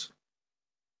proposals?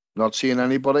 Not seeing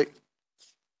anybody.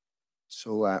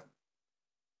 So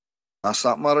that's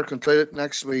that matter concluded.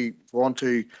 Next, we go on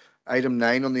to item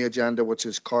 9 on the agenda, which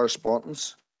is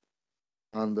correspondence.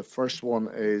 And the first one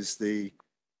is the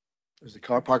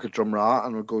car park at Drumrah,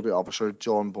 and we'll go to Officer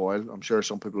John Boyle. I'm sure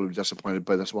some people will be disappointed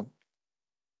by this one.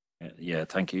 Yeah,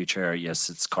 thank you, Chair. Yes,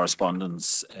 it's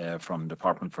correspondence from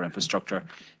Department for Infrastructure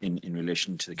in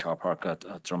relation to the car park at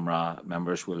Drumrah.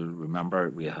 Members will remember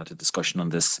we had a discussion on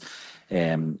this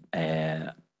in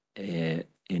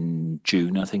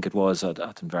June, I think it was,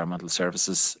 at Environmental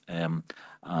Services,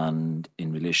 and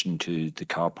in relation to the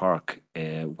car park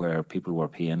where people were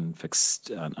paying fixed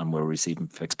and were receiving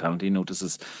fixed penalty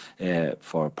notices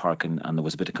for parking, and there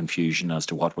was a bit of confusion as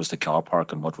to what was the car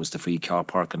park and what was the free car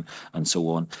park and so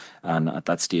on. And at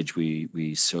that stage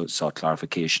we sought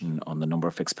clarification on the number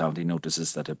of fixed penalty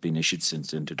notices that have been issued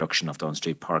since the introduction of the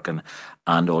on-street parking,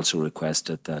 and also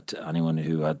requested that anyone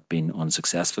who had been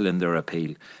unsuccessful in their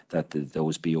appeal, that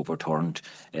those be overturned.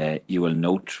 You will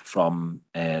note from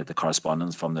the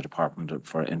correspondence from the Department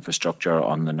for Infrastructure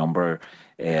on the number.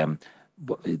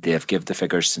 They have given the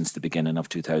figures since the beginning of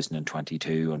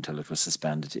 2022 until it was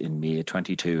suspended in May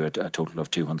 22, a total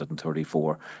of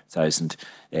 234,000.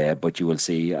 But you will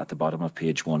see at the bottom of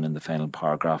page 1 in the final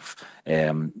paragraph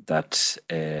that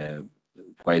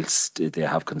whilst they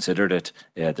have considered it,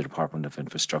 the Department of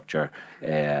Infrastructure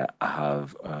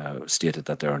have stated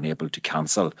that they are unable to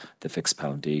cancel the fixed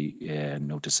penalty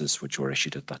notices which were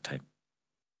issued at that time.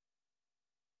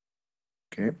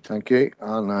 Okay, thank you.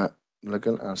 And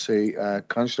looking, I see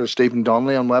Councillor Stephen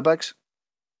Donnelly on WebEx.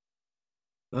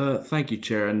 Thank you,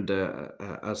 Chair. And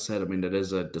as said, I mean, it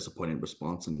is a disappointing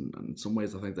response, and in some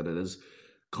ways, I think that it is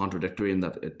contradictory in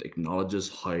that it acknowledges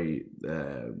how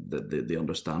they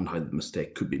understand how the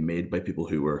mistake could be made by people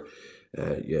who were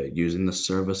using this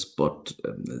service, but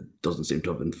it doesn't seem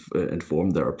to have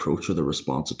informed their approach or their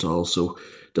response at all. So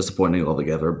disappointing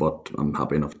altogether, but I'm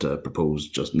happy enough to propose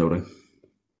just noting.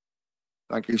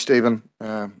 Thank you, Stephen.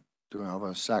 Do we have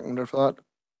a seconder for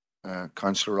that?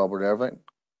 Councillor Robert Irvine.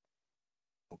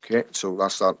 Okay, so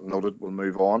that's that noted. We'll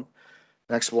move on.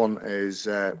 Next one is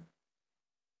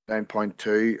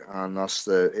 9.2, and that's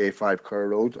the A5 Kerr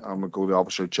Road, and we'll go to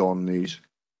Officer John News.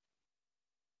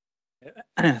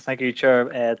 Thank you, Chair.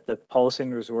 The Policy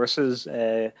and Resources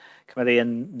Committee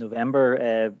in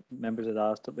November, members had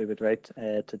asked that we would write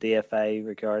to DFI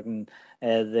regarding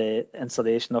the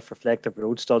installation of reflective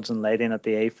road studs and lighting at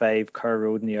the A5 Kerr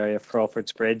Road in the area of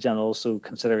Crawfords Bridge, and also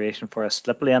consideration for a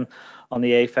slip lane on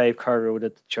the A5 Kerr Road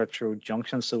at the Church Road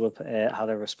Junction. So we've had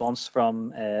a response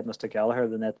from Mr. Gallagher,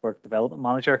 the Network Development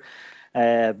Manager.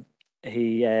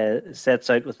 He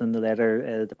sets out within the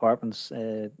letter the department's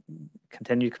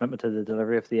continued commitment to the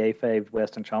delivery of the A5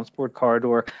 Western Transport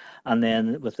Corridor, and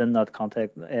then within that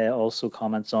context also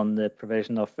comments on the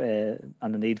provision of and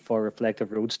the need for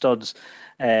reflective road studs,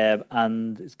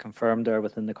 and it's confirmed there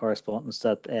within the correspondence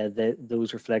that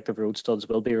those reflective road studs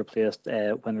will be replaced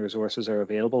when resources are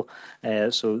available.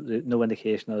 So no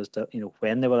indication as to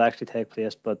when they will actually take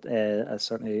place, but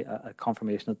certainly a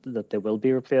confirmation that they will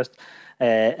be replaced.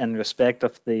 In respect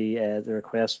of the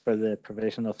request for the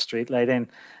provision of street lighting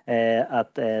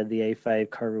at the A5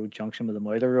 Kerr Road junction with the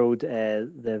Moyler Road,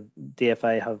 the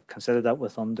DFI have considered that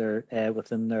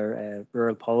within their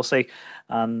rural policy,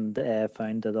 and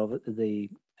found that the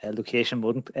location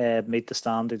wouldn't meet the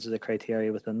standards of the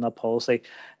criteria within that policy,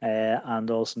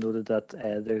 and also noted that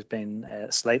there's been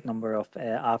a slight number of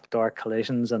after-dark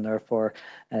collisions, and therefore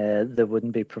they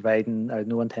wouldn't be providing, or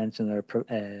no intention or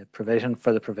provision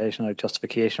for the provision or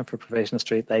justification for provision of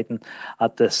street lighting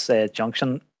at this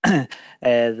junction.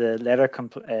 The letter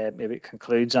maybe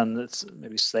concludes, and it's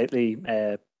maybe slightly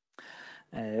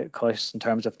cautious in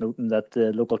terms of noting that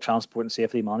the local transport and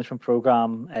safety management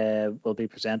programme will be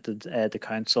presented to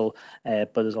council,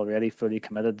 but is already fully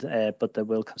committed, but they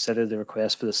will consider the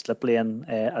request for the slip lane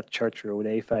at Church Road,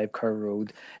 A5 Kerr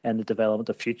Road, and the development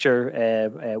of future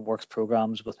works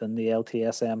programmes within the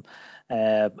LTSM.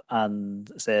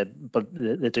 And said, but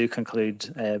they do conclude,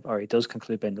 or he does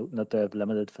conclude by noting that they have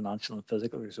limited financial and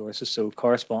physical resources. So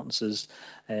correspondence is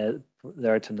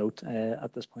there to note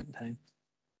at this point in time.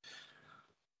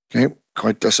 Okay,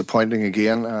 quite disappointing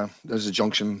again. There's a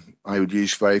junction I would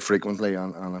use very frequently,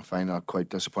 and I find that quite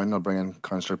disappointing. I'll bring in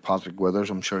Councillor Patrick Withers.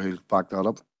 I'm sure he'll back that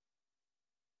up.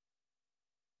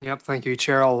 Yep, thank you,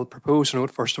 Chair. I'll propose a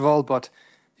note first of all, but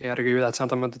yeah, I'd agree with that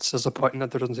sentiment. It's disappointing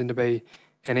that there doesn't seem to be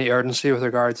any urgency with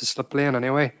regards to slip lane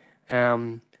anyway.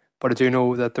 But I do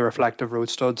know that the reflective road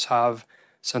studs have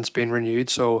since been renewed,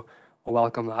 so I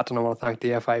welcome that, and I want to thank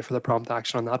DFI for the prompt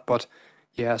action on that. But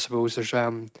yeah, I suppose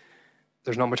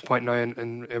there's not much point now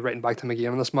in writing back to them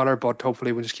again on this matter, but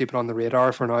hopefully we'll just keep it on the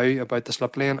radar for now about the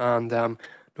slip lane, and no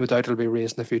doubt it'll be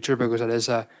raised in the future because it is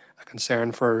a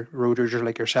concern for road users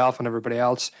like yourself and everybody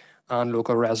else, and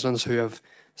local residents who have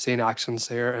seen actions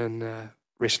there and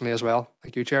recently as well.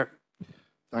 Thank you, Chair.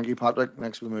 Thank you, Patrick.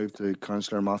 Next we move to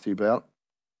Councillor Matthew Bell.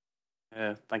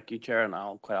 Thank you, Chair, and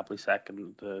I'll quite happily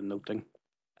second the noting.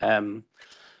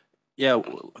 Yeah,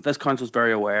 this council is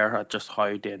very aware of just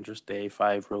how dangerous the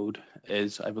A5 road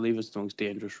is. I believe it's the most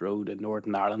dangerous road in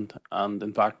Northern Ireland. And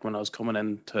in fact, when I was coming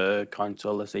into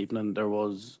council this evening, there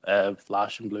was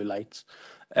flashing blue lights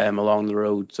along the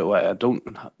road. So I don't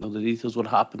know the details what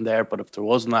happened there, but if there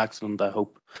was an accident, I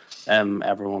hope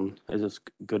everyone is as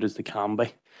good as they can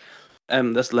be.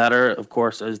 This letter, of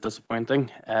course, is disappointing.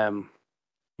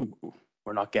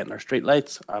 We're not getting our street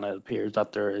lights, and it appears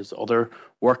that there is other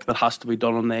work that has to be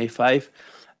done on the A5.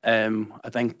 I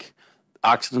think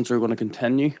accidents are going to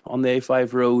continue on the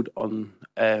A5 road,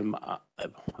 and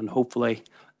hopefully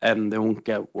they won't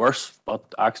get worse,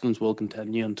 but accidents will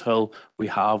continue until we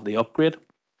have the upgrade.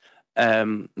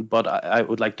 But I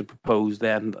would like to propose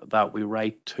then that we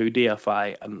write to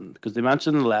DFI, and because they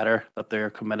mentioned in the letter that they're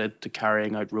committed to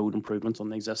carrying out road improvements on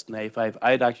the existing A5,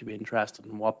 I'd actually be interested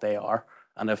in what they are,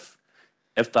 and if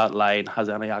that line has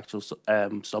any actual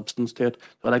substance to it.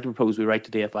 So I'd like to propose we write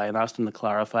to DFI and ask them to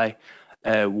clarify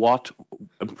what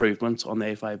improvements on the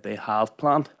A5 they have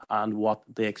planned and what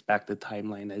the expected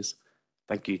timeline is.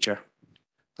 Thank you, Chair.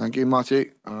 Thank you,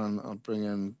 Matthew. And I'll bring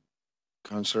in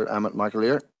Councillor Emmett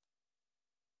McAleer.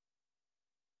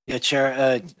 Yeah,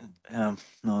 Chair.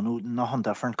 Nothing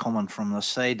different coming from this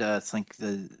side. I think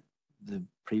the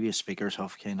previous speakers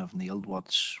have kind of nailed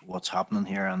what's happening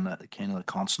here and the kind of the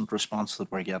constant response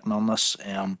that we're getting on this.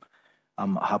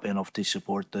 I'm happy enough to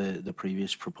support the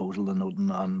previous proposal, the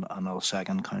noting, and I'll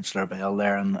second Councillor Bell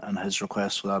there and his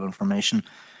request for that information.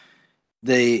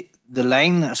 The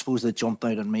line, I suppose, that jumped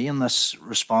out at me in this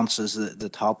response is the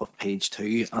top of page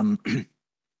 2, and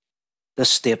this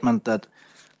statement that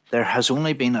there has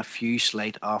only been a few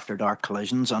slight after dark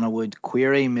collisions, and I would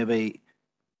query maybe,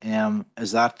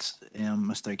 is that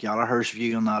Mr. Gallagher's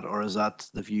view on that, or is that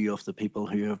the view of the people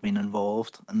who have been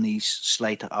involved in these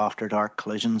slight after dark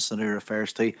collisions that he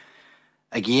refers to?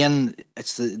 Again,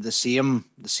 it's the same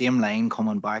line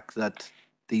coming back, that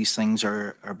these things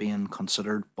are being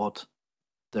considered, but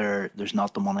there's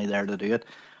not the money there to do it.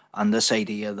 And this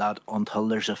idea that until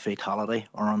there's a fatality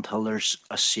or until there's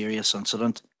a serious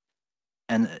incident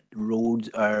in road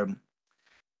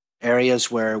areas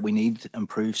where we need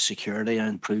improved security and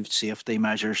improved safety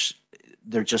measures,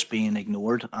 they're just being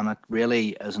ignored. And it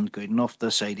really isn't good enough,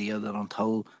 this idea that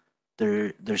until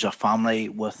there's a family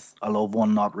with a loved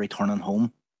one not returning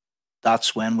home,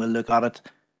 that's when we'll look at it.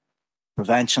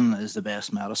 Prevention is the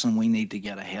best medicine. We need to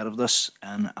get ahead of this,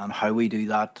 and how we do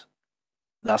that,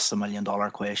 that's the $1 million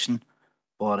question.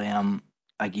 But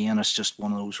again, it's just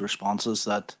one of those responses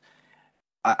that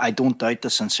I don't doubt the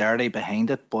sincerity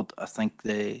behind it, but I think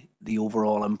the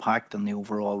overall impact and the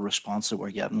overall response that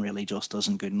we're getting really just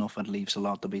isn't good enough. It leaves a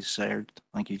lot to be desired.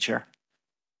 Thank you, Chair.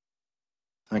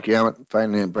 Thank you, Emmett.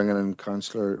 Finally, bringing in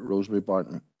Councillor Rosemary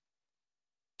Barton.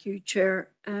 Thank you, Chair.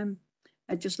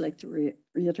 I'd just like to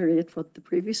reiterate what the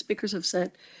previous speakers have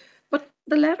said, but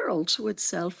the letter also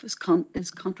itself is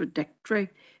contradictory.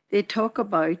 They talk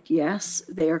about, yes,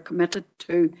 they are committed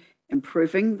to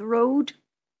improving the road.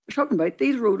 They're talking about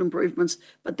these road improvements,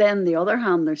 but then on the other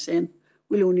hand, they're saying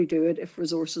we'll only do it if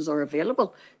resources are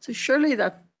available. So surely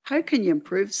how can you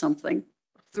improve something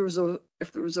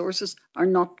if the resources are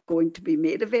not going to be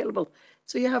made available?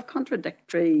 So you have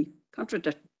contradictory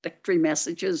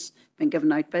messages being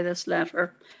given out by this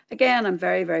letter. Again, I'm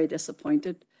very, very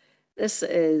disappointed. This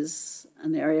is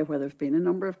an area where there's been a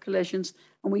number of collisions,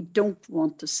 and we don't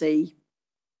want to see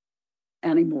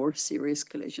any more serious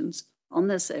collisions on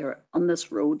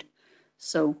this road.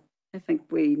 So I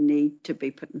think we need to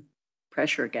be putting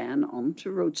pressure again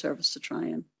onto road service to try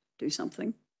and do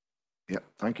something. Yeah,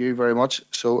 thank you very much.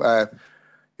 So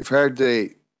you've heard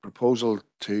the proposal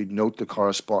to note the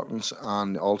correspondence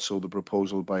and also the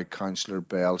proposal by Councillor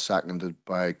Bell, seconded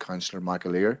by Councillor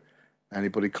McAleer.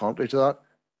 Anybody contrary to that?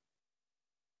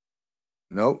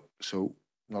 No, so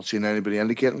not seeing anybody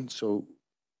indicating, so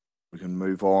we can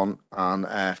move on. And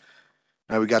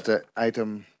now we got the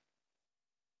item.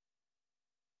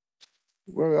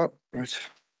 Where are we at? Right.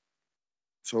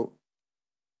 So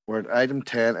we're at item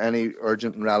 10, any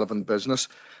urgent and relevant business.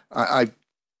 I've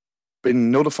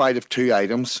been notified of 2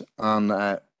 items,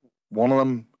 and one of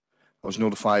them I was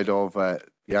notified of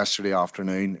yesterday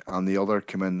afternoon, and the other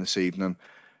came in this evening.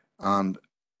 And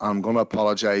I'm going to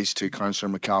apologise to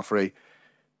Councillor McCaffrey.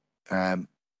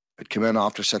 It came in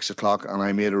after 6 o'clock, and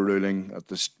I made a ruling at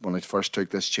this when I first took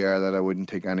this chair that I wouldn't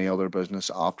take any other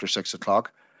business after 6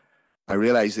 o'clock. I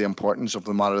realise the importance of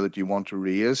the matter that you want to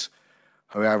raise.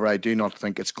 However, I do not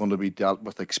think it's going to be dealt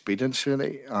with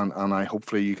expediently, and I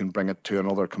hopefully you can bring it to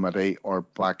another committee or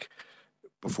back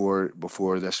before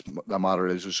the matter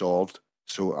is resolved.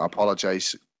 So I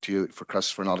apologise to you for Chris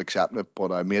for not accepting it,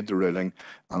 but I made the ruling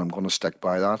and I'm going to stick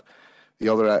by that. The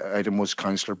other item was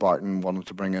Councillor Barton wanted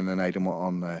to bring in an item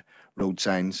on road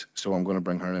signs, so I'm going to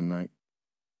bring her in now.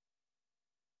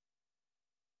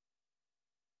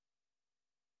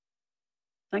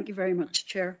 Thank you very much,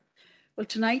 Chair. Well,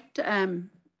 tonight,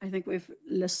 I think we've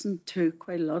listened to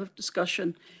quite a lot of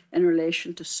discussion in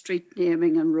relation to street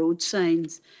naming and road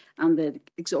signs and the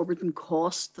exorbitant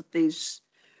cost that this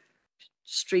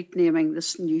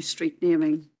new street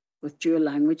naming with dual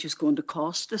language is going to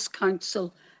cost this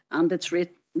council and its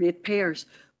ratepayers.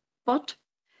 But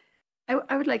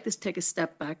I would like to take a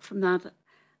step back from that.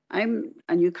 I'm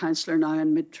a new councillor now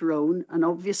in Mid Tyrone, and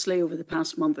obviously over the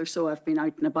past month or so I've been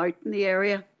out and about in the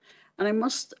area, and I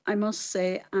must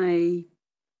say I'm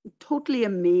totally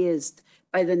amazed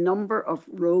by the number of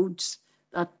roads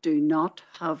that do not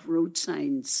have road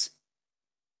signs.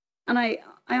 And I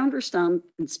understand,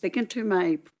 in speaking to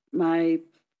my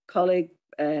colleague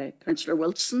Councillor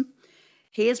Wilson,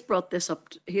 he has brought this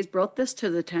to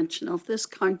the attention of this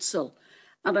council,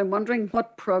 and I'm wondering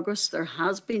what progress there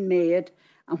has been made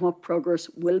and what progress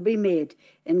will be made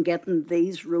in getting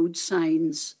these road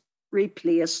signs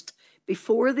replaced,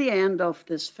 before the end of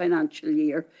this financial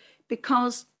year,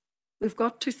 because we've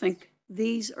got to think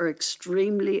these are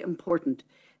extremely important.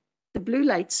 The blue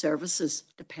light services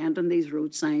depend on these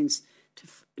road signs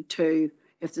to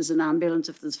if there's an ambulance,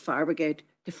 if there's a fire brigade,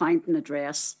 to find an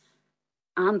address.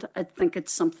 And I think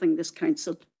it's something this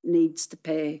council needs to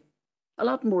pay a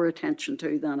lot more attention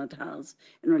to than it has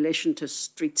in relation to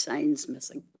street signs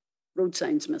missing, road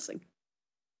signs missing.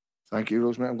 Thank you,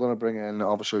 Rosemary. I'm going to bring in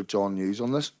Officer John Hughes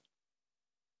on this.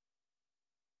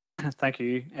 Thank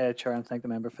you, Chair, and thank the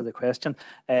member for the question.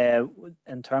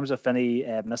 In terms of any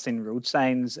missing road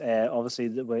signs, obviously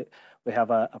we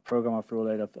have a programme of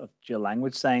rollout of dual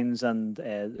language signs, and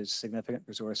there's significant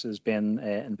resources being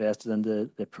invested in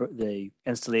the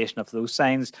installation of those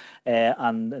signs.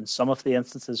 And in some of the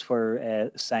instances where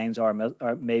signs are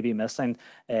may be missing,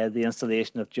 the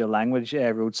installation of dual language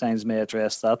road signs may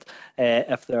address that.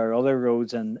 If there are other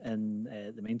roads in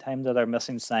the meantime that are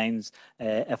missing signs,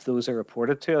 if those are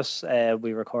reported to us,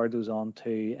 we record those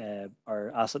onto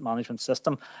our asset management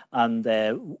system, and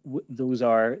those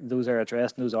are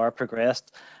addressed and those are progressed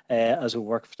as we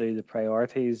work through the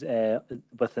priorities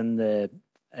within the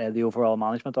overall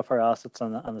management of our assets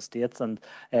and estates. And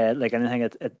like anything,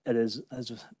 it is,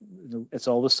 as you know, it's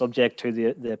always subject to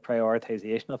the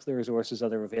prioritization of the resources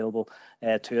that are available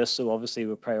to us. So obviously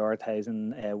we're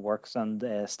prioritizing works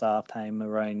and staff time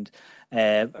around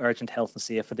urgent health and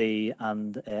safety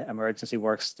and emergency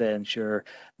works to ensure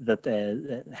that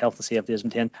health and safety is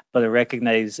maintained. But I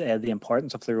recognise the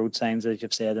importance of the road signs, as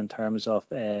you've said, in terms of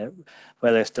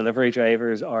whether it's delivery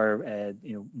drivers or,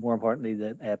 more importantly,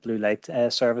 the blue light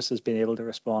services being able to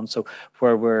respond. So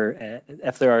where we're,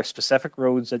 if there are specific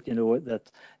roads that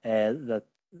that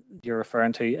you're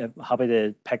referring to, I'm happy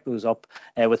to pick those up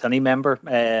with any member,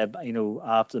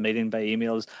 after the meeting by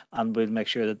emails, and we'll make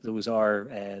sure that those are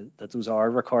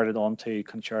recorded onto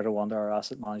Concerta One, our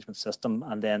asset management system,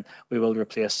 and then we will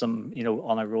replace them,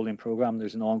 on a rolling program.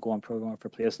 There's an ongoing program of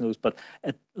replacing those, but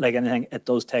like anything, it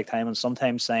does take time, and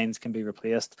sometimes signs can be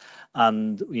replaced,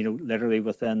 and literally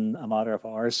within a matter of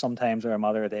hours, sometimes, or a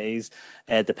matter of days,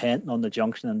 depending on the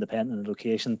junction and depending on the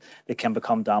location, they can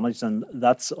become damaged, and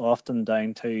that's often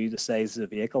down to the size of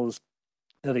the vehicles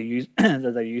that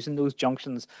are using those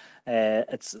junctions.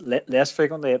 It's less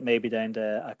frequently, it may be down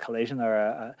to a collision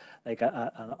or an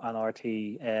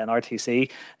RTC,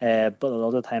 but a lot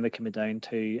of the time it can be down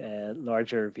to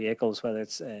larger vehicles, whether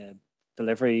it's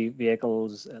delivery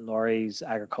vehicles, lorries,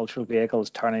 agricultural vehicles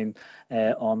turning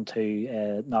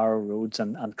onto narrow roads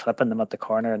and clipping them at the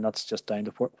corner, and that's just down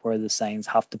to where the signs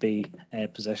have to be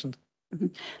positioned.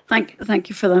 Thank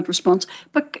you for that response.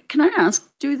 But can I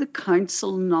ask, do the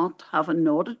council not have an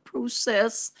audit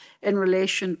process in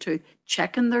relation to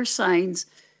checking their signs,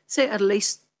 say at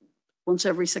least once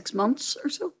every 6 months or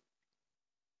so?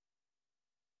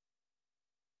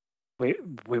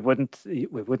 We wouldn't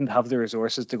have the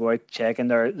resources to go out checking.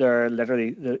 There are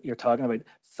literally, you're talking about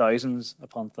thousands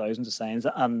upon thousands of signs,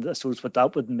 and I suppose what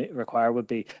that would require would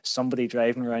be somebody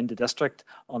driving around the district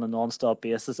on a non-stop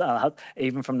basis. And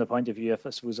even from the point of view, I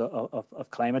suppose, of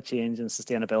climate change and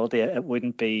sustainability, it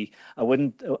wouldn't be. I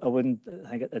wouldn't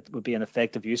think it would be an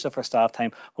effective use of our staff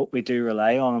time. What we do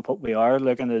rely on and what we are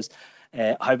looking is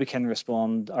how we can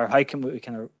respond, or how can we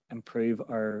improve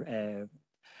our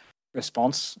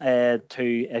response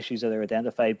to issues that are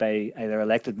identified by either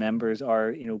elected members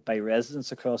or by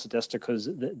residents across the district, because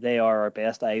they are our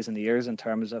best eyes and ears in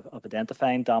terms of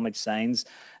identifying damaged signs,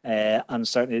 and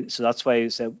certainly so that's why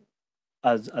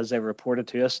as they reported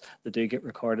to us, they do get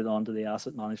recorded onto the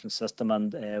asset management system,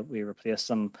 and we replace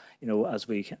them as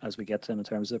we get to them in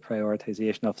terms of the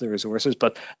prioritization of the resources.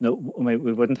 But no, we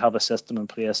wouldn't have a system in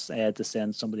place to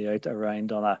send somebody out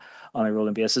around on a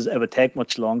rolling basis. It would take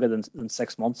much longer than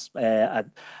 6 months. I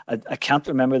can't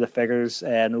remember the figures.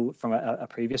 I know from a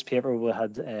previous paper we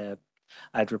had.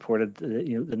 I'd reported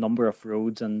the number of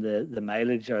roads and the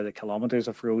mileage or the kilometres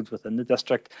of roads within the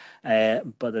district,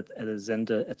 but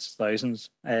it's thousands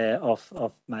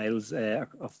of miles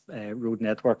of road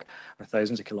network, or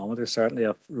thousands of kilometres certainly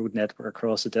of road network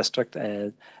across the district.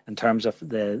 In terms of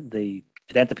the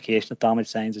identification of damaged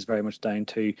signs is very much down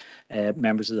to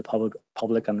members of the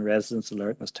public and residents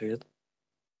alerting us to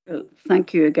it.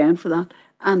 Thank you again for that.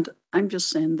 And I'm just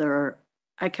saying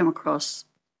I came across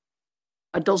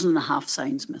 12.5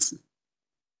 signs missing.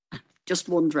 Just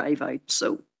one drive out,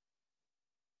 so.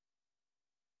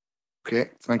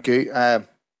 Okay, thank you. I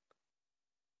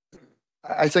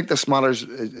think this matters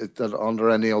that under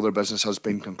any other business has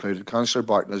been concluded. Councillor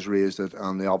Barton has raised it,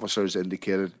 and the officers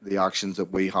indicated the actions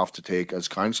that we have to take as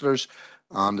councillors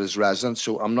and as residents.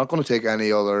 So I'm not going to take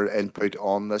any other input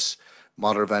on this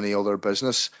matter of any other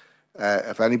business.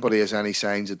 if anybody has any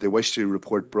signs that they wish to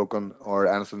report broken or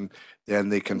anything, then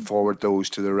they can forward those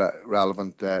to the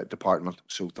relevant department.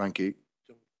 So thank you.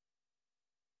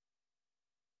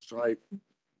 Sorry.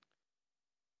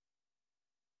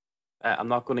 I'm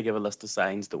not going to give a list of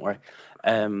signs. Don't worry.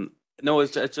 No,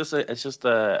 it's just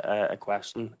a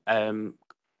question.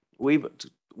 We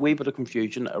bit of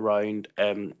confusion around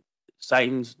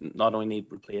signs not only need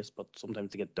replaced, but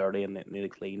sometimes they get dirty and they need to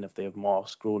clean if they have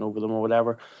moss growing over them or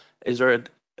whatever. Is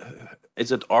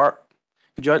it our?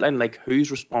 Could you outline like whose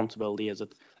responsibility is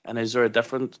it, and is there a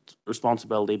different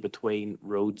responsibility between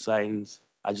road signs,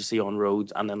 as you see on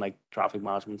roads, and then like traffic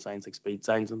management signs, like speed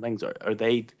signs and things? Are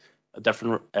they a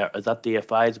different? Is that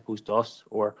DFI as opposed to us,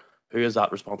 or who is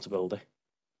that responsibility?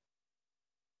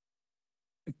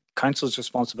 Council's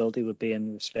responsibility would be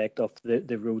in respect of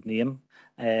the road name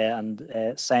and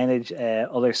signage,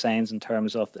 other signs in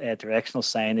terms of directional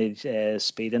signage,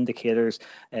 speed indicators.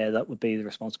 That would be the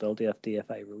responsibility of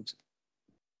DFI roads.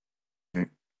 Okay.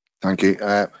 Thank you.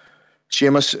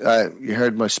 Seamus, you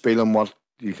heard my spiel on what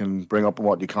you can bring up and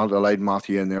what you can't. I allowed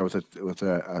Matthew in there with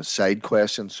a side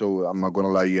question, so I'm not going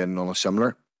to allow you in on a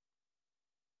similar.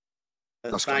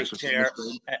 Thanks, Chair.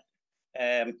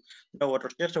 No, it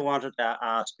was just I wanted to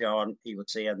ask John, he would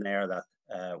say in there that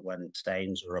when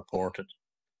signs are reported,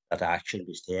 that action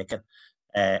was taken.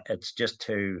 It's just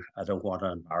I don't want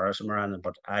to embarrass him or anything,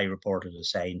 but I reported a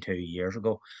sign 2 years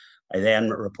ago. I then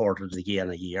reported it again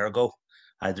a year ago.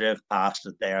 I drove past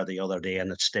it there the other day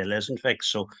and it still isn't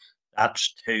fixed. So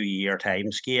that's 2-year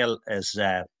time scale.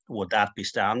 Would that be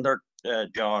standard,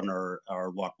 John, or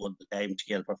what would the time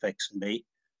scale for fixing be?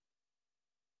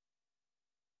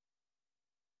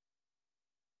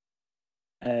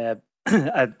 I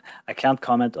can't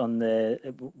comment on I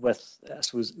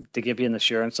suppose to give you an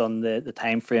assurance on the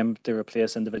time frame to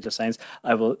replace individual signs.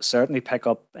 I will certainly pick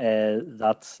up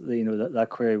that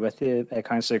query with you,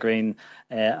 Councillor Green,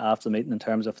 after the meeting in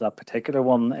terms of that particular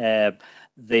one.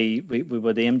 We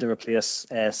would aim to replace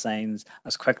signs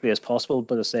as quickly as possible,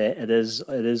 but as I say, it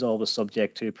is always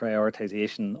subject to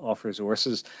prioritisation of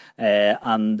resources.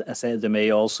 And I say there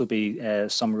may also be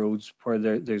some roads where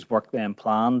there's work then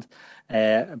planned,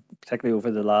 particularly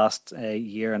over the last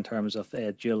year in terms of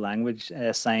dual language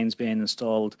signs being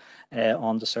installed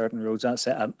onto certain roads.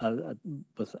 I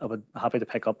would be happy to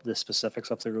pick up the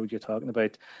specifics of the road you're talking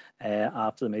about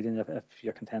after the meeting if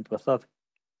you're content with that.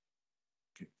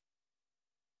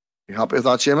 You happy with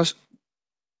that, Seamus?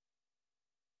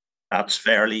 That's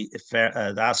fairly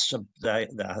fair. That's I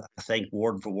think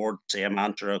word for word same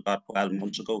answer I got 12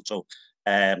 months ago. So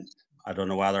I don't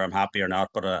know whether I'm happy or not,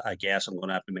 but I guess I'm going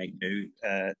to have to make do.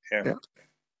 Yeah.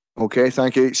 Okay,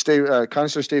 thank you, Steve.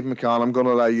 Councillor Stephen McCann, I'm going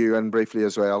to allow you in briefly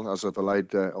as well, as I've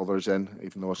allowed others in,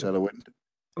 even though I said I wouldn't.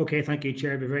 Okay, thank you,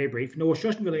 Chair. I'll be very brief. No, it's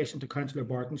just in relation to Councillor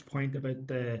Barton's point about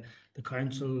the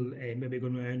council maybe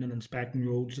going around and inspecting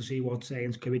roads to see what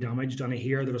signs could be damaged. And I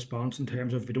hear the response in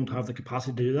terms of we don't have the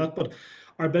capacity to do that. But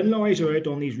our bin lorries are out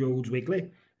on these roads weekly.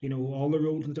 You know, all the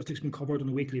roads in the district's been covered on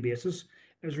a weekly basis.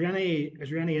 Is there any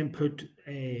input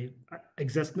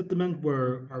existing at the moment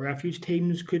where our refuge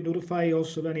teams could notify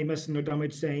us of any missing or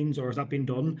damaged signs, or has that been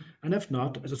done? And if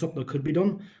not, is it something that could be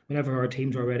done whenever our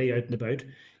teams are already out and about?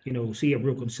 You know, see a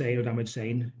broken sign or damaged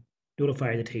sign,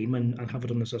 notify the team and have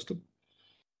it on the system.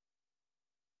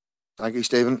 Thank you,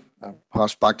 Stephen. I'll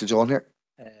pass back to John here.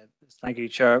 Thank you,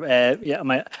 Chair.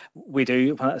 We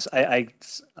do. I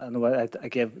know I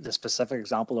gave the specific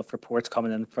example of reports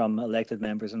coming in from elected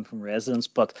members and from residents,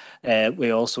 but we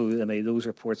also, those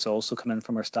reports also come in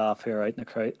from our staff who are out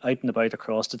and about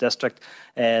across the district,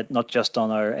 not just on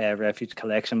our refuge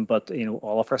collection, but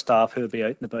all of our staff who will be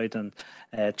out and about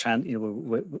and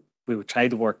trying. We would try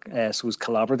to work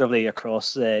collaboratively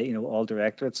across all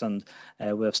directorates, and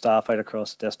we have staff out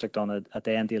across the district on a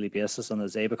day and daily basis, and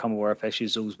as they become aware of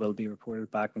issues, those will be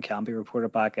reported back and can be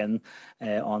reported back in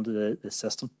onto the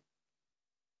system.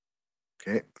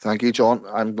 Okay, thank you, John.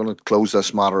 I'm going to close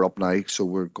this matter up now, so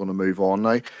we're going to move on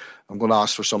now. I'm going to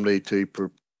ask for somebody to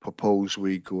propose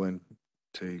we go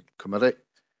into committee.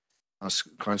 That's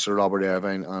Councillor Robert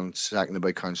Irvine and seconded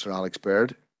by Councillor Alex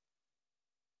Baird.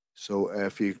 So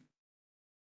if you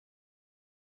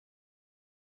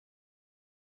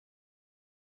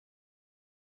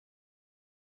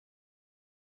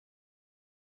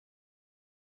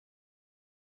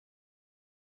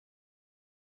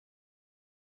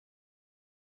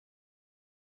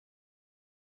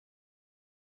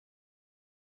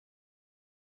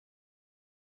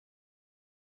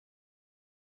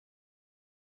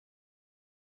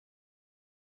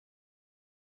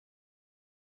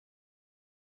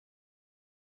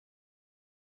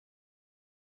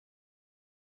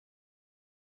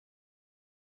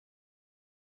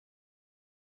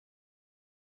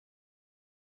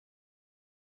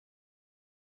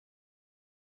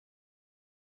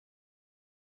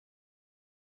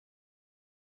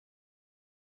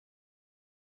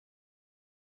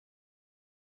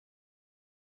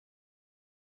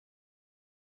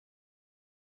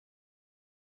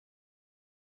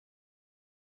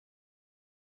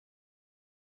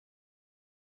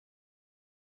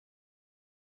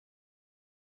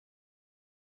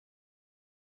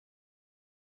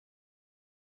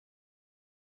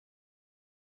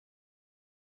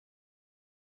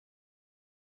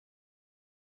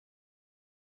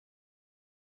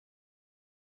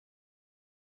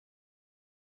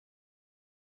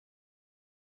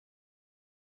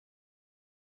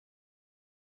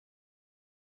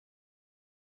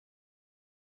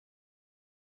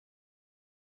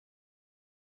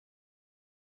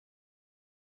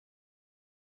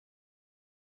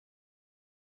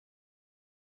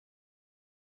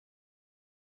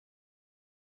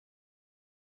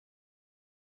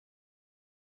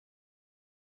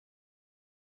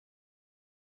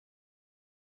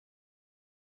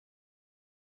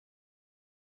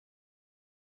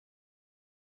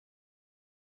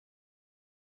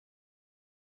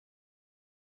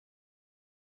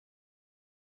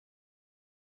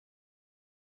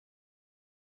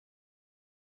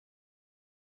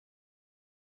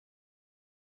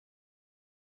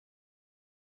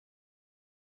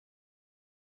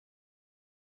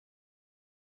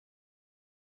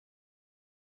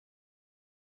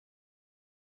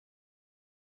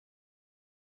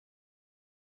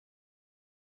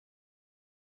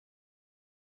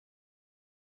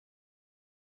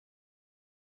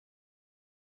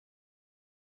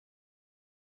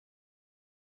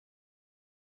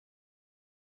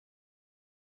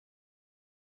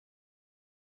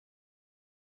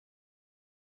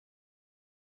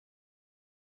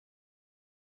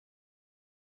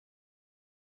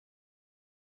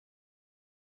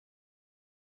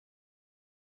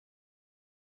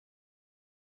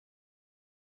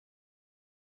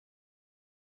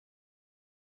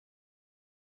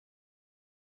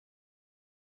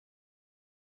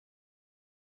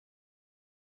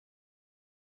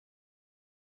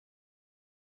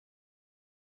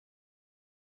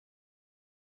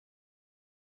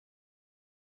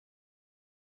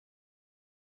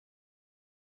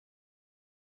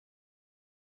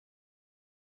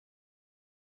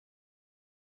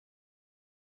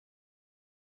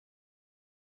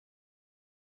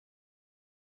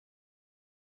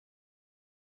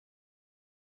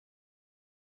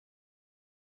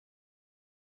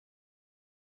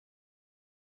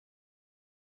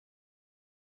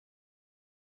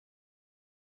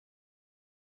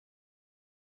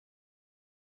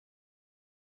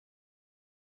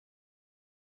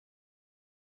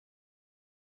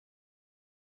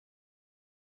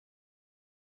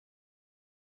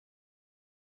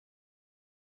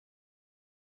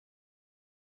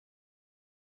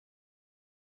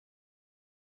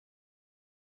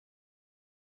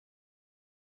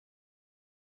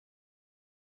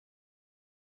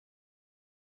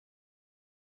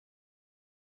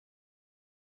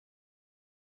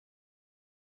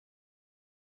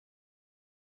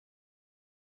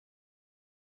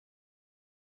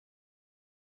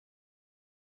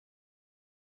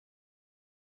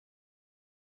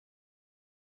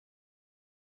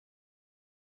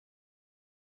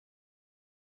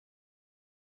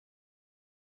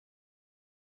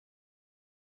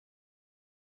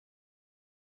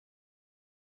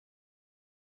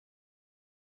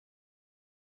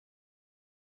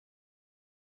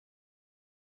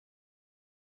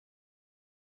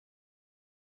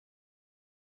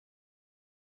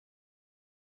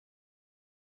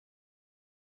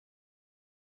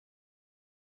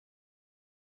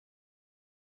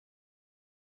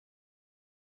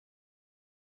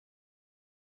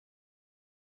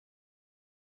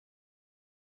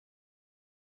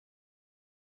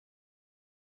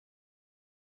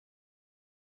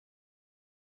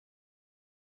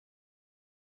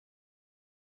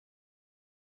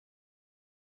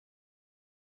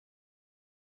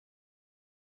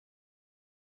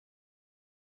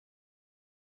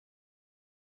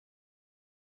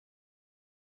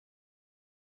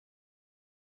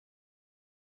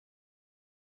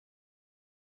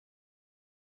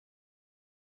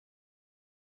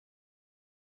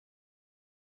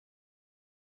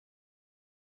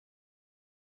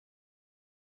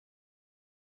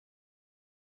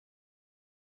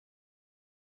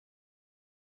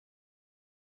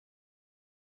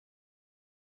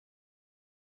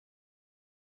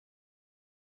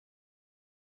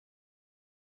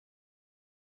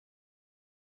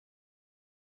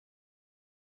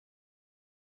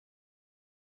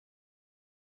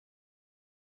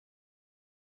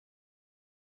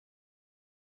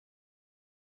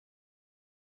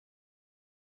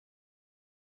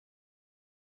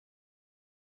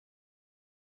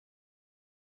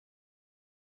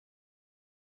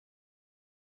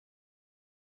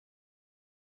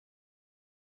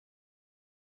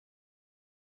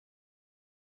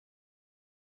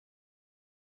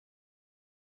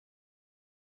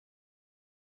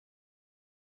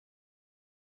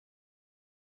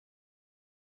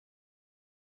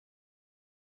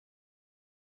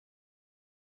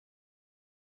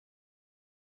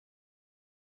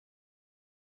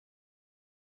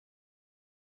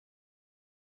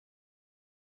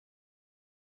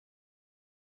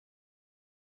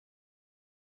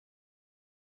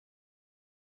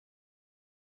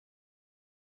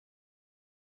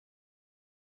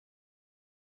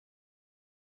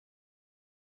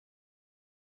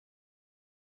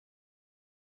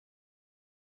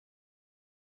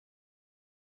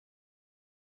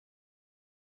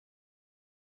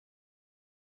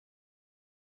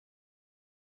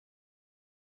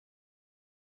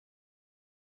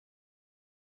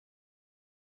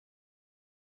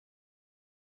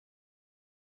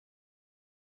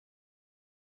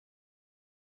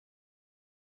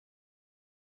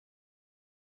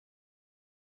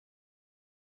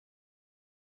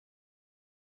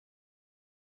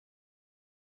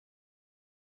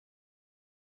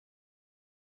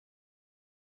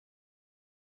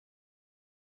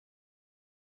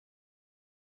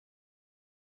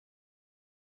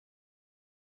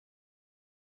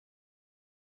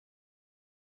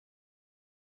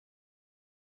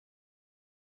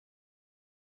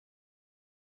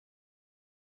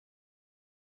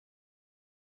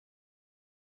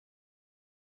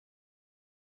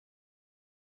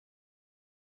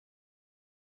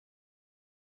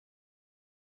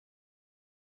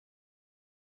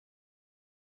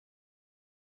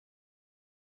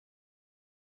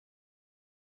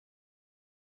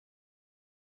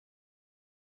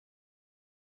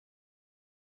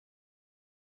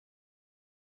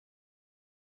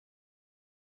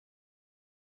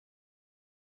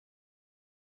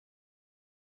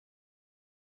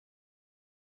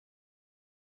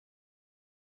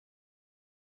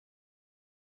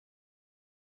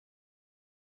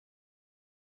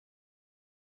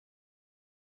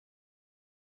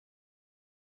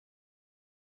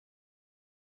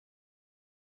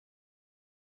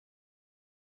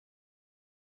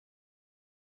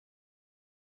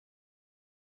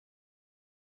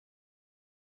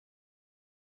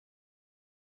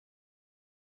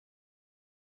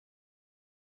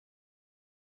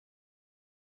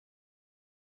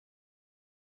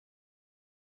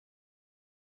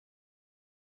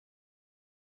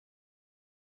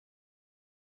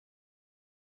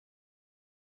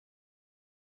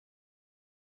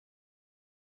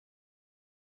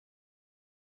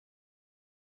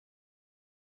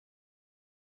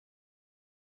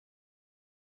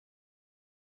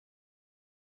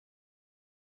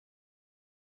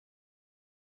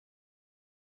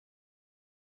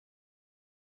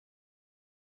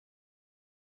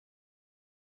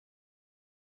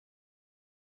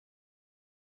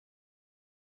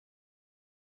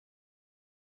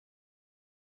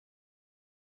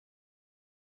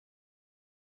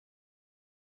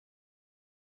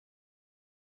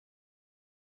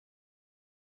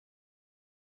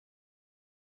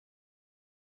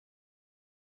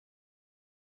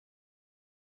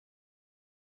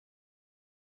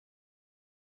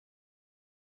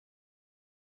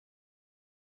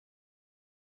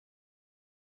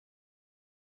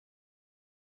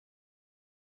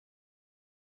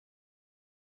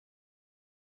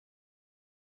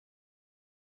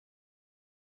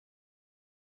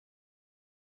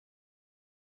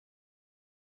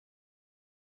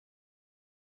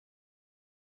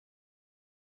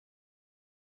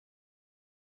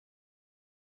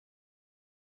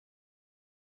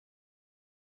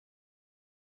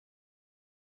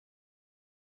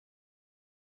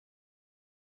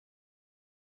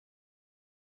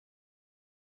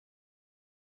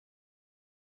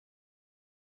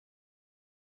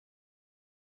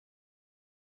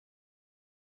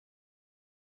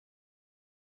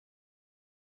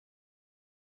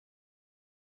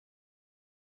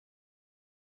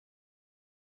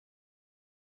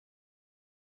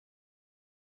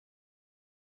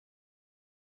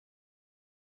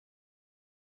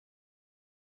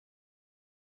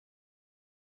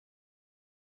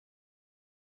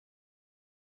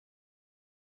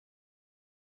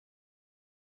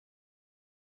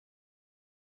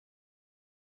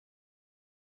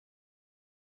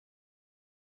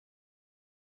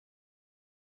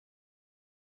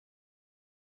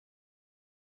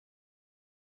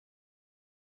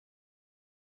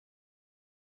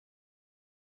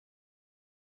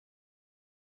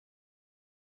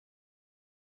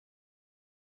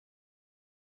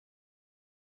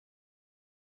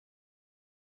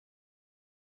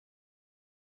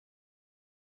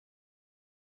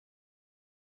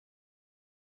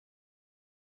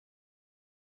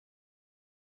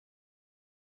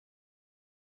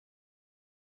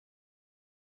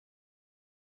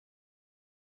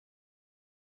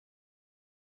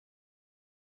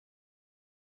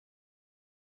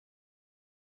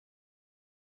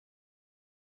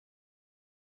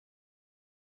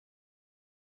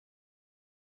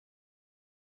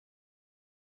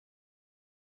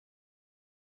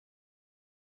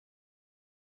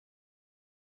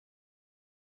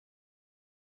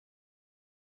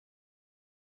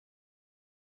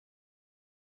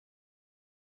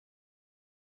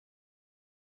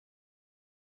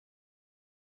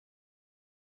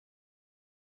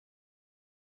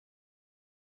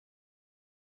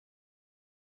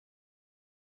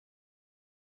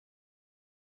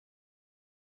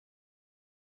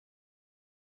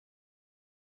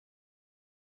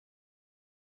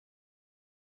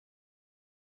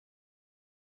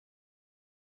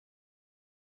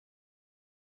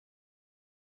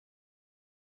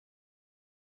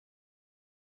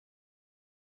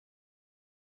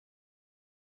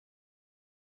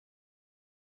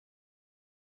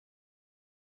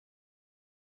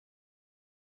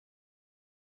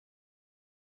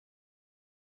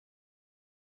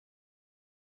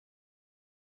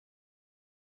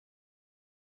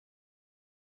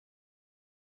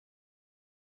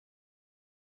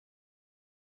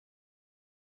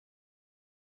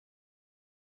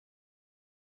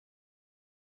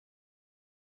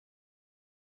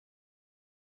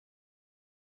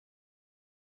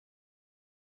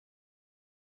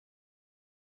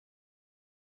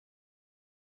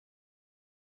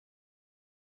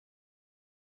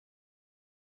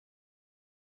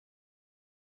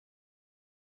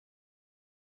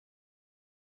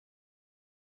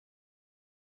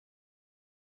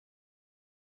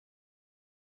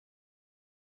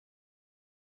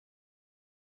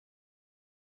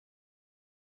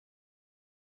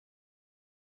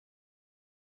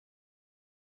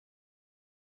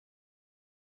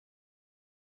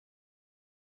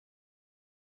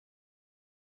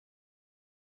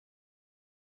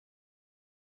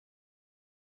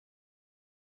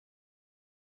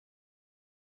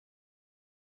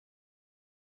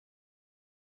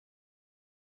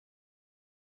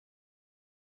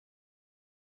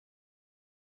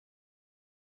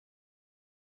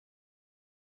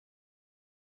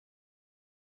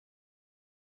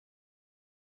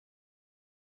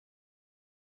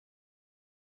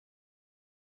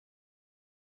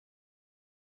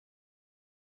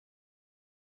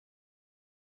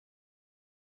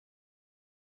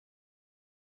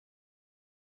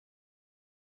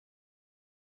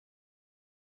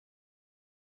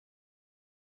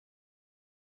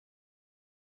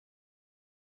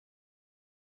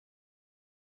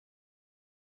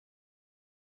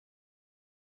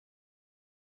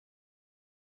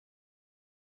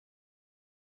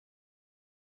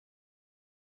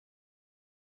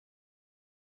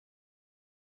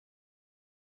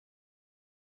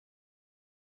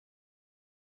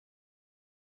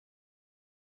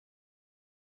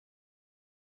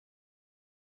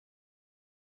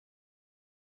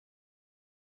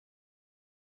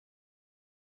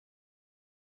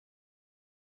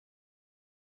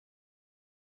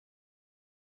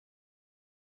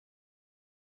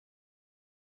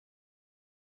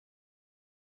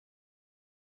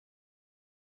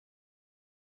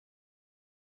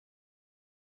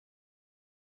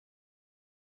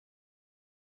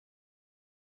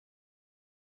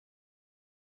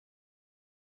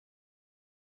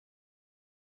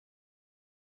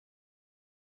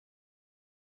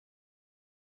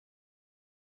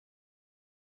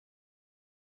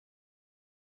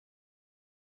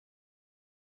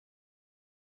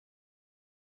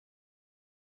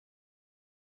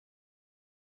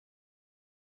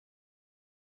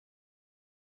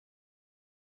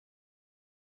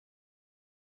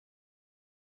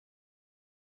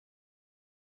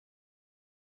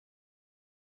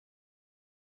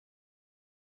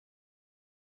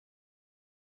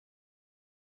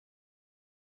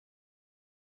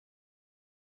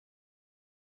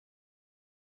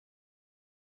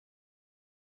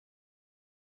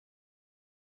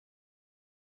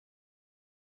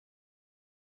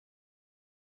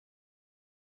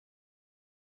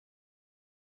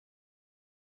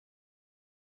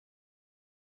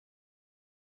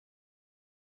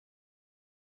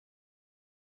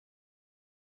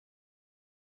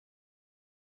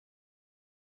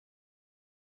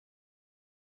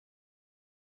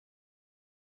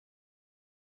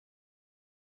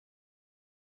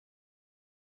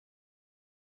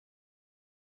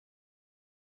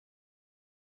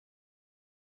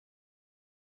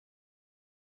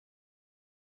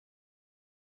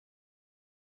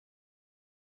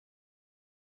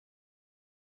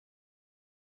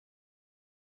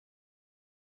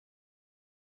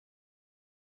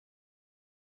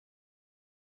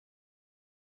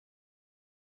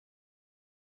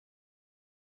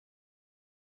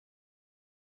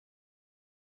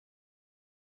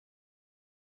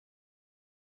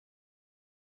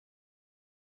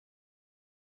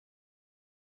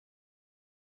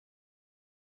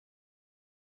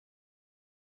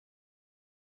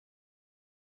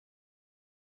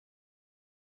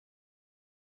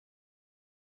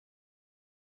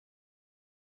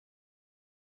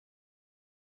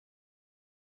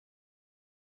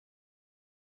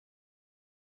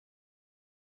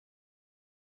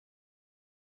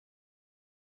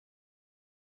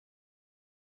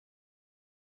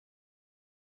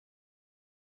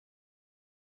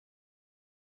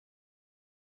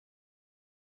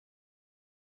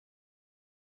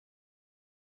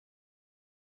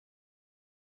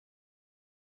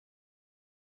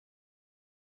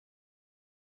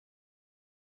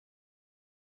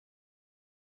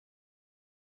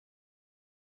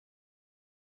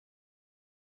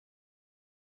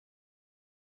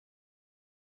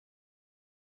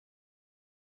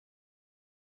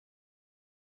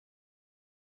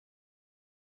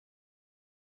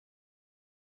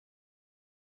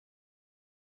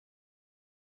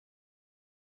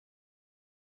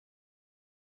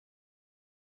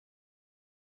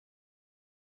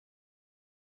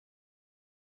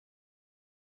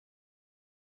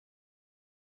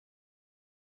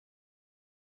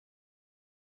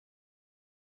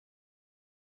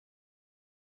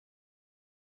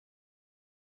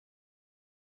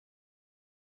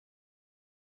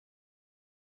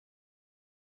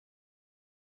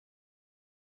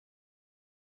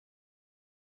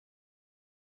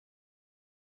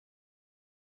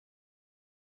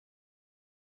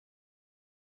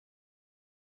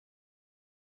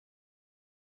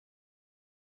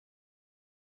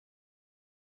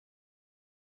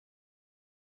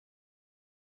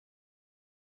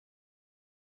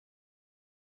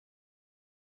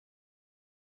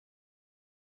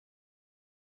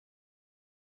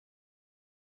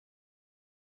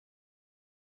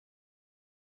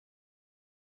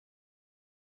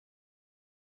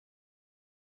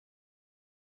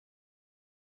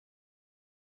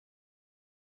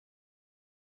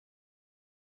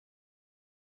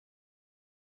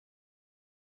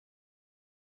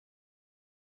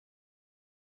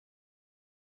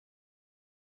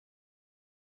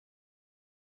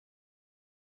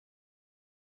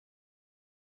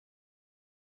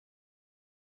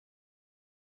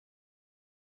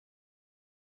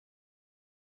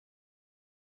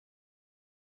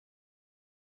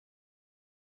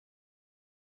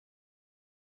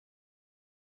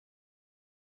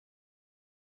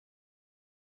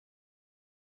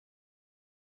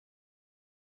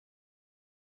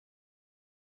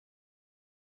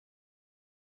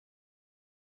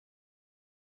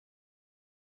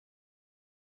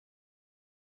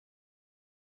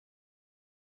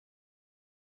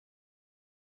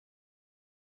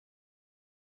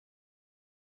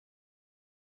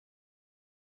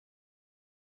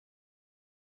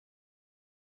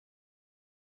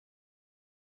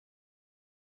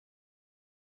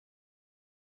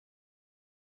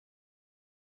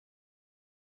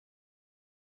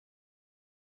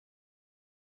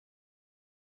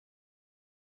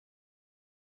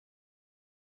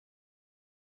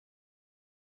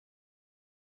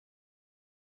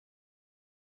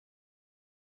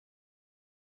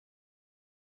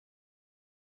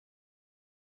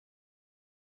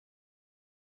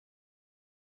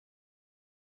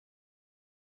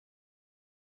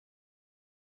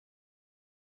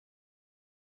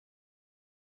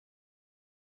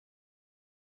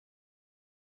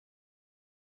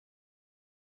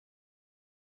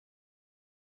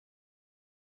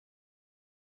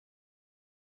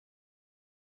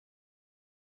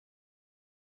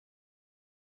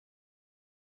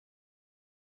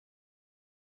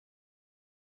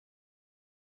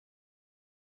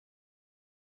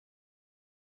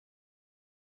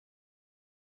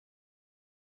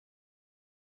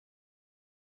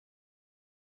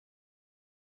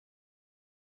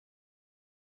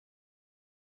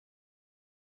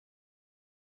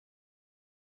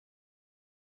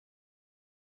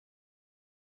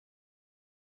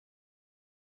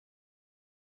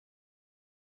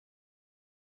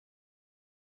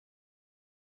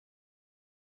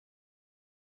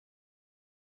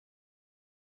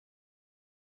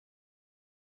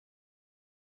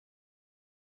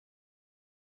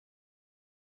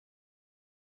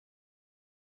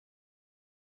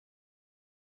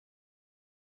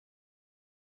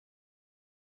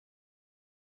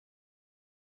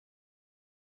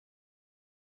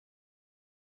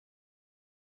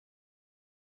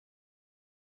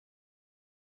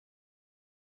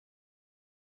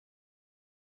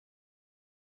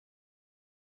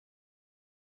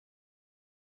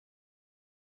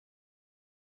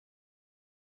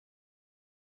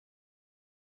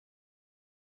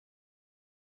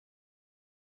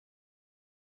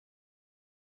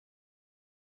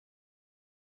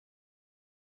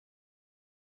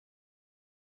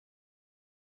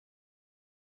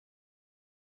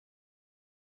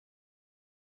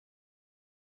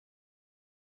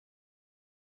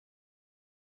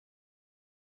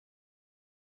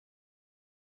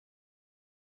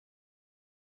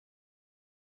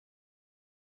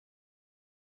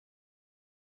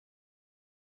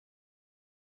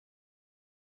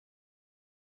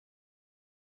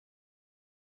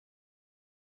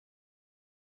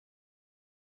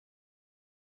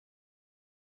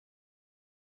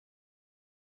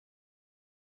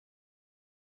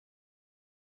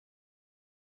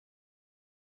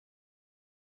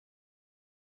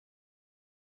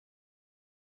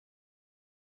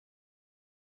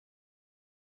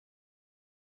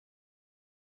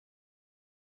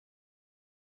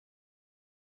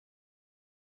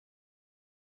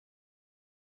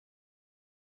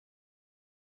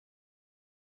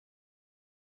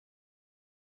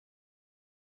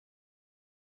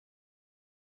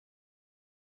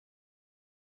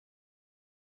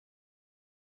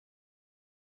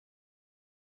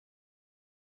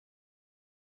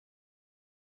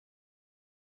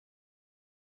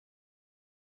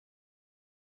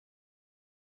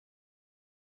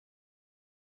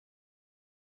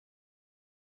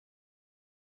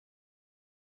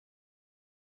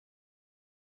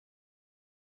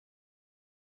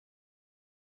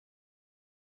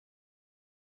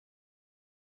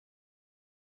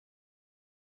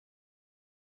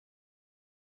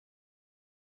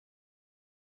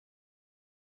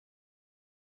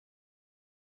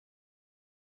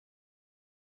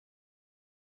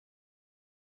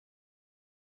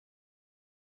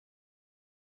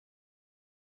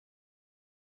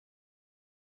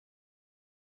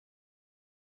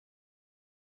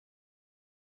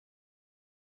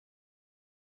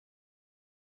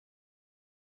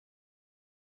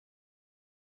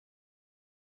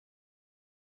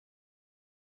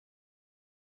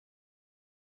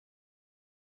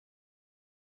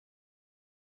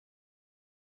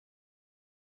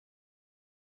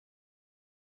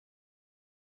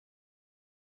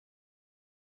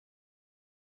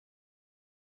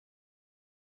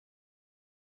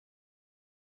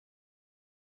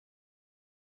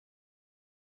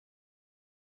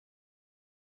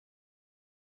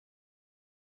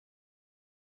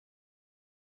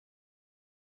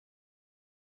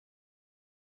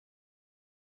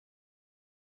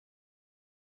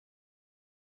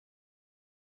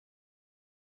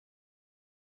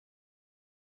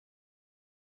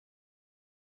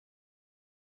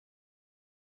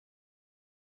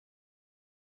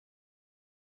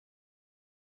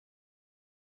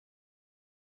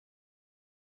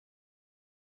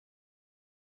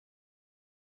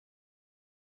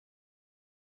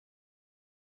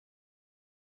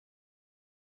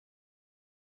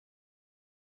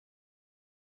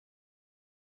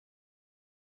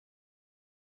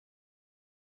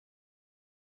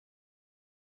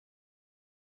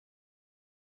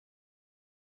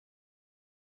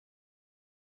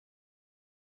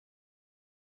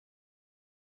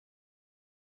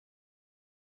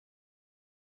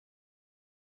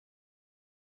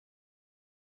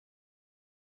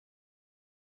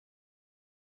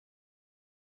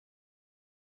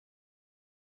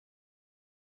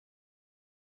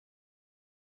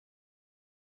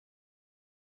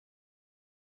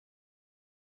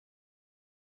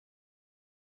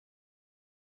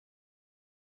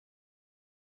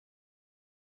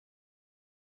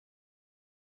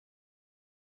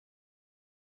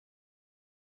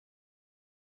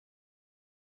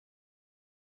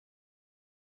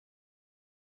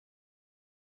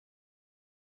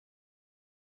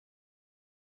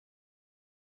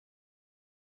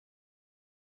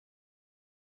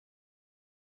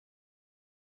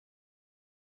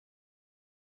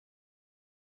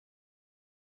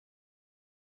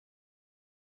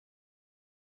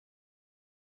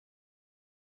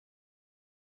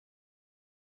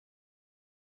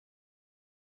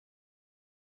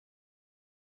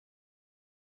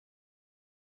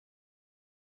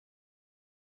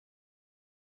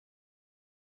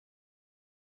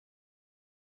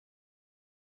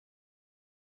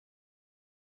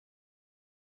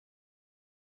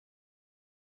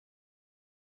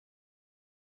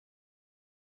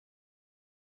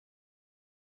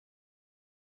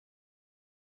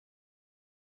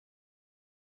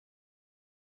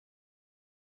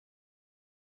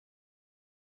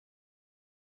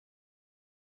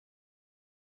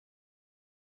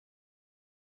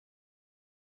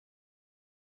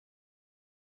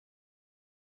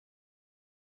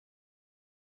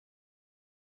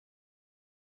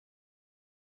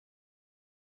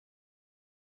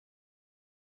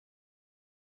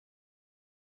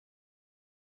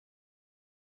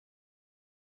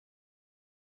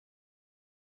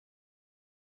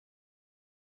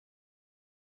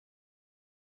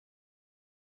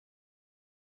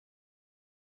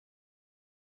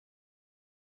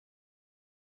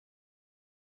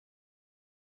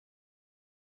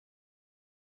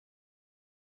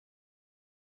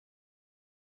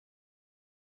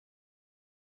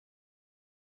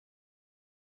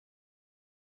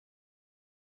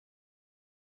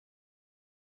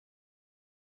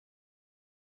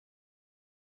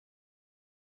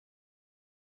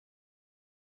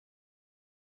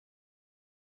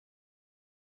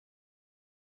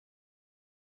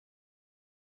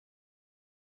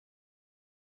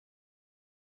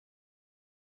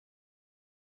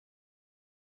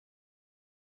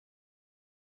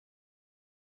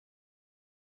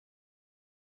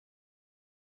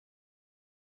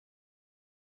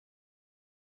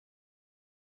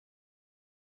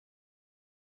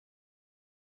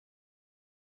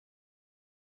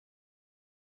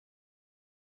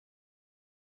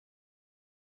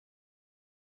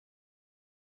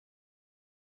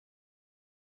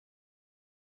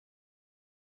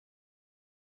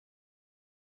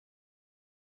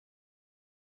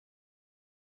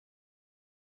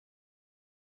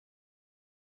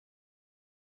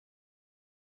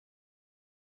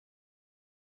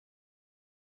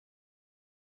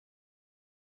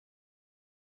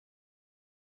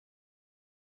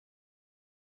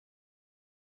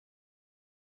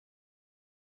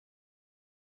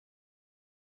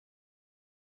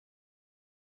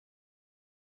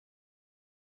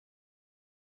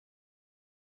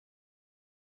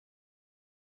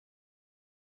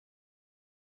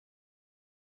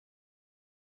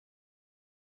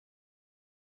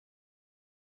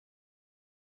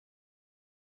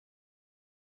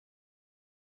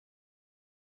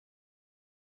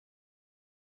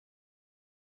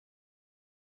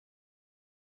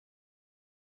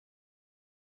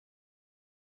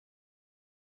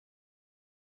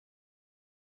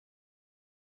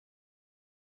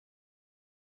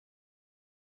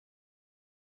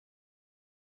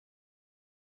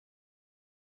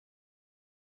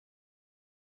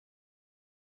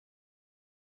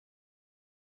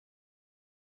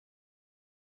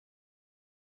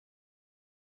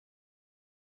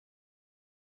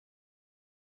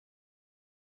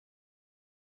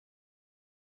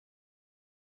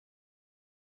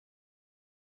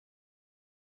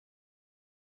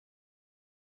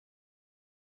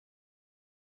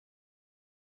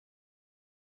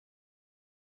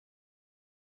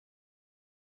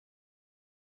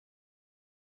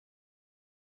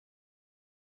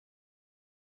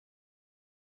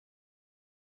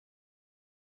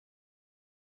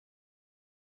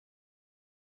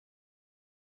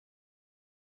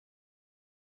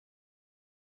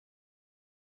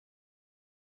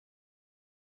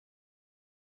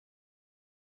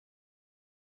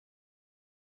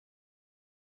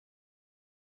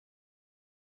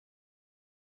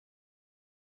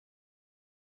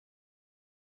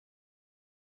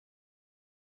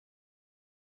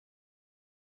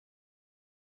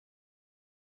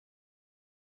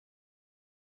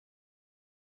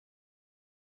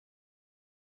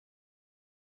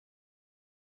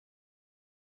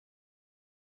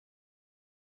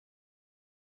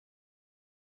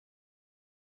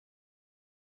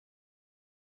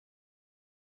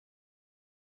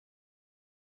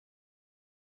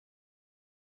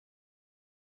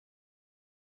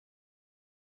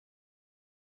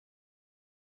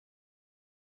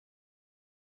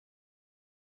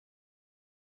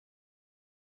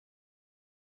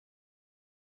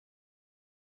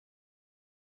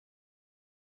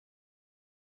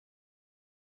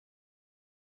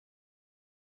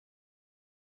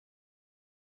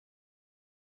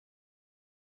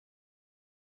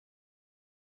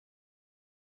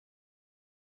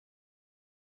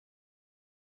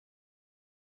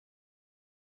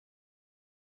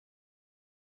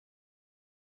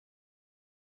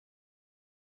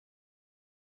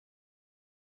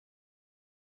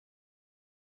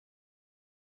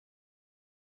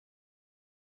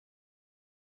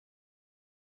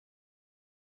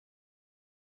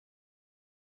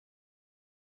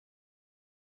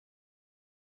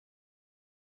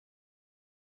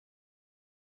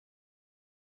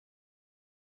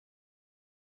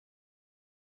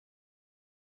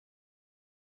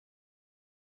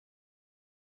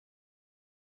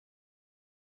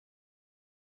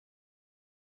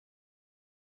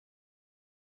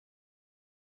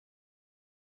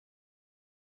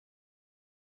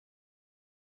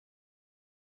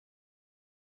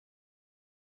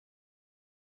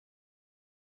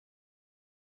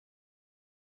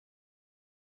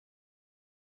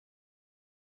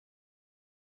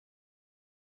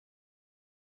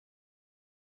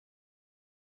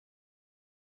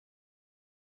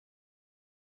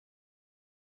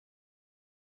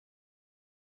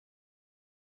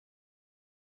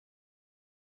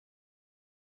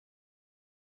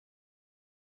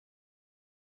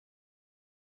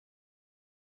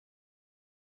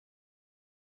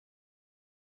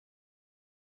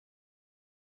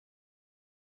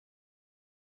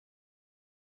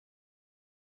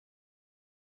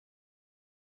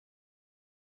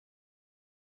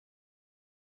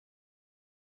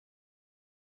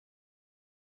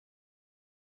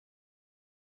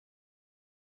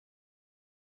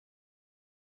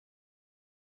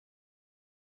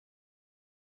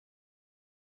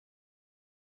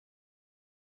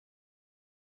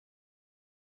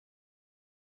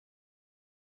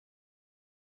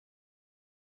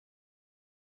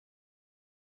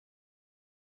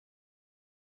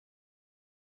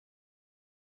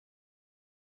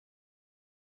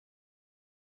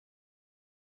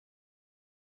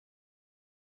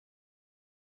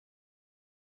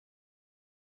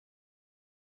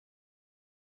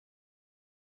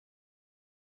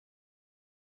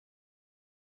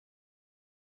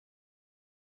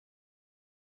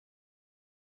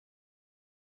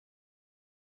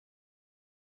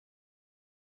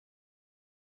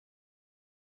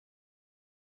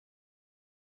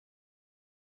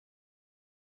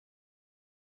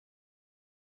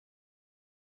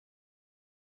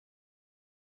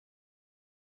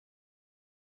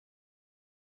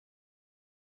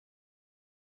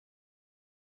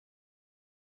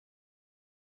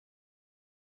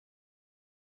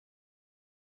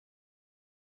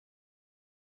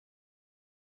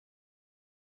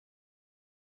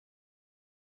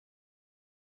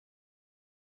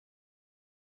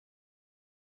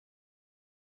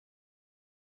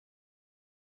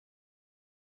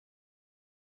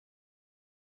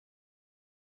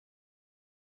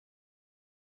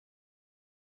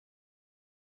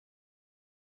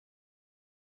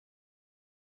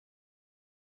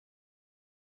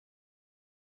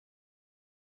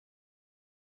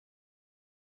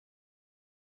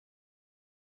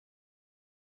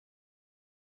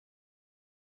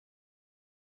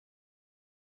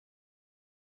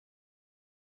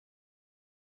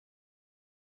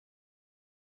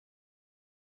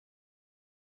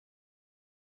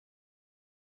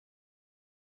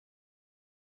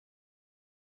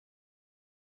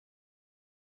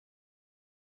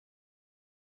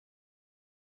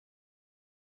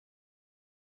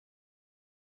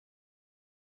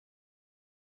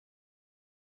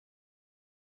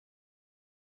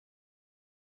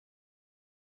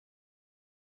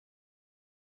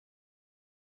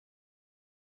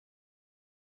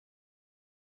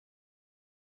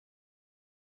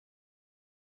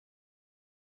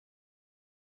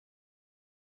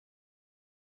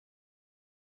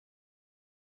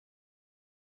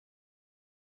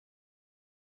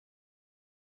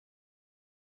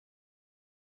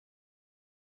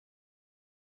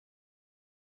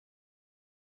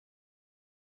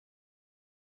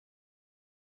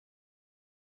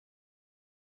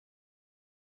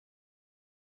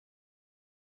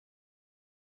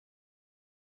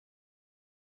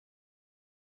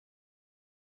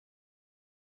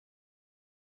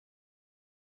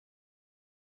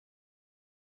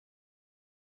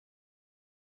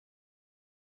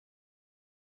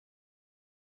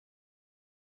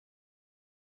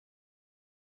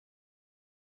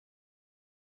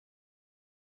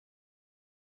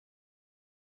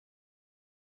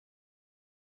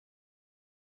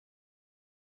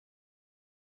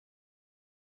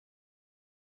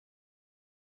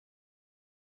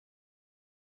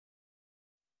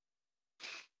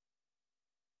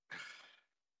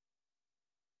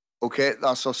Okay,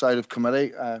 that's us out of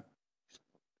committee.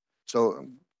 So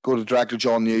go to Director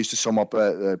John News to sum up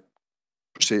the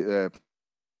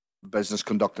business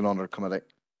conducted under committee.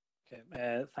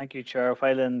 Okay, thank you, Chair.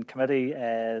 While in committee,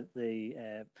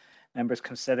 the members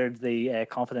considered the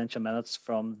confidential minutes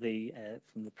from the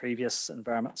previous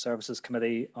Environment Services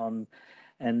Committee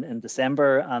in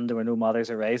December, and there were no matters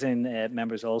arising.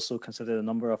 Members also considered a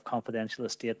number of confidential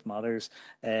estate matters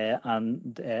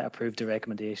and approved the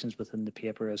recommendations within the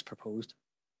paper as proposed.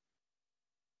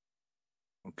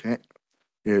 Okay,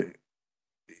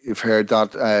 you've heard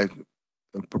that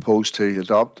proposed to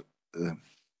adopt.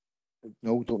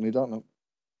 No, don't need that. No,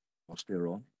 must be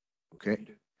wrong. Okay.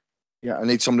 Yeah, I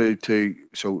need somebody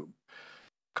so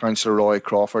Councillor Roy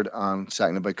Crawford and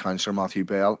seconded by Councillor Matthew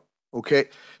Bell. Okay,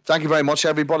 thank you very much,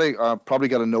 everybody. I probably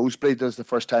got a nosebleed. This is the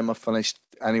first time I've finished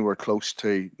anywhere close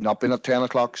to not being at 10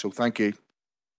 o'clock, so thank you.